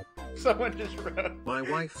 Someone just wrote. My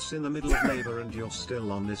wife's in the middle of labor and you're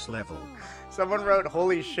still on this level. Someone wrote,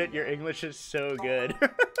 holy shit, your English is so good.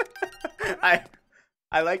 I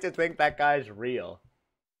like to think that guy's real.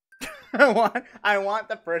 I want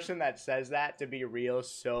the person that says that to be real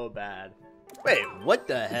so bad. Wait, what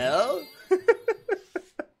the hell?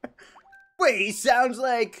 Wait, he sounds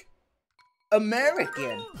like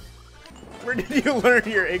American. Where did you learn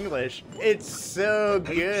your English? It's so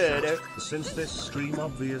good. Hey, since this stream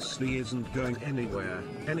obviously isn't going anywhere,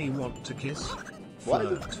 any want to kiss? What?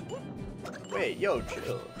 Flirt. Wait, yo,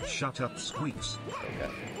 chill. Shut up, Squeex.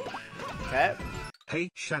 Okay. Hey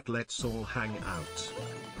chat, let's all hang out.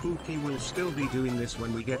 Pookie will still be doing this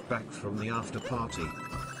when we get back from the after party.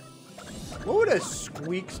 What would a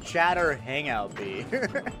Squeex chatter hangout be?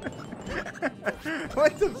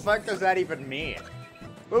 What the fuck does that even mean?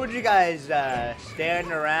 What would you guys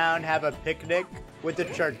stand around, have a picnic with a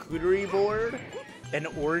charcuterie board? An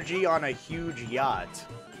orgy on a huge yacht?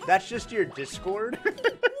 That's just your Discord?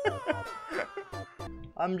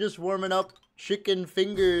 I'm just warming up chicken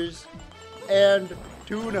fingers and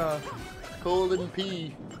tuna, colon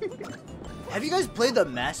P. Have you guys played the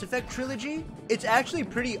Mass Effect trilogy? It's actually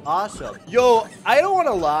pretty awesome. Yo, I don't want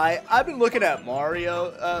to lie. I've been looking at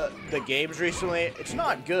Mario, the games recently. It's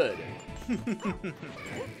not good.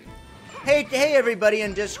 Hey everybody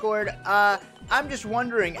in Discord. I'm just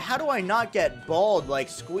wondering, how do I not get bald like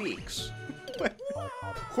Squeex?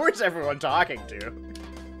 Where's everyone talking to?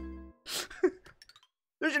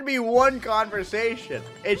 There should be one conversation.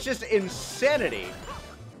 It's just insanity.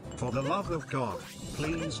 For the love of God,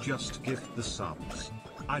 please just give the subs.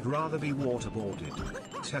 I'd rather be waterboarded.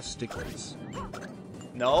 Testicles.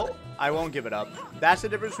 No, I won't give it up. That's the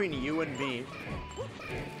difference between you and me.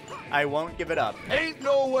 I won't give it up. Ain't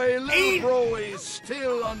no way little bro is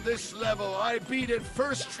still on this level. I beat it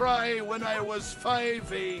first try when I was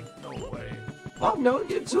 5'8". No way. Oh no,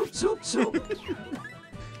 it's so.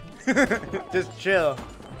 Just chill.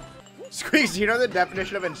 Squeex, do you know the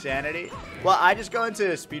definition of insanity? Well, I just go into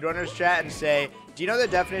speedrunners chat and say, do you know the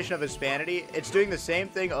definition of insanity? It's doing the same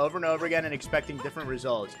thing over and over again and expecting different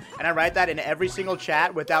results. And I write that in every single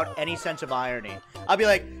chat without any sense of irony. I'll be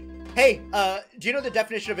like, hey, do you know the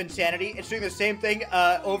definition of insanity? It's doing the same thing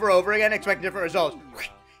over and over again, expecting different results.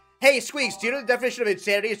 Hey, Squeex, do you know the definition of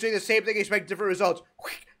insanity? It's doing the same thing, expecting different results.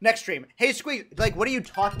 Next stream. Hey, Squeex, like, what are you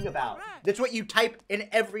talking about? That's what you type in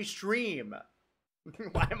every stream.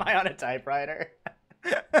 Why am I on a typewriter?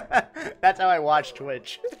 That's how I watch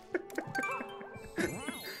Twitch.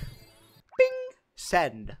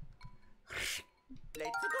 Send. Let's go.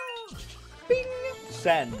 Bing.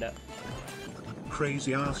 Send.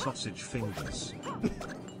 Crazy ass sausage fingers.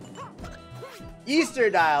 Easter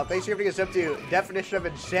Dial, thanks for giving us up to definition of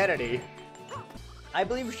insanity. I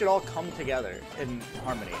believe we should all come together in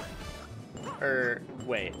harmony.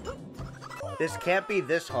 Wait. This can't be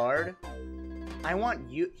this hard. I want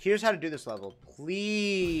you. Here's how to do this level.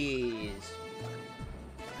 Please.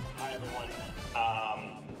 Hi, everyone.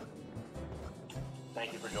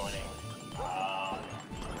 Thank you for joining. I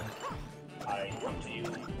come to you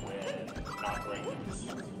with not great news.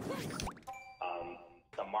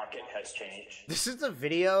 The market has changed. This is a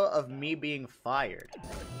video of me being fired.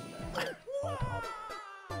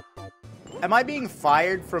 Am I being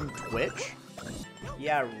fired from Twitch?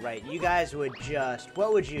 Yeah, right. You guys would just...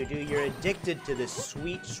 What would you do? You're addicted to this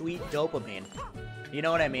sweet, sweet dopamine. You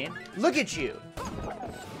know what I mean? Look at you!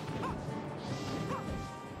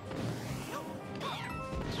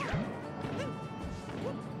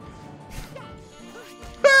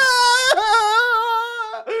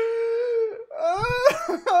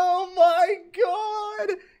 Oh my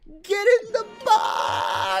god! Get in the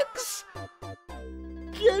box!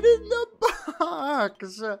 Get in the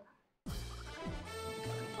box!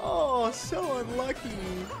 Oh, so unlucky.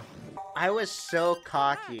 I was so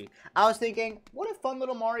cocky. I was thinking, what a fun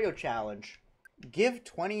little Mario challenge. Give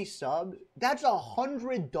 20 subs? That's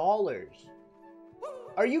 $100.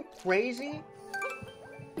 Are you crazy?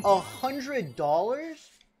 $100?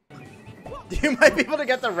 You might be able to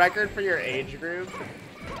get the record for your age group.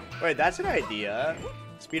 Wait, that's an idea.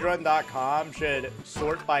 Speedrun.com should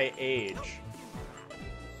sort by age.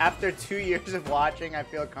 After 2 years of watching, I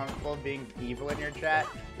feel comfortable being evil in your chat.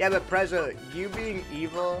 Yeah, but Prezzo, you being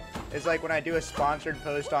evil is like when I do a sponsored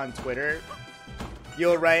post on Twitter.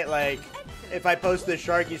 You'll write like, if I post the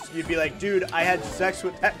shark, you'd be like, dude, I had sex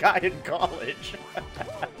with that guy in college.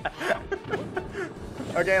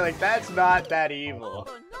 Okay, like that's not that evil.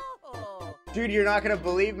 Dude, you're not gonna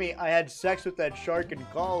believe me. I had sex with that shark in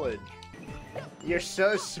college. You're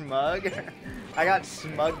so smug. I got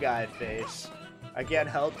smug guy face. I can't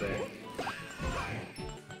help it.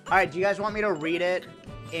 Alright, do you guys want me to read it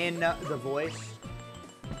in the voice?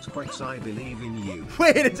 Squeex, I believe in you.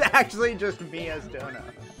 Wait, it's actually just me as Dona.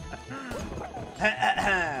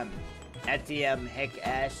 Etiam hic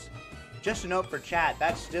s. Just a note for chat,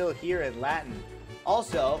 that's still here in Latin.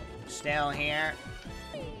 Also, still here.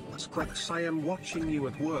 Squeex, I am watching you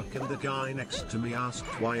at work and the guy next to me asked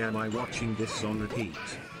why am I watching this on repeat.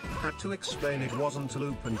 Had to explain it wasn't a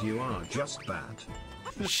loop and you are just bad.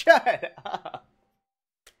 Shut up.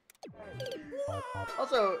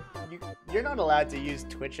 Also, you're not allowed to use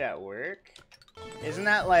Twitch at work. Isn't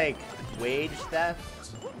that like wage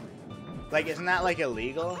theft? Like, isn't that like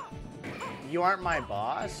illegal? You aren't my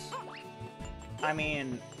boss? I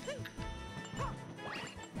mean...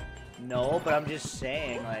 No, but I'm just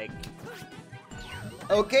saying, like...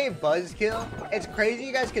 Okay, Buzzkill. It's crazy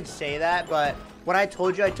you guys could say that, but when I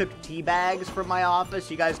told you I took tea bags from my office,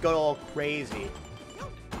 you guys go all crazy.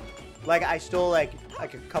 Like, I stole, like a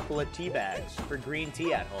couple of tea bags for green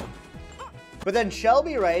tea at home. But then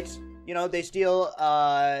Shelby writes, you know, they steal,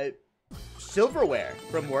 silverware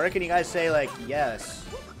from work, and you guys say, like, yes,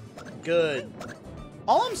 good.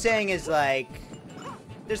 All I'm saying is, like,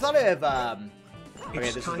 there's a lot of, okay,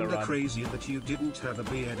 it's kinda crazy that you didn't have a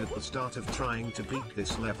beard at the start of trying to beat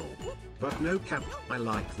this level. But no cap, I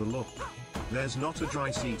like the look. There's not a dry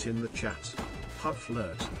seat in the chat. Huff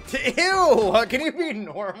flirt. Ew! Can you be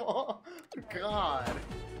normal? God.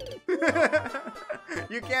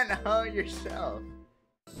 You can't hoe yourself.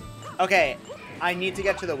 Okay, I need to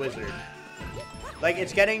get to the wizard. Like,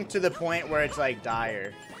 it's getting to the point where it's, like,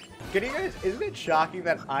 dire. Can you guys, isn't it shocking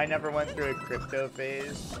that I never went through a crypto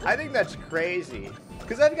phase? I think that's crazy.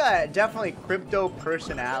 Because I've got definitely crypto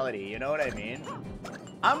personality, you know what I mean?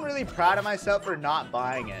 I'm really proud of myself for not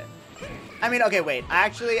buying it. I mean, okay, wait.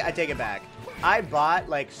 Actually, I take it back. I bought,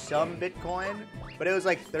 like, some Bitcoin, but it was,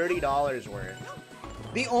 like, $30 worth.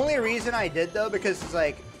 The only reason I did, though, because it's,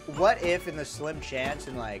 like, what if in the slim chance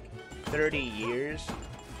in, like, 30 years,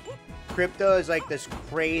 crypto is, like, this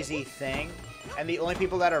crazy thing, and the only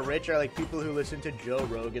people that are rich are, like, people who listen to Joe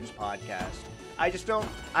Rogan's podcast.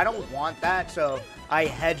 I don't want that, so I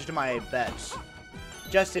hedged my bets.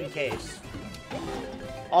 Just in case.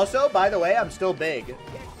 Also, by the way, I'm still big.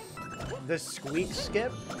 The Squeex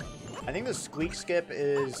skip? I think the Squeex skip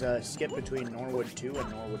is a skip between Norwood 2 and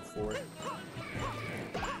Norwood 4.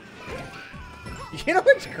 You know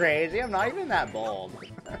what's crazy? I'm not even that bald.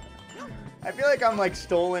 I feel like I'm like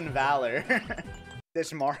stolen valor.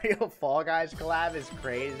 This Mario Fall Guys collab is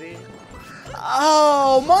crazy.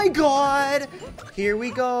 Oh my god! Here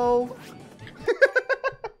we go.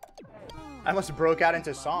 I almost broke out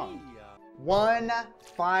into song. One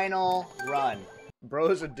final run.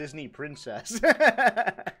 Bro's a Disney princess.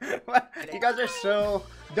 You guys are so...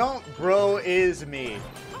 Don't bro is me.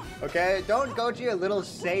 Okay? Don't go to your little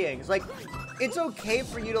sayings. Like, it's okay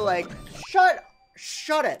for you to like, shut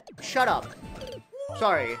up.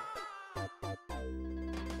 Sorry.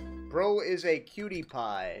 Bro is a cutie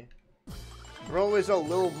pie. Bro is a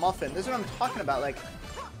little muffin. This is what I'm talking about. Like,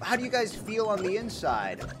 how do you guys feel on the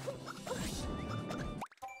inside?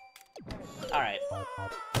 Alright.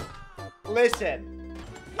 Listen.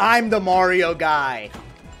 I'm the Mario guy.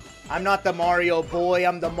 I'm not the Mario boy.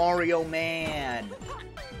 I'm the Mario man.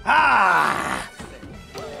 Ha!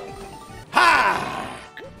 Ha!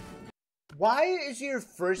 Why is your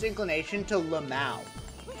first inclination to lamau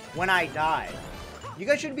when I die? You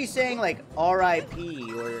guys should be saying, like,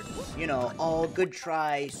 R.I.P. or, you know, oh, good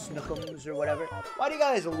try, Snookums, or whatever. Why do you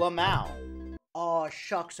guys lamau? Oh,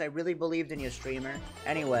 shucks, I really believed in you, streamer.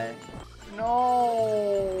 Anyway.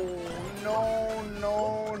 No.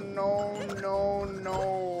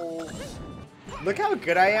 Look how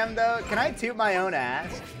good I am, though. Can I toot my own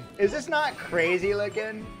ass? Is this not crazy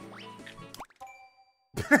looking?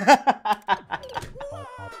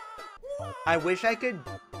 I wish I could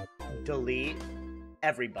delete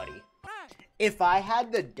everybody. If I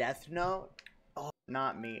had the death note, oh,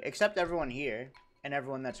 not me, except everyone here and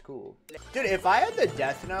everyone that's cool. Dude, if I had the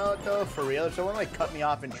death note though, for real, if someone like cut me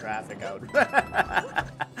off in traffic, I would.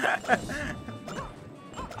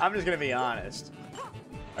 I'm just gonna be honest.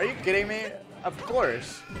 Are you kidding me? Of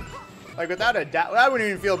course. Like without a doubt, I wouldn't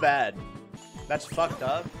even feel bad. That's fucked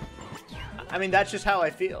up. I mean, that's just how I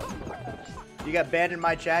feel. You got banned in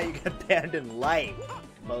my chat, you got banned in life,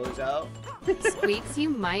 bozo. Squeex, you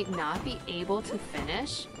might not be able to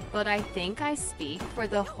finish, but I think I speak for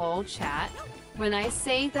the whole chat when I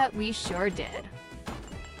say that we sure did.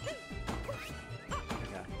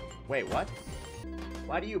 Okay. Wait, what?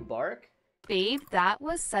 Why do you bark? Babe, that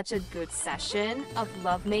was such a good session of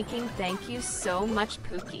lovemaking. Thank you so much,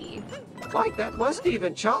 Pookie. Like, that wasn't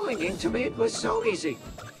even challenging to me. It was so easy.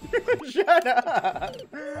 Shut up!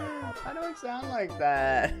 I don't sound like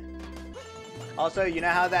that. Also, you know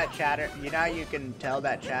how that chatter, you know how you can tell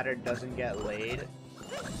that chatter doesn't get laid?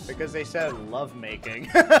 Because they said lovemaking.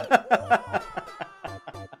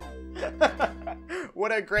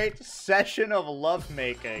 What a great session of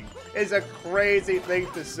lovemaking is a crazy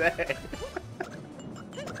thing to say.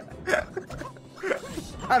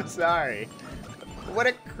 I'm sorry. What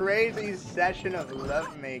a crazy session of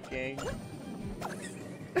lovemaking.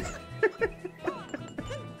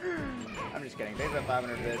 I'm just kidding. Thanks for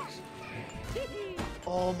 500 bits.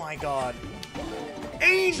 Oh my god.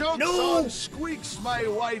 Ain't no on Squeex, my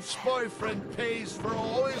wife's boyfriend pays for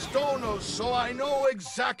all his donuts, so I know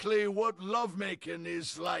exactly what lovemaking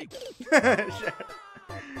is like.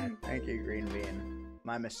 Thank you, Green Bean.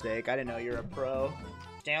 My mistake. I didn't know you're a pro.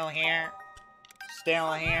 Still here.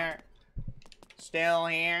 Still here. Still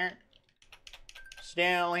here.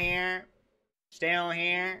 Still here. Still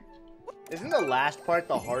here. Isn't the last part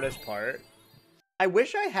the hardest part? I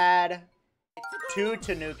wish I had 2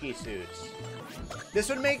 Tanuki suits. This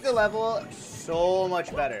would make the level so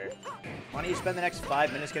much better. Why don't you spend the next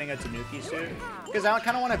 5 minutes getting a Tanuki suit? Because I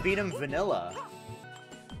kind of want to beat him vanilla.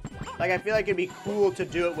 Like, I feel like it'd be cool to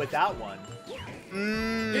do it without one.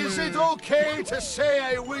 Is it okay to say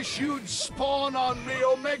I wish you'd spawn on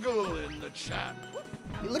Miyoung in the chat?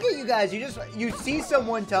 Look at you guys, you see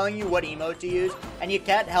someone telling you what emote to use, and you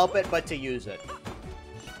can't help it but to use it.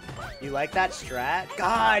 You like that strat?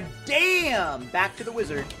 God damn! Back to the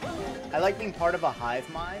wizard. I like being part of a hive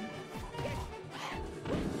mind.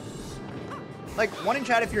 Like, one in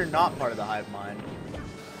chat if you're not part of the hive mind.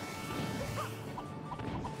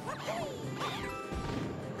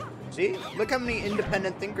 See? Look how many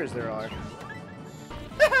independent thinkers there are.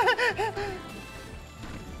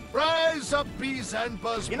 Rise up, bees and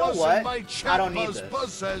buzz, you know buzz what? In my chat. I don't need buzz, this.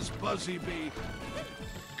 Buzz says Buzzy Bee.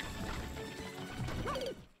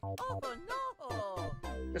 Oh, no.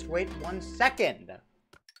 Just wait 1 second.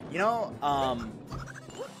 You know,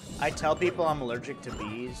 I tell people I'm allergic to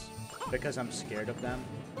bees because I'm scared of them.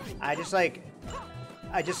 I just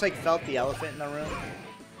felt the elephant in the room.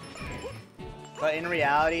 But in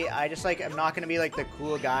reality, I'm not gonna be like the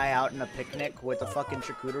cool guy out in a picnic with a fucking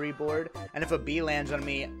charcuterie board. And if a bee lands on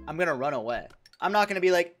me, I'm gonna run away. I'm not gonna be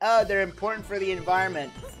like, oh, they're important for the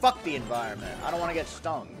environment. Fuck the environment. I don't want to get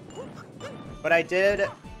stung. But I did,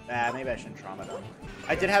 maybe I shouldn't trauma them.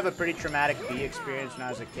 I did have a pretty traumatic bee experience when I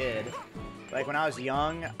was a kid. Like when I was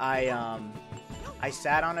young, I I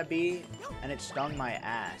sat on a bee, and it stung my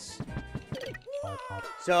ass.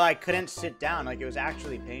 So I couldn't sit down, like it was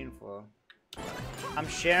actually painful. I'm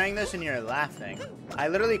sharing this and you're laughing. I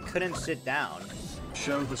literally couldn't sit down.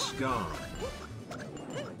 Show the scar.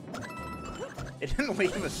 It didn't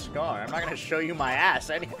leave a scar. I'm not gonna show you my ass.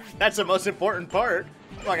 That's the most important part.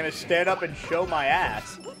 I'm not gonna stand up and show my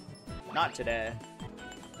ass. Not today.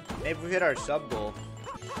 Maybe we hit our sub goal.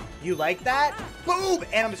 You like that? Boom!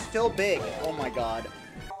 And I'm still big. Oh my god.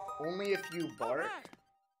 Only if you bark.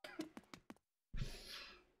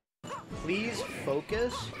 Please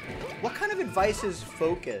focus? What kind of advice is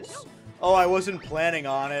focus? Oh, I wasn't planning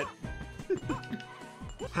on it.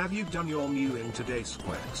 Have you done your mewing today,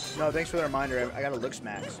 Squeex? No, thanks for the reminder. I gotta look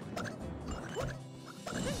smacks.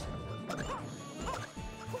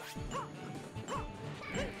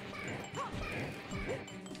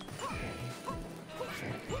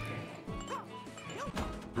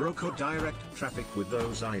 Broco direct traffic with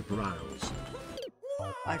those eyebrows.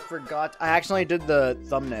 I forgot. I accidentally did the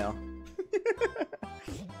thumbnail.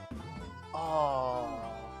 Oh,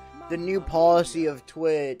 the new policy of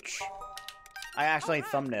Twitch. I accidentally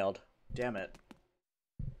thumbnailed. Damn it.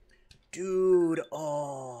 Dude,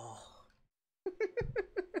 oh.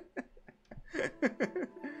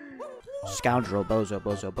 Scoundrel, bozo,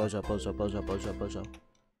 bozo, bozo, bozo, bozo, bozo, bozo.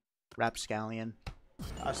 Rapscallion.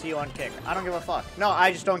 I'll see you on kick. I don't give a fuck. No,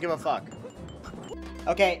 I just don't give a fuck.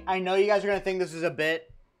 Okay, I know you guys are gonna think this is a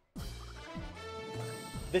bit.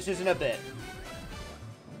 This isn't a bit.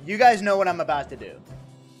 You guys know what I'm about to do.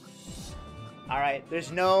 Alright,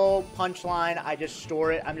 there's no punchline. I just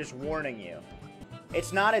store it. I'm just warning you.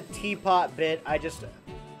 It's not a teapot bit.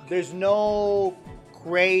 There's no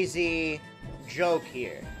crazy joke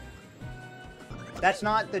here. That's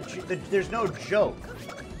not there's no joke.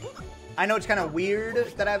 I know it's kind of weird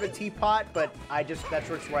that I have a teapot, but that's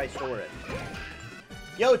where I store it.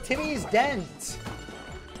 Yo, Timmy's Dent.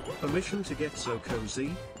 Permission to get so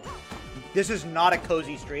cozy? This is not a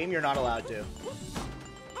cozy stream. You're not allowed to.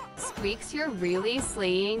 Squeex, you're really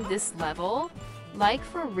slaying this level? Like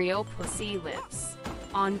for real pussy lips.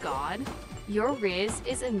 On God, your Riz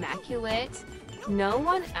is immaculate. No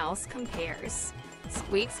one else compares.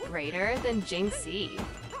 Squeex greater than Jinxie.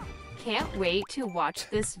 Can't wait to watch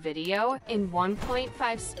this video in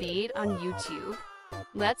 1.5 speed on YouTube.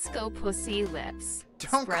 Let's go pussy lips.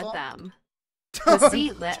 Spread them.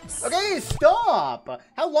 Pussy lips. Okay, stop!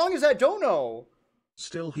 How long is that dono?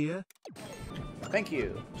 Still here? Thank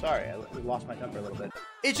you. Sorry, I lost my temper a little bit.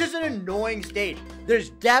 It's just an annoying stage. There's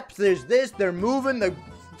depth, there's this, they're moving,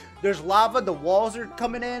 there's lava, the walls are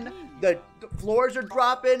coming in, the floors are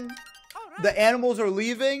dropping, the animals are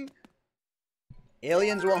leaving.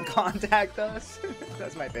 Aliens won't contact us.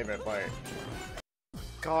 That's my favorite part.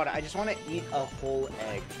 God, I just want to eat a whole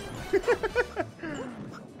egg.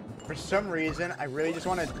 For some reason, I really just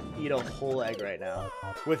want to eat a whole egg right now.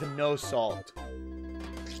 With no salt.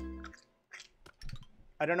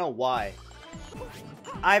 I don't know why.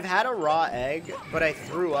 I've had a raw egg, but I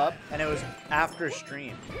threw up, and it was after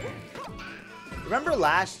stream. Remember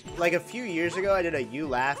like a few years ago, I did a You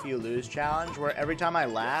Laugh, You Lose challenge, where every time I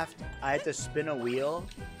laughed, I had to spin a wheel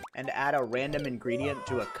and add a random ingredient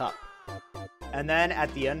to a cup. And then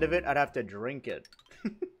at the end of it, I'd have to drink it.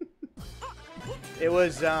 It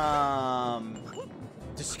was,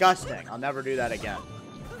 disgusting. I'll never do that again.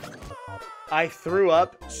 I threw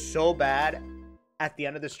up so bad at the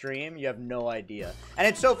end of the stream, you have no idea. And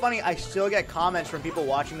it's so funny, I still get comments from people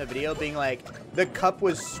watching the video being like, the cup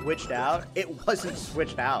was switched out. It wasn't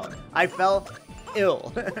switched out. I felt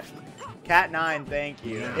ill. Cat9, thank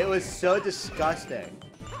you. It was so disgusting.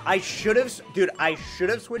 I should have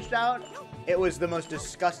switched out. It was the most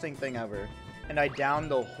disgusting thing ever. And I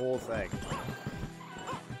downed the whole thing.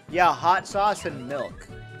 Yeah, hot sauce and milk.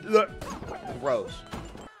 Ugh. Gross.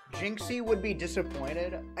 Jinxie would be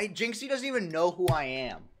disappointed. Jinxie doesn't even know who I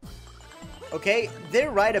am. Okay?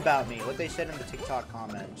 They're right about me, what they said in the TikTok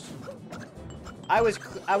comments. I was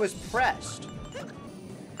pressed.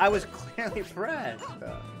 I was clearly pressed.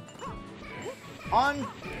 On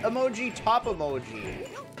emoji, top emoji.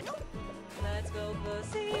 Let's go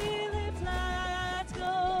pussy lips, let's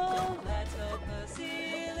go. Let's go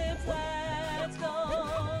pussy lips, let's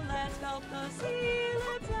go. Let's go pussy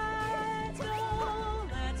lips, let's go.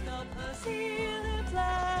 Let's go pussy lips,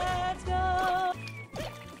 let's go.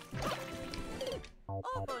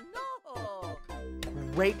 Oh no!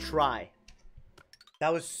 Great try.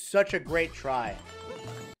 That was such a great try.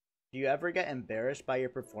 Do you ever get embarrassed by your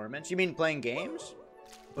performance? You mean playing games?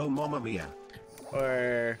 Oh, mamma mia.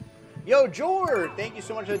 Or... Yo, Jor! Thank you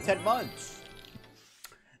so much for the 10 months.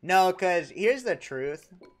 No, because here's the truth.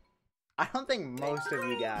 I don't think most of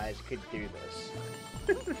you guys could do this.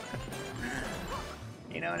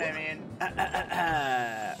 You know what I mean?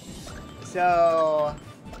 So,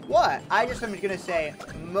 what? I'm just gonna say,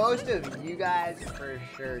 most of you guys for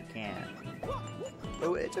sure can.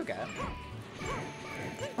 Oh, it's okay.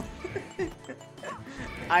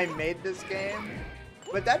 I made this game,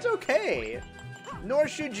 but that's okay. Nor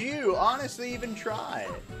should you, honestly, even try.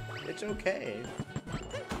 It's okay.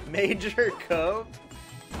 Major cope.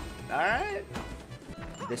 Alright.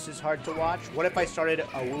 This is hard to watch. What if I started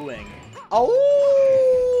a wooing? Oh!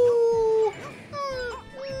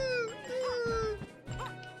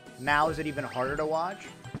 Now is it even harder to watch?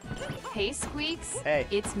 Hey, Squeex. Hey.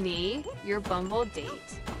 It's me, your Bumble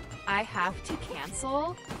date. I have to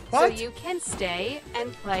cancel, What? so you can stay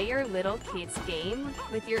and play your little kids game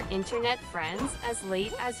with your internet friends as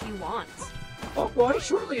late as you want. Oh boy,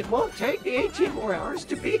 surely it won't take me 18 more hours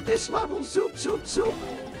to beat this level. Soup, soup, soup.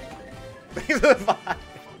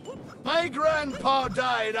 My grandpa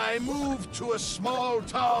died. I moved to a small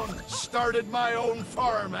town, started my own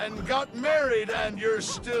farm, and got married, and you're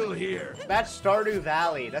still here. That's Stardew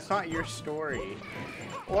Valley. That's not your story.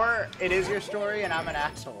 Or it is your story and I'm an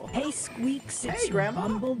asshole. Hey, Squeex, it's Hey, your Grandma.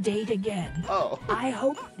 Bumble date again. Oh. I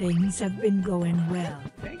hope things have been going well.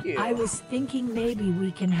 Thank you. I was thinking maybe we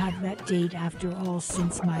can have that date after all,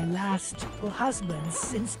 since my last husband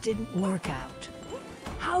didn't work out.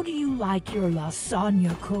 How do you like your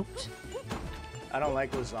lasagna cooked? I don't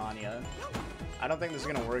like lasagna. I don't think this is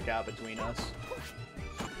gonna work out between us.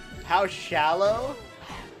 How shallow?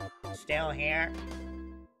 Still here.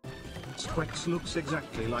 Squeex looks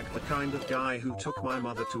exactly like the kind of guy who took my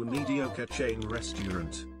mother to a mediocre chain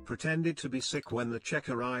restaurant, pretended to be sick when the check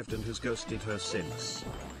arrived and has ghosted her since.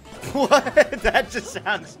 What? That just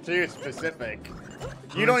sounds too specific.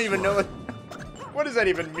 You don't even know what... What does that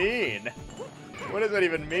even mean? What does that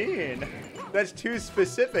even mean? That's too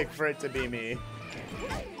specific for it to be me.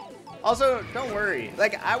 Also, don't worry.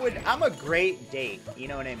 Like, I'm a great date. You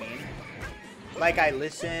know what I mean? Like, I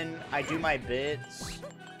listen. I do my bits.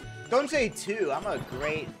 Don't say two. I'm a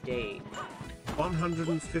great date.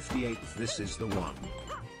 158th, this is the one.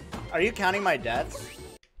 Are you counting my deaths?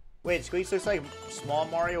 Wait, Squeex looks like small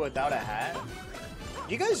Mario without a hat?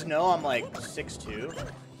 Do you guys know I'm like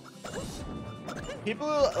 6'2"?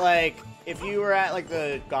 People, like, if you were at like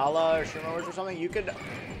the Gala or Shroom Awards or something, you could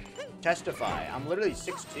testify. I'm literally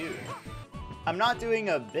 6'2". I'm not doing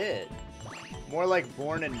a bit. More like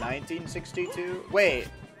born in 1962. Wait,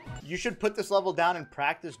 you should put this level down and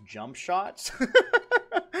practice jump shots?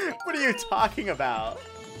 What are you talking about?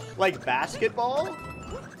 Like basketball?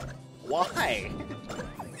 Why?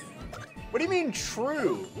 What do you mean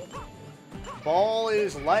true? Ball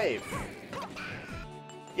is life.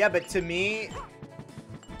 Yeah, but to me,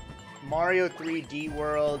 Mario 3D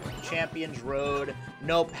World, Champions Road,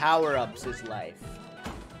 no power-ups is life.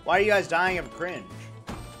 Why are you guys dying of cringe?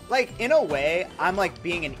 Like, in a way, I'm like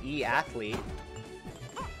being an E-athlete.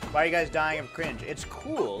 Why are you guys dying of cringe? It's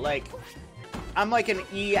cool. Like, I'm like an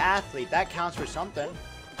E-athlete. That counts for something.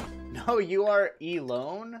 No, you are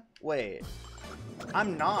E-lone? Wait.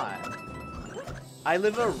 I'm not. I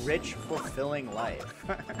live a rich, fulfilling life.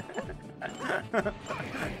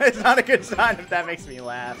 It's not a good sign if that makes me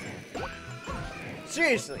laugh.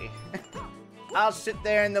 Seriously. I'll sit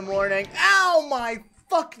there in the morning. Ow, my...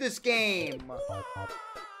 Fuck this game!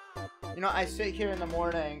 You know, I sit here in the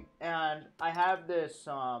morning, and I have this,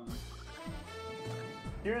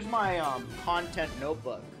 here's my, content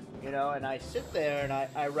notebook, you know, and I sit there and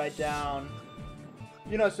I write down,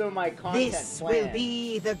 you know, some of my content This plan. will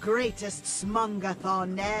be the greatest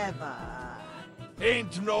Smungathon ever.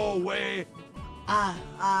 Ain't no way.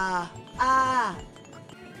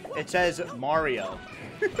 It says Mario.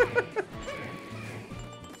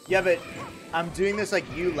 Yeah, but I'm doing this like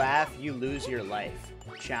you laugh, you lose your life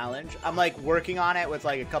challenge. I'm like working on it with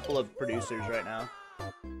like a couple of producers right now.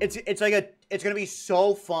 It's gonna be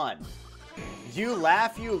so fun. You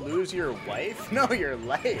laugh, you lose your wife? No, your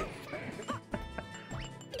life.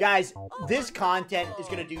 Guys, this content is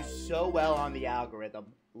gonna do so well on the algorithm.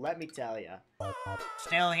 Let me tell you.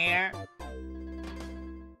 Still here?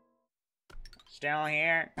 Still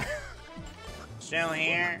here? Still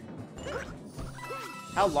here?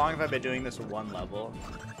 How long have I been doing this one level?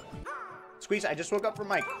 Squeex, I just woke up from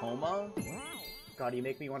my coma. God, you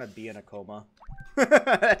make me want to be in a coma.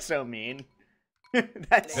 That's so mean.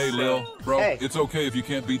 That's hey, so... Lil, bro, hey. It's okay if you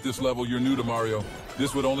can't beat this level. You're new to Mario.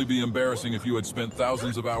 This would only be embarrassing if you had spent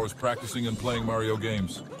thousands of hours practicing and playing Mario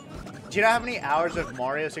games. Do you know how many hours of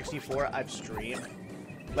Mario 64 I've streamed?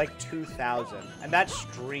 Like 2,000. And that's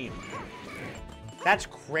streamed. That's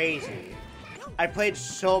crazy. I played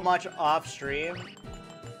so much off stream.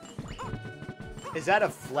 Is that a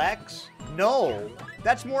flex? No.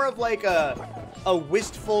 That's more of like a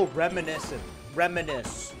wistful reminisce.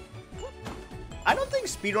 I don't think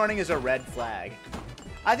speedrunning is a red flag.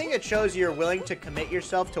 I think it shows you're willing to commit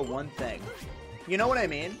yourself to one thing. You know what I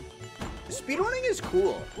mean? Speedrunning is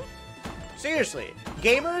cool. Seriously,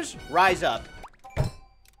 gamers, rise up.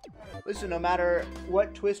 Listen, no matter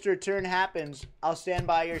what twist or turn happens, I'll stand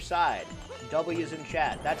by your side. W's in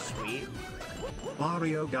chat. That's sweet.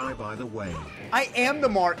 Mario guy, by the way. I am the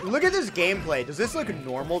Look at this gameplay. Does this look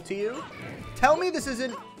normal to you? Tell me this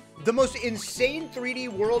isn't the most insane 3D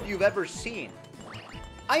world you've ever seen.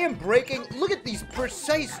 I am breaking. Look at these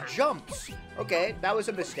precise jumps. Okay, that was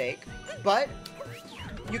a mistake. But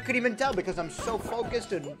you could even tell because I'm so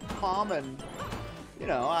focused and calm and, you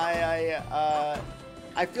know, I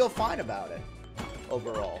feel fine about it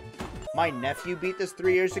overall. My nephew beat this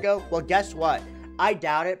 3 years ago. Well, guess what? I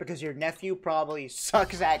doubt it because your nephew probably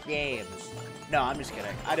sucks at games. No, I'm just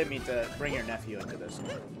kidding. I didn't mean to bring your nephew into this.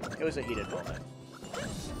 It was a heated moment.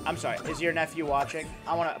 I'm sorry. Is your nephew watching?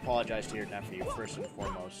 I want to apologize to your nephew first and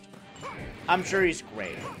foremost. I'm sure he's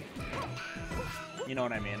great. You know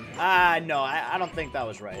what I mean? No, I don't think that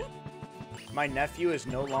was right. My nephew is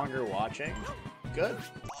no longer watching. Good.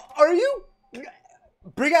 Are you?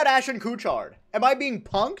 Bring out Ashton Kutcher. Am I being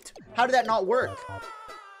punked? How did that not work?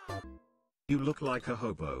 You look like a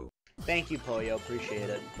hobo. Thank you, Poyo. Appreciate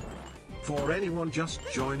it. For anyone just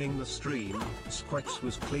joining the stream, Squeex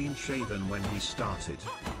was clean shaven when he started.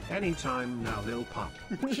 Anytime now, Lil Pup.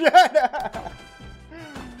 Shut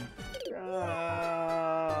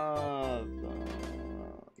up!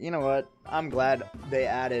 You know what? I'm glad they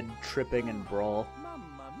added tripping and brawl.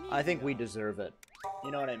 I think we deserve it.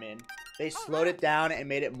 You know what I mean? They slowed it down and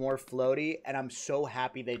made it more floaty, and I'm so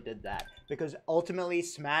happy they did that. Because ultimately,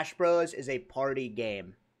 Smash Bros. Is a party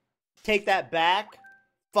game. Take that back?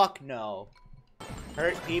 Fuck no.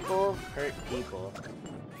 Hurt people, hurt people.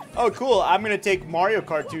 Oh, cool. I'm gonna take Mario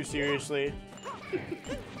Kart 2 seriously.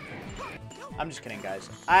 I'm just kidding, guys.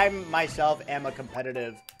 I myself am a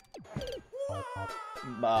competitive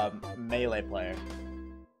Melee player.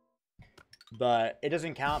 But it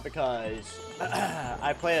doesn't count because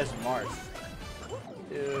I play as Marth.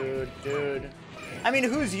 Dude. I mean,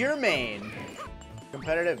 who's your main?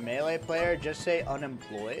 Competitive Melee player? Just say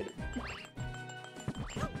unemployed?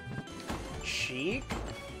 Sheik?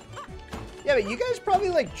 Yeah, but you guys probably,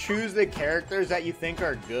 like, choose the characters that you think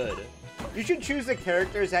are good. You should choose the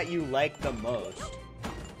characters that you like the most.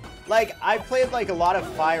 Like, I played, like, a lot of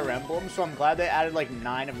Fire Emblem, so I'm glad they added, like,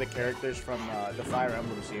 9 of the characters from the Fire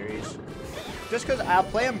Emblem series. Just because I'll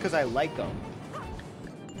play them because I like them.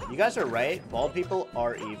 You guys are right. Bald people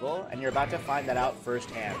are evil, and you're about to find that out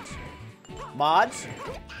firsthand. Mods,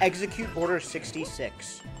 execute Order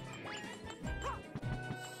 66.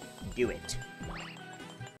 Do it.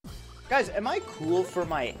 Guys, am I cool for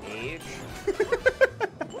my age?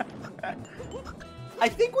 I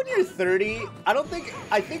think when you're 30,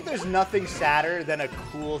 I think there's nothing sadder than a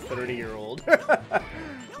cool 30-year-old.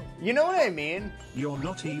 You know what I mean? You're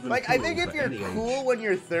not even like, cool I think if you're cool age. when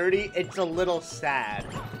you're 30, it's a little sad.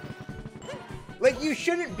 Like, you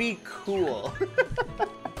shouldn't be cool.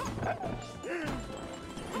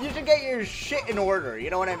 You should get your shit in order, you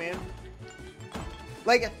know what I mean?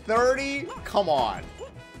 Like, 30, come on.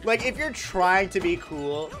 Like, if you're trying to be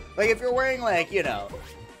cool, like, if you're wearing, like, you know,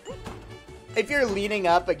 if you're leaning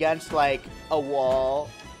up against, like, a wall,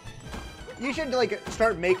 you should, like,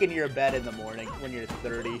 start making your bed in the morning when you're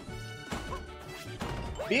 30.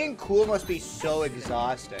 Being cool must be so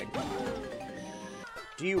exhausting.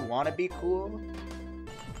 Do you want to be cool?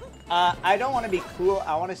 I don't want to be cool.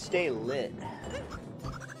 I want to stay lit.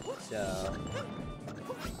 So,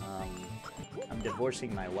 I'm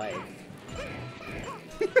divorcing my wife.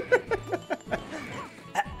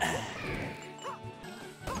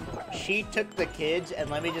 She took the kids, and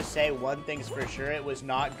let me just say one thing's for sure, it was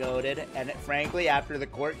not goated, and frankly, after the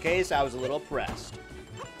court case, I was a little pressed.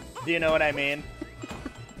 Do you know what I mean?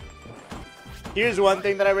 Here's one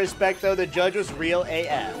thing that I respect, though, the judge was real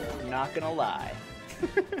AF. I'm not gonna lie.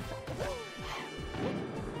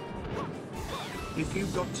 If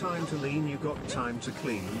you've got time to lean, you got time to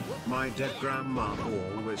clean. My dead grandma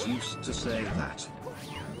always used to say that.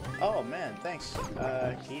 Oh man, thanks,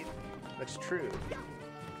 Keith. That's true.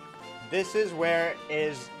 This is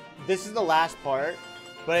this is the last part,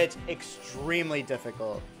 but it's extremely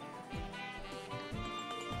difficult.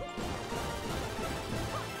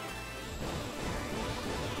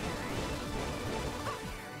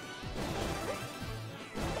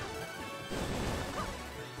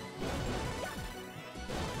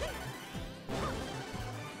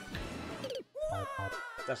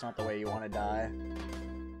 That's not the way you want to die.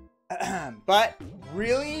 But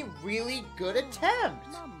really, really good attempt.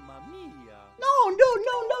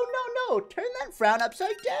 No. Turn that frown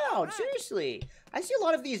upside down. Seriously. I see a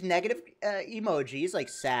lot of these negative emojis like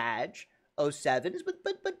Sag, 07s,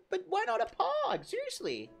 but why not a pog?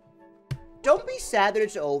 Seriously. Don't be sad that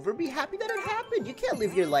it's over. Be happy that it happened. You can't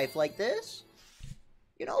live your life like this.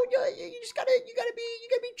 You know, you just gotta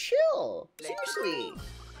be chill. Seriously.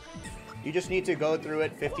 You just need to go through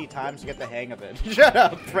it 50 times to get the hang of it. Shut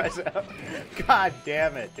up, Prezzo. God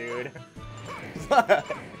damn it, dude.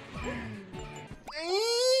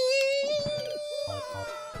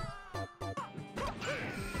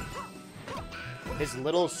 His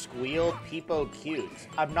little squeal, peepo cute.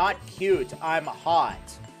 I'm not cute, I'm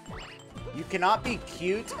hot. You cannot be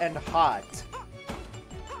cute and hot.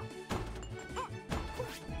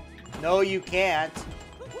 No, you can't.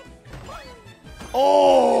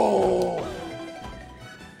 Oh!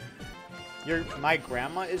 My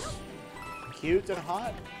grandma is cute and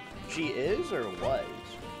hot? She is or was?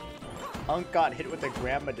 Unk got hit with a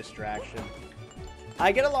grandma distraction.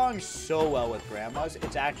 I get along so well with grandmas,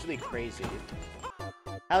 it's actually crazy.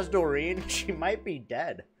 How's Doreen? She might be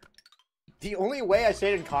dead. The only way I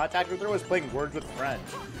stayed in contact with her was playing Words with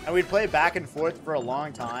Friends. And we'd play back and forth for a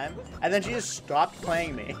long time, and then she just stopped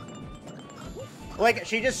playing me. Like,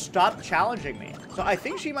 she just stopped challenging me. So I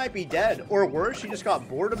think she might be dead. Or worse, she just got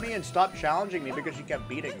bored of me and stopped challenging me because she kept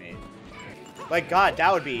beating me. Like, God,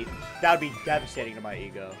 that would be devastating to my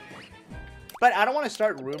ego. But I don't want to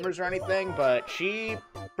start rumors or anything, but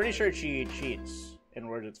pretty sure she cheats in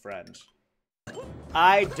Words with Friends.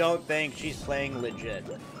 I don't think she's playing legit.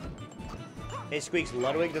 Hey, Squeex,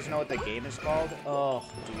 Ludwig doesn't know what the game is called? Oh,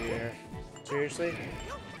 dear. Seriously?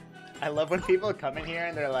 I love when people come in here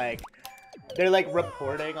and they're like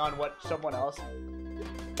reporting on what someone else.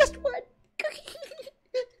 Guess what?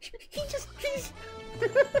 He's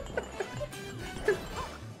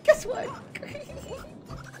Guess what?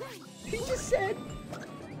 He just said.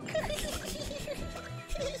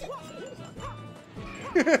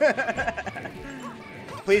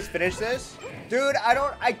 Please finish this. Dude,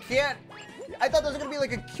 I can't. I thought this was gonna be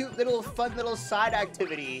like a cute little, fun little side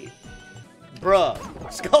activity. Bruh.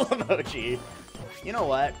 Skull emoji. You know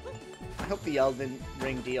what? I hope the Elden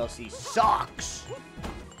Ring DLC sucks.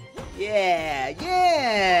 Yeah.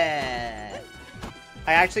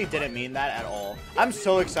 I actually didn't mean that at all. I'm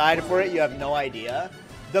so excited for it, you have no idea.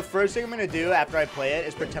 The first thing I'm gonna do after I play it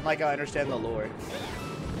is pretend like I understand the lore.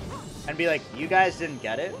 And be like, you guys didn't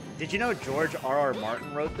get it? Did you know George R.R.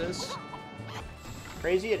 Martin wrote this?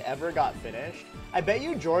 Crazy it ever got finished. I bet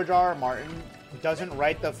you George R.R. Martin doesn't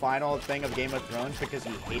write the final thing of Game of Thrones because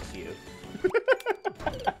he hates you.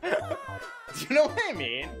 Do you know what I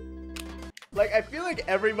mean? Like, I feel like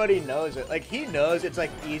everybody knows it. Like, he knows it's, like,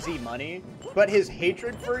 easy money, but his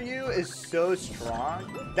hatred for you is so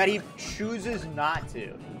strong that he chooses not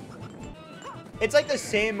to. It's, like, the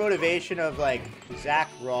same motivation of, like, Zach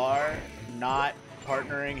Rar not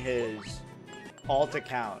partnering his alt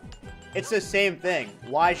account. It's the same thing.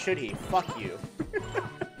 Why should he? Fuck you.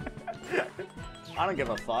 I don't give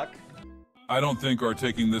a fuck. I don't think are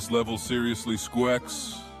taking this level seriously,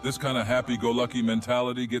 Squeex. This kind of happy-go-lucky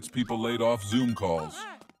mentality gets people laid off Zoom calls.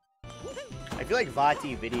 I feel like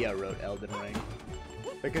Vati Vidya wrote Elden Ring.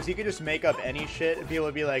 Because he could just make up any shit and people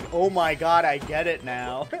would be like, oh my god, I get it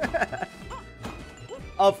now.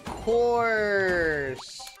 Of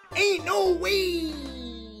course. Ain't no way.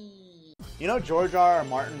 You know George R.R.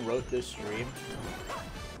 Martin wrote this stream?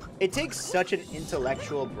 It takes such an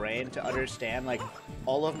intellectual brain to understand, like,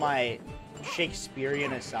 all of my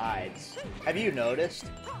Shakespearean asides. Have you noticed?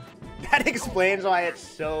 That explains why it's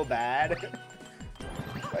so bad.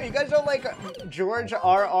 Oh, you guys don't like George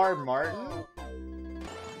R.R. Martin?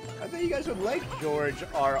 I thought you guys would like George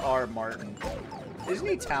R.R. Martin. Isn't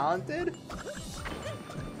he talented?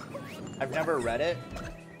 I've never read it.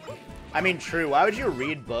 I mean, true. Why would you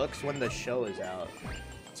read books when the show is out?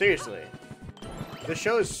 Seriously. The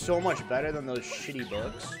show is so much better than those shitty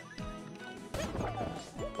books.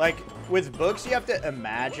 Like, with books, you have to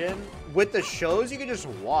imagine. With the shows, you can just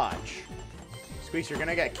watch. Squeex, you're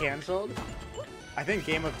gonna get canceled? I think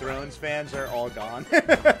Game of Thrones fans are all gone. I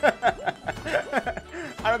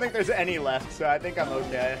don't think there's any left, so I think I'm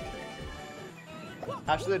okay.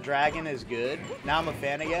 House of the Dragon is good. Now I'm a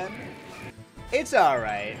fan again. It's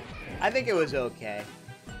alright. I think it was okay.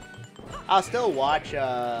 I'll still watch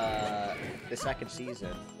the second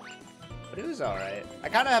season. But it was alright. I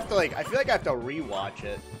kind of have to, like, I feel like I have to rewatch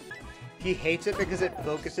it. He hates it because it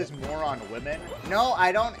focuses more on women. No,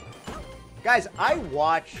 I don't. Guys, I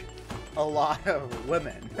watch a lot of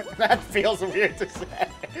women. That feels weird to say.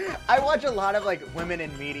 I watch a lot of, like, women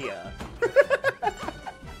in media.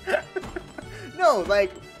 No,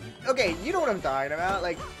 like, okay, you know what I'm talking about.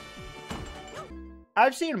 Like,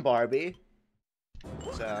 I've seen Barbie.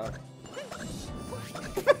 So.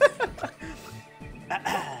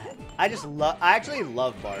 I actually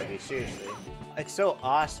love Barbie, seriously. It's so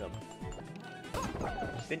awesome.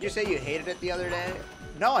 Didn't you say you hated it the other day?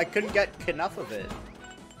 No, I couldn't get enough of it.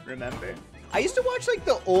 Remember? I used to watch, like,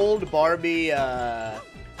 the old Barbie, the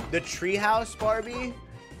Treehouse Barbie.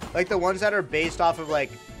 Like, the ones that are based off of, like,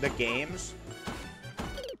 the games.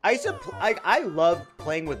 I used to, I loved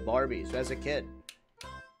playing with Barbies as a kid.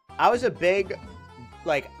 I was a big,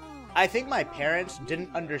 like, I think my parents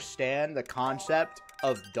didn't understand the concept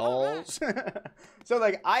of dolls. So,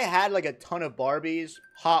 like, I had, like, a ton of Barbies,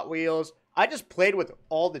 Hot Wheels. I just played with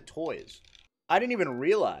all the toys. I didn't even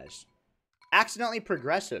realize. Accidentally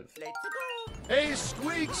progressive. Hey,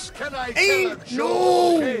 Squeex, can I Hey, tell a joke?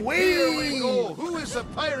 no Okay, way! Here we go. Who is a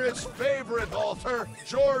pirate's favorite author?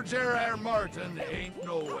 George R.R. Martin. Ain't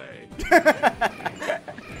no way.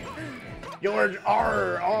 George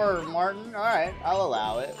R.R. Martin. All right, I'll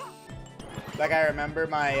allow it. Like, I remember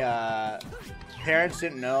my parents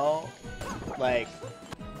didn't know, like,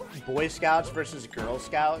 Boy Scouts versus Girl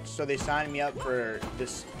Scouts, so they signed me up for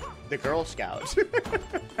the Girl Scouts.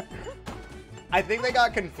 I think they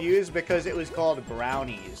got confused because it was called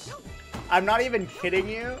Brownies. I'm not even kidding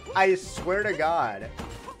you. I swear to God.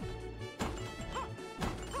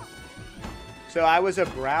 So I was a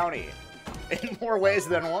brownie in more ways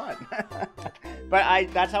than one.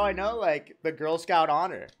 But that's how I know, like, the Girl Scout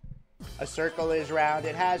honor. A circle is round,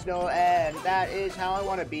 it has no end. That is how I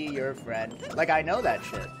want to be your friend. Like, I know that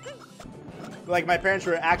shit. Like, my parents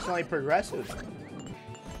were accidentally progressive.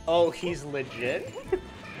 Oh, he's legit?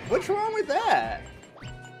 What's wrong with that?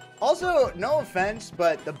 Also, no offense,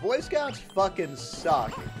 but the Boy Scouts fucking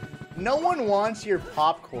suck. No one wants your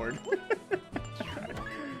popcorn.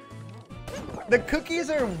 The cookies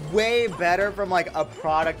are way better from, like, a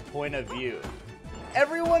product point of view.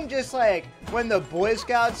 Everyone just, like, when the Boy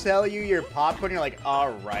Scouts sell you your popcorn, you're like,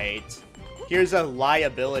 alright, here's a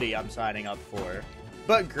liability I'm signing up for.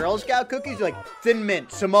 But Girl Scout cookies are like Thin Mint,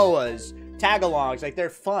 Samoas, Tagalongs, like, they're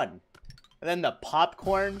fun. And then the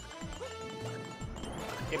popcorn,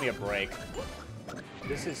 give me a break.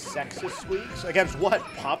 This is sexist, Squeex? Against what,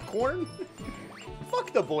 popcorn?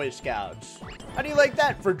 Fuck the Boy Scouts. How do you like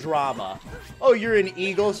that for drama? Oh, you're an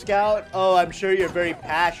Eagle Scout? Oh, I'm sure you're very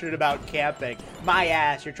passionate about camping. My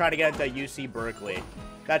ass, you're trying to get into UC Berkeley.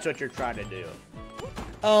 That's what you're trying to do.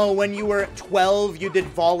 Oh, when you were 12, you did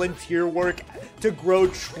volunteer work to grow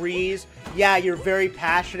trees. Yeah, you're very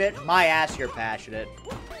passionate. My ass, you're passionate.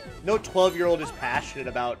 No 12-year-old is passionate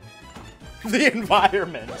about the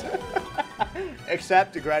environment.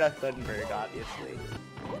 Except Greta Thunberg, obviously.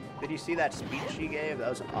 Did you see that speech she gave?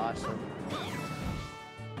 That was awesome.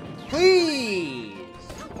 Please!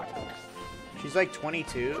 She's like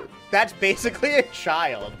 22. That's basically a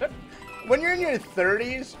child. When you're in your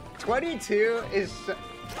 30s, 22 is...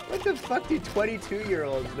 What the fuck do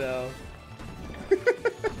 22-year-olds know?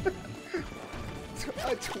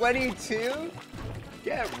 22?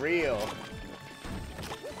 Get real.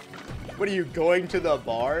 What are you, going to the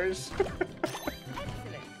bars?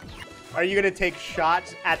 Are you gonna take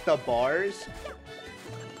shots at the bars?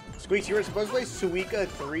 Squeex, you were supposed to play Suika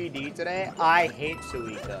 3D today? I hate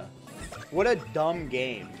Suika. What a dumb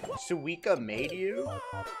game. Suika made you?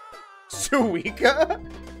 Suika?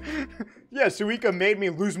 Yeah, Suika made me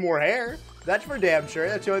lose more hair. That's for damn sure.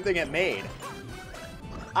 That's the only thing it made.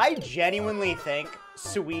 I genuinely think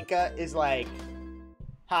Suika is like...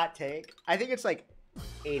 Hot take. I think it's like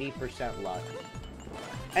 80% luck.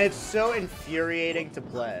 And it's so infuriating to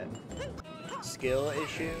play. Skill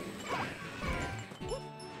issue.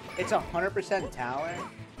 It's 100% talent.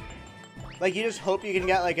 Like, you just hope you can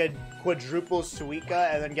get like a quadruple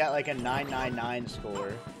Suika and then get like a 999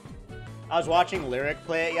 score. I was watching Lyric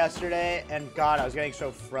play it yesterday, and God, I was getting so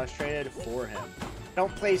frustrated for him.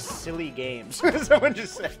 Don't play silly games. Someone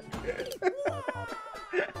just said.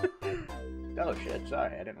 Oh shit,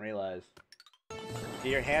 sorry, I didn't realize. Do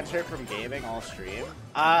your hands hurt from gaming all stream?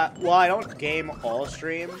 Well, I don't game all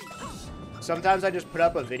stream. Sometimes I just put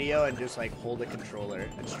up a video and just like hold the controller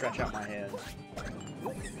and stretch out my hands.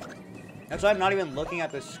 That's why I'm not even looking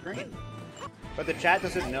at the screen. But the chat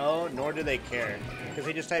doesn't know, nor do they care. Because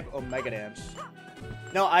they just type Omega Dance.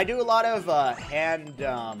 No, I do a lot of hand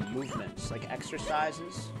movements, like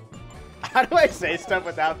exercises. How do I say stuff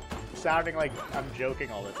without sounding like I'm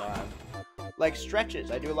joking all the time? Like stretches.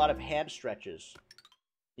 I do a lot of hand stretches.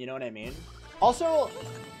 You know what I mean? Also,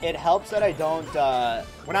 it helps that I don't,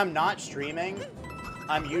 when I'm not streaming,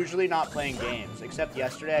 I'm usually not playing games, except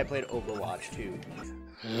yesterday I played Overwatch 2.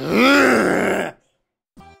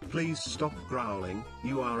 Please stop growling.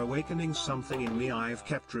 You are awakening something in me I've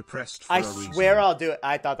kept repressed for a reason. I swear I'll do it.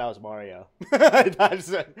 I thought that was Mario.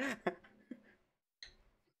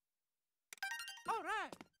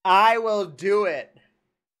 I will do it.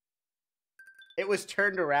 It was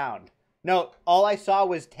turned around. No, all I saw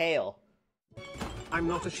was tail. I'm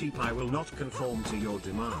not a sheep. I will not conform to your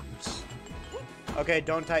demands. Okay,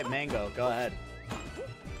 don't type mango. Go ahead.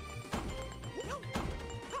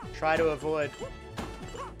 Try to avoid.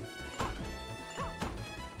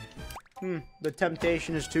 The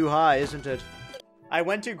temptation is too high, isn't it? I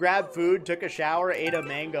went to grab food, took a shower, ate a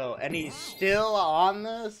mango, and he's still on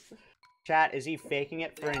this? Chat, is he faking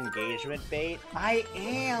it for engagement bait? I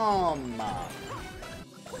am!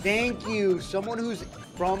 Thank you, someone who's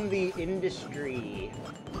from the industry.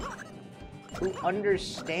 Who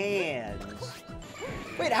understands.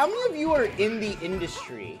 Wait, how many of you are in the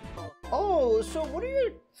industry? Oh, so what are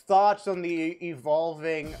your thoughts on the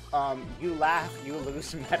evolving, you laugh, you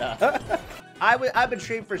lose meta? I've been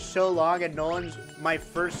streaming for so long and Nolan's my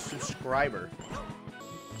first subscriber.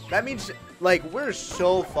 That means, like, we're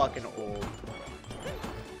so fucking old.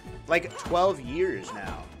 Like, 12 years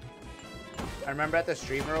now. I remember at the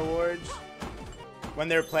Streamer Awards, when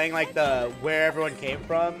they were playing, like, the Where Everyone Came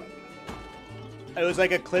From, it was,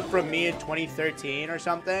 like, a clip from me in 2013 or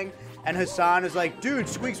something, and Hassan is like, dude,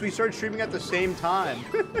 Squeex, we started streaming at the same time.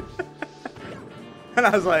 And I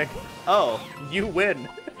was like, oh, you win.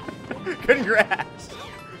 Congrats.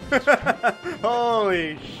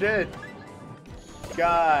 Holy shit.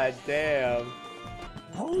 God damn.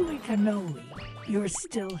 Holy cannoli, you're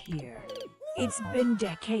still here. It's been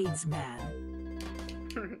decades, man.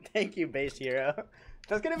 Thank you, Base Hero.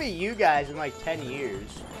 That's gonna be you guys in like 10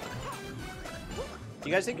 years. Do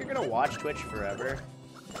you guys think you're gonna watch Twitch forever?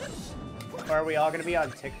 Or are we all gonna be on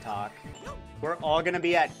TikTok? We're all gonna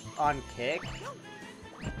be on Kick?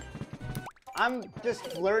 I'm just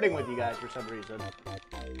flirting with you guys for some reason.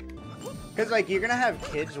 Cause like, you're gonna have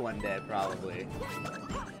kids one day, probably.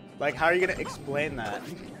 Like, how are you gonna explain that?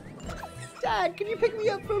 Dad, can you pick me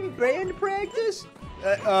up from band practice?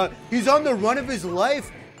 He's on the run of his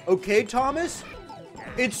life. Okay, Thomas?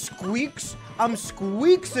 It's Squeex. I'm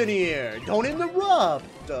Squeex in here. Don't interrupt.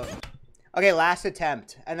 Okay, last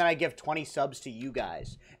attempt. And then I give 20 subs to you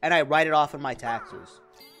guys. And I write it off on my taxes.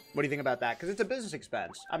 What do you think about that? Because it's a business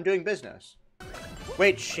expense. I'm doing business.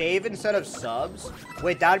 Wait, shave instead of subs?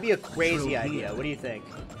 Wait, that would be a crazy idea. What do you think?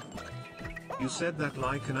 You said that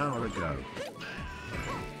like an hour ago.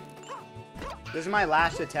 This is my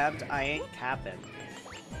last attempt. I ain't capping.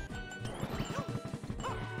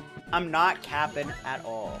 I'm not capping at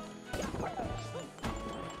all.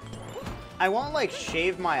 I won't, like,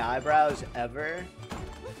 shave my eyebrows ever.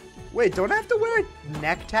 Wait, don't I have to wear a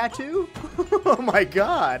neck tattoo? Oh my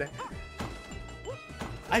god.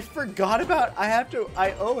 I forgot about,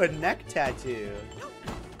 I owe a neck tattoo.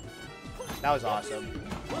 That was awesome.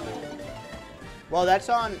 Well, that's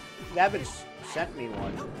on, they haven't sent me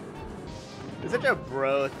one. It's such a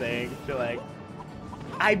bro thing to, like,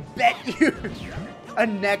 I bet you a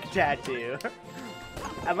neck tattoo.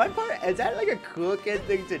 Am I part, is that like a cool kid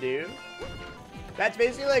thing to do? That's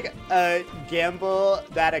basically like a gamble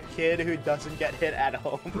that a kid who doesn't get hit at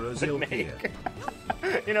home would make.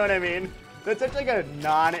 You know what I mean? That's such like a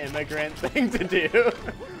non-immigrant thing to do.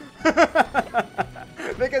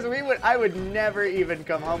 Because I would never even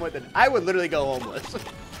come home with it. I would literally go homeless.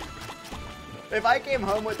 If I came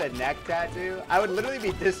home with a neck tattoo, I would literally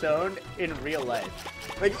be disowned in real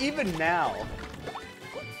life. Like, even now.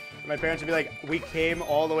 My parents would be like, we came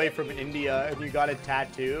all the way from India and you got a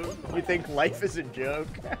tattoo? You think life is a joke?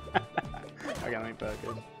 Okay, let me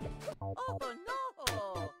focus. Oh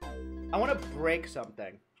no! I want to break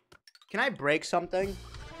something. Can I break something?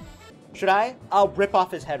 Should I? I'll rip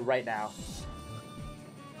off his head right now.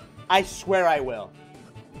 I swear I will.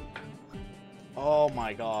 Oh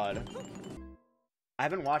my god. I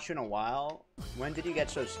haven't watched you in a while. When did you get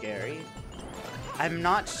so scary? I'm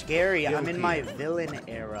not scary. I'm in my villain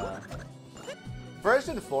era. First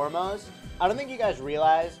and foremost, I don't think you guys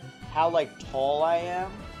realize how, like, tall I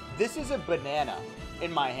am. This is a banana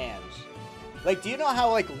in my hands. Like, do you know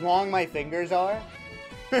how, like, long my fingers are?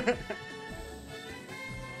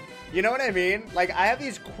 You know what I mean? Like, I have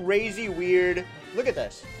these crazy weird... Look at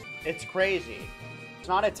this. It's crazy. It's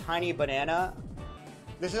not a tiny banana.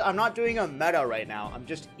 I'm not doing a meta right now. I'm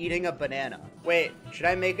just eating a banana. Wait, should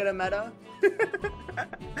I make it a meta?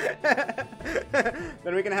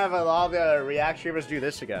 Then we can have a lot of the React streamers do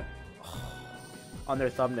this again. On their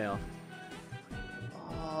thumbnail.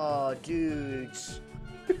 Oh, dudes.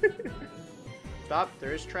 Stop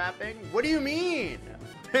thirst trapping? What do you mean?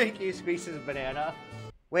 Thank you, Species Banana.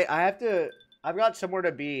 Wait, I've got somewhere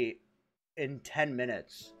to be in 10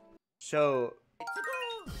 minutes. So,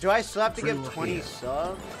 do I still have to give 20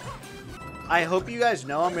 subs? I hope you guys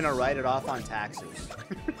know I'm gonna write it off on taxes.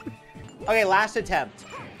 Okay, last attempt.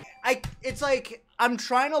 It's like, I'm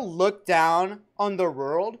trying to look down on the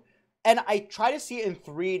world, and I try to see it in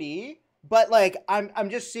 3D, but like, I'm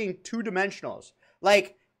just seeing 2 dimensionals.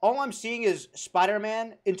 Like, all I'm seeing is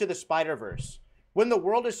Spider-Man into the Spider-Verse. When the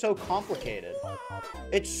world is so complicated.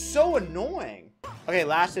 It's so annoying. Okay,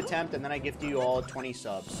 last attempt, and then I gift you all 20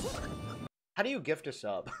 subs. How do you gift a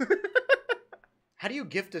sub? How do you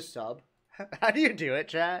gift a sub? How do you do it,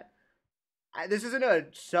 chat? This isn't a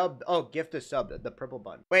sub. Oh, gift a sub. The purple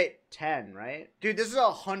button. Wait, 10, right? Dude, this is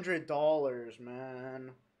 $100,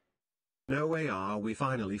 man. No way are we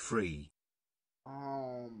finally free.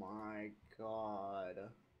 Oh my god.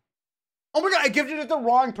 Oh my god, I gifted it the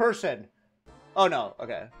wrong person. Oh no,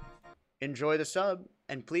 okay. Enjoy the sub,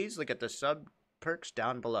 and please look at the sub perks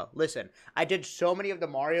down below. Listen, I did so many of the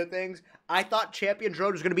Mario things. I thought Champions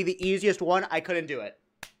Road was going to be the easiest one. I couldn't do it.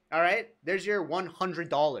 All right? There's your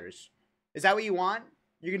 $100. Is that what you want?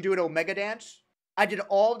 You can do an Omega Dance? I did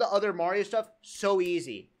all the other Mario stuff so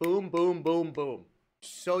easy. Boom, boom, boom, boom.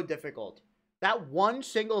 So difficult. That one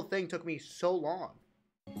single thing took me so long.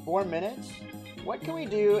 4 minutes? What can we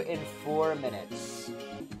do in 4 minutes?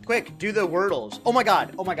 Quick, do the Wordles. Oh my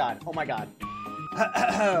god, oh my god, oh my god.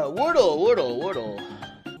 Wordle.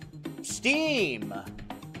 Steam.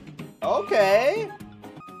 Okay.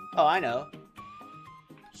 Oh, I know.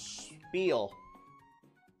 Spiel.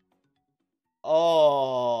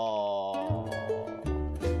 Oh.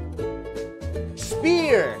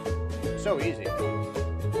 Spear. So easy.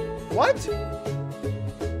 What?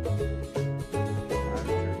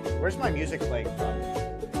 Where's my music playing from?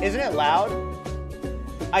 Isn't it loud?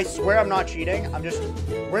 I swear I'm not cheating.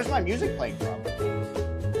 Where's my music playing from?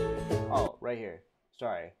 Oh, right here.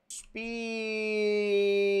 Sorry. Speak.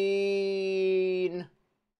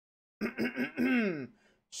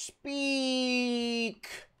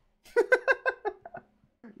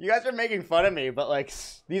 You guys are making fun of me, but like,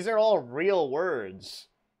 these are all real words.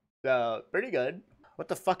 So, pretty good. What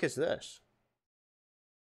the fuck is this?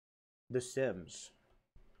 The Sims.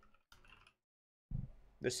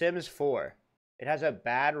 The Sims 4. It has a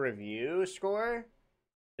bad review score?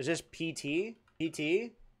 Is this PT?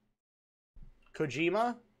 PT?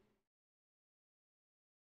 Kojima?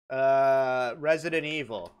 Resident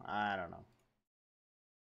Evil. I don't know.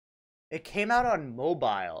 It came out on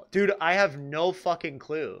mobile. Dude, I have no fucking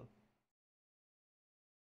clue.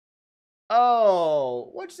 Oh,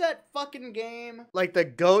 what's that fucking game? Like the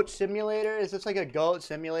Goat Simulator? Is this like a Goat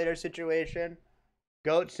Simulator situation?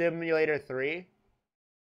 Goat Simulator 3?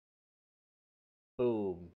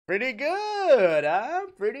 Boom. Pretty good, huh?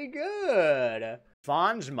 Pretty good.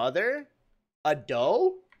 Fawn's mother? A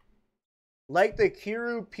doe? Like the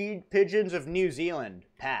Kiru pigeons of New Zealand.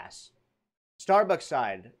 Pass.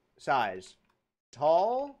 Starbucks size.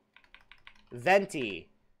 Tall? Venti.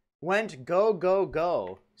 Went go, go,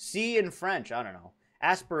 go. See in French. I don't know.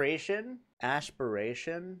 Aspiration?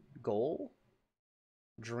 Aspiration? Goal?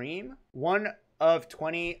 Dream? 1 of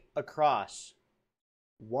 20 across.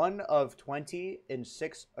 1 of 20 and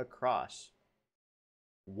 6 across.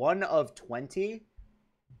 1 of 20?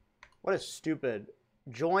 What a stupid.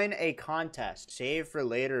 Join a contest. Save for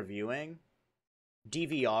later viewing.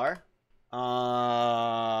 DVR.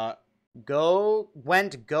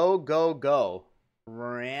 Went go, go, go.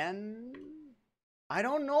 Ran? I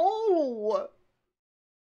don't know.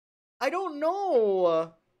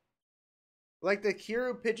 Like the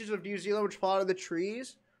Kiru pitches of New Zealand which fall out of the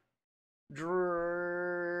trees?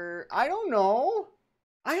 I don't know.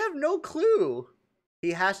 I have no clue.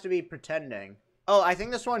 He has to be pretending. Oh, I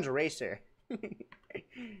think this one's Racer.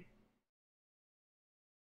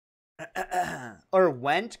 Or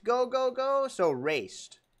went go, go, go. So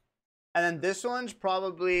raced. And then this one's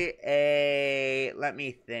probably a... Let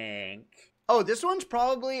me think. Oh, this one's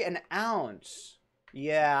probably an ounce.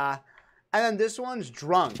 Yeah. And then this one's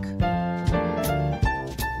drunk.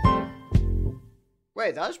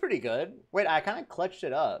 Wait, that was pretty good. Wait, I kind of clutched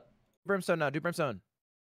it up. Brimstone now. Do Brimstone.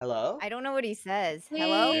 Hello? I don't know what he says.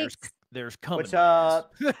 Hello? There's coming. What's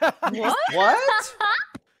up? What? What?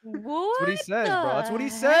 What? That's what he says, bro. That's what he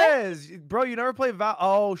says. Bro, you never play Val.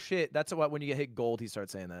 Oh, shit. That's what when you get hit gold, he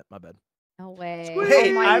starts saying that. My bad. No way.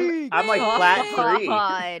 Wait, I'm like flat 3.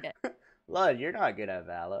 God. Lud, you're not good at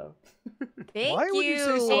Valo. Thank Why you. would you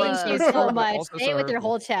say something Thank you so so much? much. Also Say so it with your hurtful.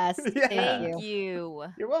 whole chest. Yeah. Thank you.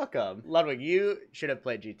 You're welcome. Ludwig, you should have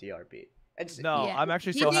played GTRP. No, Yeah. I'm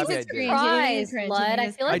actually He so thinks happy I it's did. cringe. Surprise, Cringe. Lud.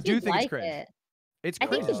 I feel like I do you'd think it's like cringe. it. It's I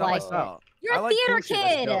cringe. think It's you'd not my like style. it. You're I a like theater cool shit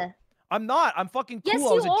that's kid. dope. I'm not. I'm fucking cool. Yes,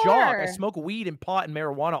 I was a you jock. I are. smoke weed and pot and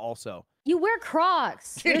marijuana also. You wear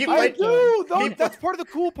Crocs. You're a He theater played- kid. Dude, that's part of the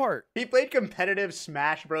cool part. He played competitive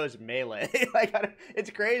Smash Bros. Melee. Like, it's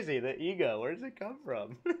crazy. The ego. Where does it come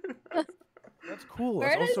from? That's cool. Where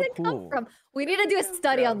That's does also it cool. come from? We need to do a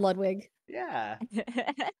study on Ludwig. Yeah.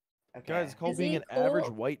 Guys, it's called Is being he an average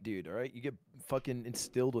cool? white dude, all right? You get fucking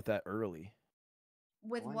instilled with that early.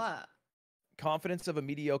 With what? Confidence of a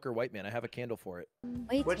mediocre white man. I have a candle for it.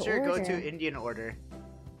 Wait What's to your order. go-to Indian order?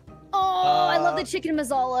 Oh, I love the chicken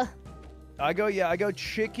masala. I go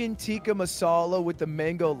chicken tikka masala with the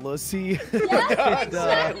mango lassi. Don't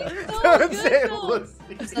say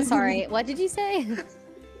lassi. I'm so sorry. What did you say?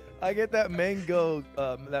 I get that mango,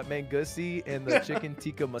 that mangussi and the chicken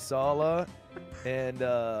tikka masala, and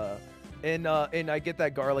I get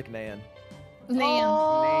that garlic naan.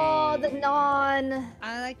 Oh, the naan.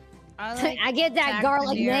 I like. I get that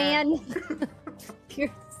garlic naan. You're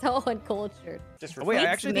so uncultured. Just for Wait, I fun.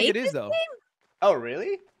 actually think it is though. Oh,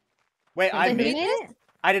 really? Wait, I Who made made it? it?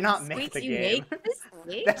 I did not make Squeex, the you game. make this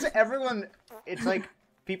game? That's everyone. It's like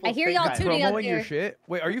people. I hear think y'all I'm- tooting out Promoing your there. shit.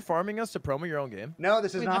 Wait, are you farming us to promo your own game? No,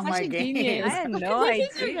 this is Wait, not that's my actually game. genius. I had no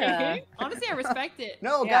idea. Honestly, I respect it.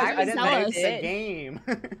 No, Yeah, guys, I I didn't respect make the it. game.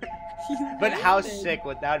 But how sick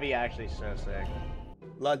would that be? Actually, so sick.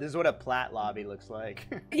 Lud, this is what a plat lobby looks like.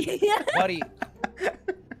 Buddy,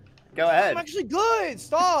 Go ahead. I'm actually good.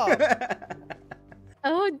 Stop.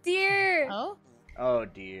 Oh dear. Oh. Oh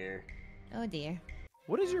dear. Oh dear.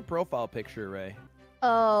 What is your profile picture, Ray?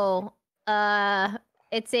 Oh,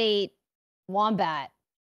 it's a wombat.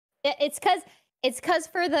 It's cause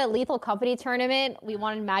for the Lethal Company tournament, we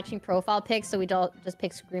wanted matching profile pics, so we don't just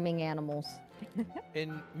pick screaming animals.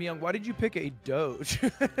 And Miyoung, why did you pick a doge?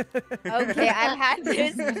 Okay, I've had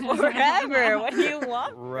this forever. What do you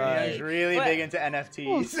want? Right. He's really What? big into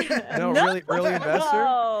NFTs. No, really investor?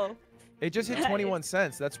 No. It just hit 21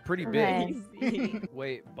 cents. That's pretty big.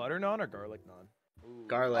 Wait, butter naan or garlic naan?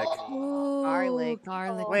 Garlic. Ooh, Garlic.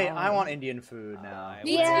 Garlic. Wait, I want Indian food now.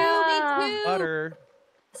 Me too. Me too. Butter.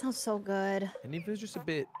 Sounds so good. Indian food's just a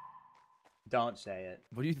bit. Don't say it.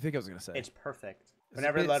 What do you think I was gonna say? It's perfect. It's a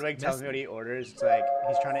Whenever bit Ludwig tells me messy. what he orders, it's like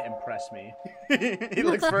he's trying to impress me. He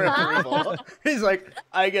looks for approval. He's like,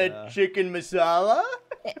 I get chicken masala.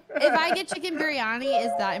 If I get chicken biryani,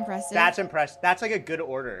 is that impressive? That's impressive. That's like a good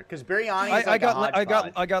order because biryani is like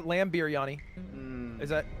I got lamb biryani. Is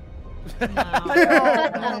that? Not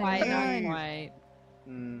quite. Not quite.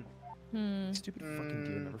 Stupid fucking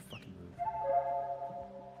deer never fucking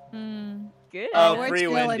move. Good. Oh, We're free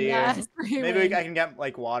win, chilling, dear. guys. Free Maybe win. I can get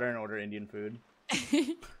like water and order Indian food.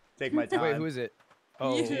 Take my time. Wait, who is it?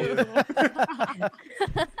 Oh. You.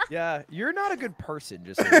 Yeah, you're not a good person,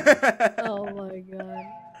 just so you know. Oh my god.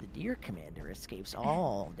 The deer commander escapes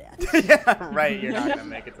all death. Yeah, right. You're not gonna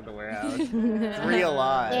make it to the warehouse. 3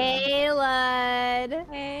 alive. Hey, Lud.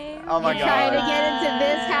 Hey. Oh my You trying to god. get into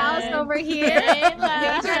this house over here?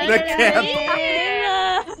 The camp.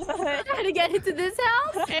 Trying to get into this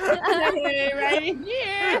house? Hey, right in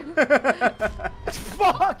here.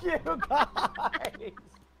 Fuck you guys!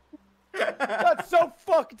 That's so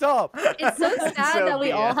fucked up. It's so sad so that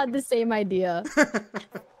we all BS. had the same idea.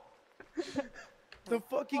 The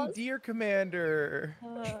fucking deer commander.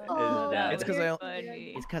 Oh, It's because I.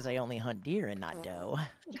 It's because I only hunt deer and not doe.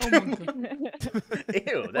 Ew,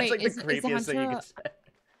 that's Wait, like is the the creepiest thing you hunter could say.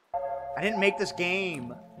 I didn't make this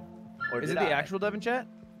game. Or Is did it the I? actual dev in chat?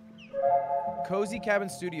 Cozy Cabin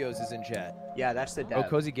Studios is in chat. Yeah, that's the dev. Oh,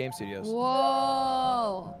 Cozy Game Studios.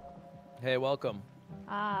 Whoa. Hey, welcome.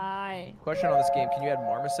 Hi. Question on this game: can you add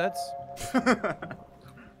marmosets?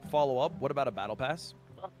 Follow up. What about a battle pass?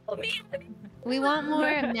 We want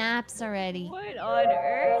more maps already. What on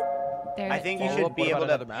earth? There's I think you Follow should up, be what able about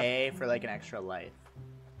to another map? pay for like an extra life.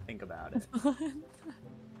 Think about it.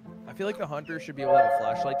 I feel like the hunter should be able to have a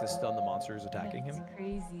flashlight to stun the monsters attacking him.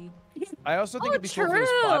 Crazy. I also think Oh, it'd be cool if it was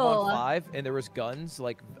true. 5-on-5 and there was guns,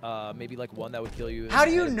 like maybe like one that would kill you. How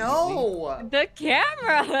do you immediately. know? The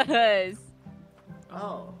cameras.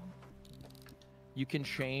 Oh. You can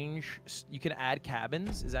change. You can add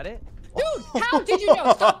cabins. Is that it? Dude, how did you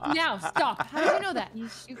know? Stop now. Stop. How did you know that? You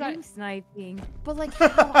You got stream sniping. But like, how?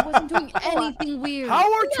 I wasn't doing anything weird.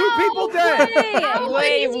 How are 2 people dead?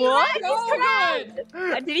 Wait, what? So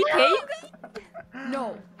good. Did he pay you?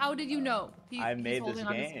 No. How did you know? I He's made this holding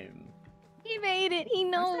on his- game. He made it. He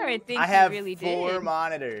I'm knows. sorry, I think I he have really 4 did.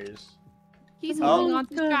 monitors. He's Oh. holding on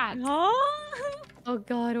to the strat. Huh? Oh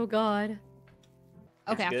god. Oh god.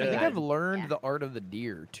 Okay, It's after good. I think that. I've learned the art of the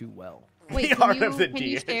deer too well. Wait, The art of the can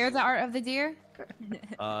you deer. share the art of the deer?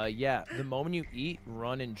 Yeah. The moment you eat,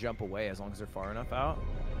 run and jump away as long as they're far enough out.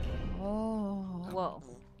 Oh. Whoa.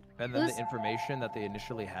 And then the information that they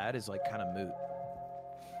initially had is like kind of moot.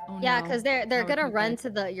 Oh, Yeah, no. because they're That would gonna be run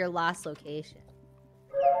good. to your last location.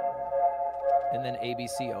 And then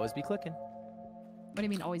ABC, always be clicking. What do you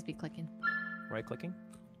mean always be clicking? Right clicking.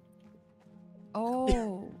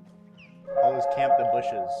 Oh. Always camp the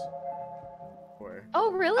bushes. Or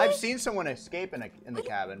Oh, really? I've seen someone escape in the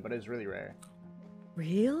cabin, but it's really rare.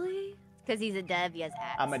 Really? Because he's a dev, he has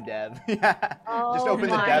hats. I'm a dev. Yeah. Oh Just open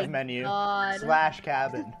the my dev menu. God. slash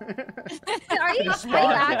cabin. Are you Just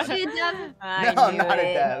actually a dev? no, I'm not a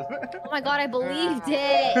dev. Oh my god, I believed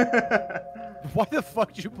it. Why the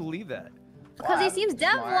fuck did you believe that? Because he seems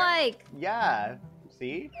dev-like. Yeah.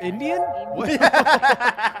 See? Indian?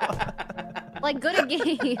 Like good at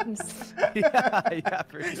games. yeah,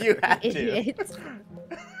 for sure. You had to. Idiot.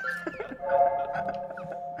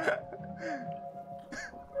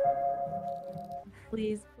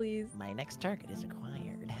 Please, please. My next target is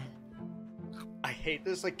acquired. I hate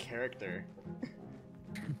this like character.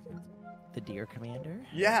 The deer commander?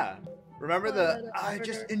 Yeah. Remember I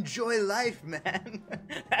just enjoy life, man.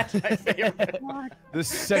 That's my favorite. The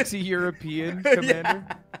sexy European commander.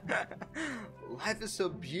 Life is so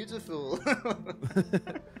beautiful.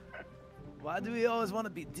 Why do we always want to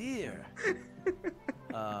be deer?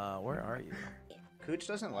 Where are you? Cooch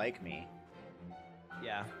doesn't like me.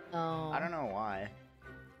 Yeah. Oh. I don't know why.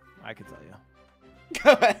 I could tell you.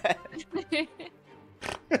 Go ahead.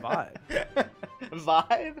 Vibe.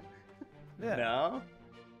 Vibe? Yeah. No?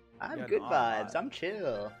 I'm You're good not vibes. vibe. I'm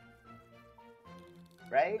chill.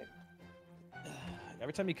 Right?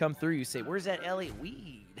 Every time you come through, you say, "Where's that LA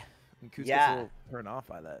weed?" And Cooch gets Yeah. a little turned off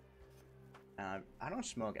by that. I don't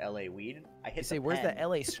smoke LA weed. I hit You say, the "Where's pen. that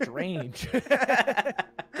LA strange?" Give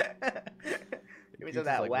me some of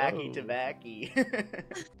that like, wacky "Whoa." tobacco.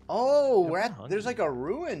 Oh, I'm we're hungry. there's like a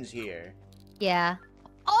ruins here. Yeah.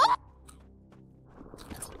 Oh!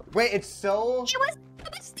 Wait, it's so... It was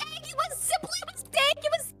a mistake! It was simply a mistake!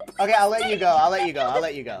 It was simply Okay, I'll let you go. I'll let you go. I'll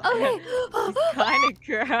let you go. Okay. Kind of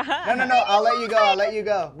cry. No, no, no. I'll let you go. I'll let you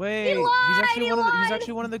go. Wait, lied, he's actually he one of the, he's lied.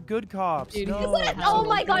 actually one of the good cops. Dude, no, he's like, oh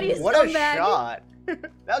my god, he's What so a mad. shot.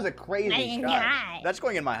 That was a crazy My shot. God. That's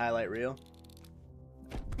going in my highlight reel.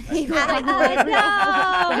 He was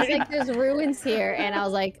like, he's like, there's ruins here, and I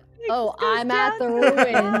was like, oh, I'm at the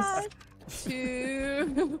ruins.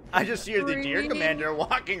 2, I just hear the deer 3, commander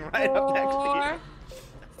walking right up next to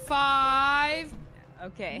 4, 5.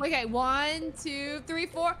 Okay. Okay, 1, 2, 3,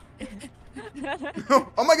 4. you.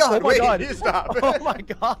 Oh my god, Oh my wait, god. you stop. Oh my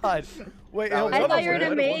god. Wait, That it was was I thought almost you were one.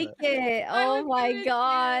 gonna Might have won make that. it. Oh my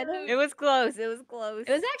god. It was close. It was close.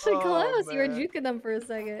 It was actually Oh, close. You were man. juking them for a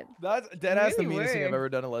second. That's deadass the really meanest thing I've were. ever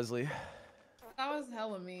done to Leslie. That was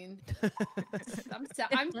hella mean.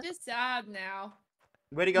 I'm just sad now.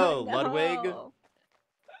 Way to go, No. Ludwig.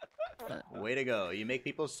 Way to go. You make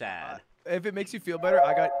people sad. If it makes you feel better,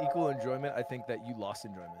 I got equal enjoyment. I think that you lost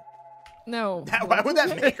enjoyment. No. Why would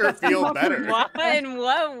that make her feel better? What in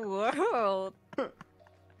what world?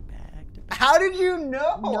 How did you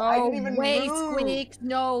know? No I didn't even way, move. Squeex.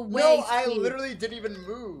 No way, No, I Squeex. literally didn't even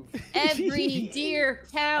move. Every deer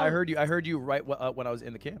counts. I heard you right when I was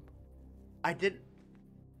in the camp. I did.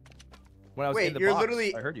 When I was Wait, in the you're box,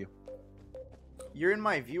 literally- I heard you. You're in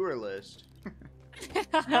my viewer list.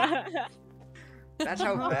 That's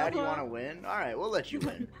how bad you want to win? Alright, we'll let you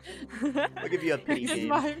win. We'll give you a pity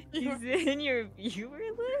game. He's in your viewer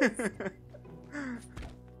list?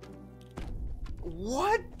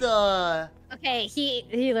 What the? Okay, he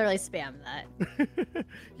literally spammed that.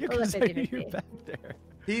 Yeah, What was 'cause it I gonna knew you be? were back there.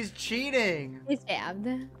 He's cheating. He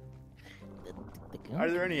spammed. Are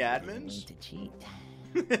there any admins? Need to cheat.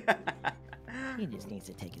 He just needs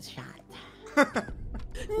to take his shot.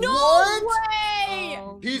 No What? way!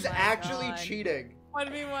 Oh He's my actually God. cheating.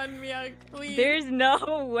 1v1, Miyoung, please. There's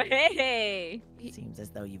no way. Seems as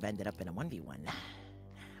though you've ended up in a 1v1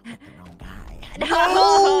 with the wrong guy.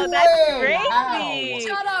 No, that's way! crazy.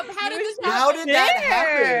 Shut up. How did this happen? How did that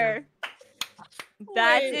happen? There.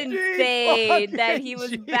 That's Wait, insane that he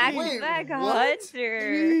was GG. back Wait, to back what? Hunter.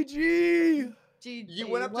 GG. You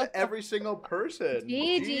went up to every single person.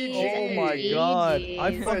 GG. Oh my god. I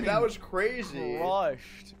GGs. fucking Wait, that was crazy.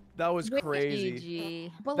 crushed. That was Wait, crazy.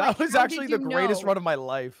 GG. But, That like, was how actually did the you greatest know? run of my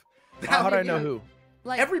life. How How did I did know you- who?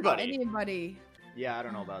 Like, Everybody. Anybody. Yeah, I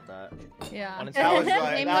don't know about that. Yeah. Honestly, That was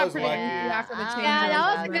like Same that was for lucky. you after the change. Yeah,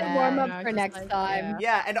 that was a good warm up Yeah, for just next like, time.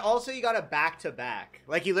 Yeah, and also you got a back to back.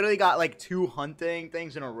 Like you literally got like 2 hunting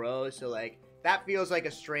things in a row, so like that feels like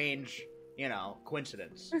a strange,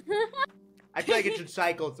 coincidence. I feel like it should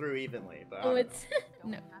cycle through evenly, but I don't know.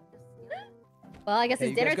 No. Well, I guess Hey,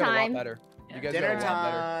 it's you guys dinner got a lot time. better. You guys Dinner got a lot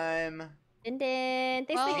better. time. Din din.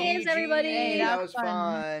 Thanks for Well, the games, GG. everybody. Hey, That was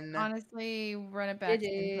fun. Honestly, run it back soon,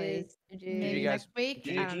 please. Maybe GG, guys. next week.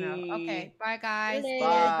 I don't know. Okay, bye guys. See you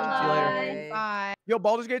Bye. Bye. Yo,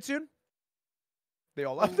 Baldur's Gate soon? They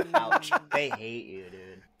all left. Ouch. They hate you,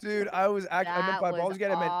 dude. Dude, I meant by That was Baldur's Gate.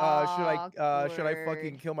 I meant should I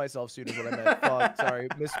fucking kill myself soon? Is what I meant. Fuck. Sorry,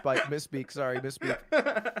 misspeak. Sorry, misspeak.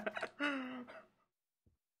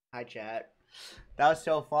 Hi, chat. That was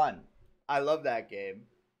so fun. I love that game.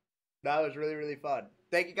 That was really, really fun.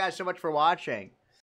 Thank you guys so much for watching.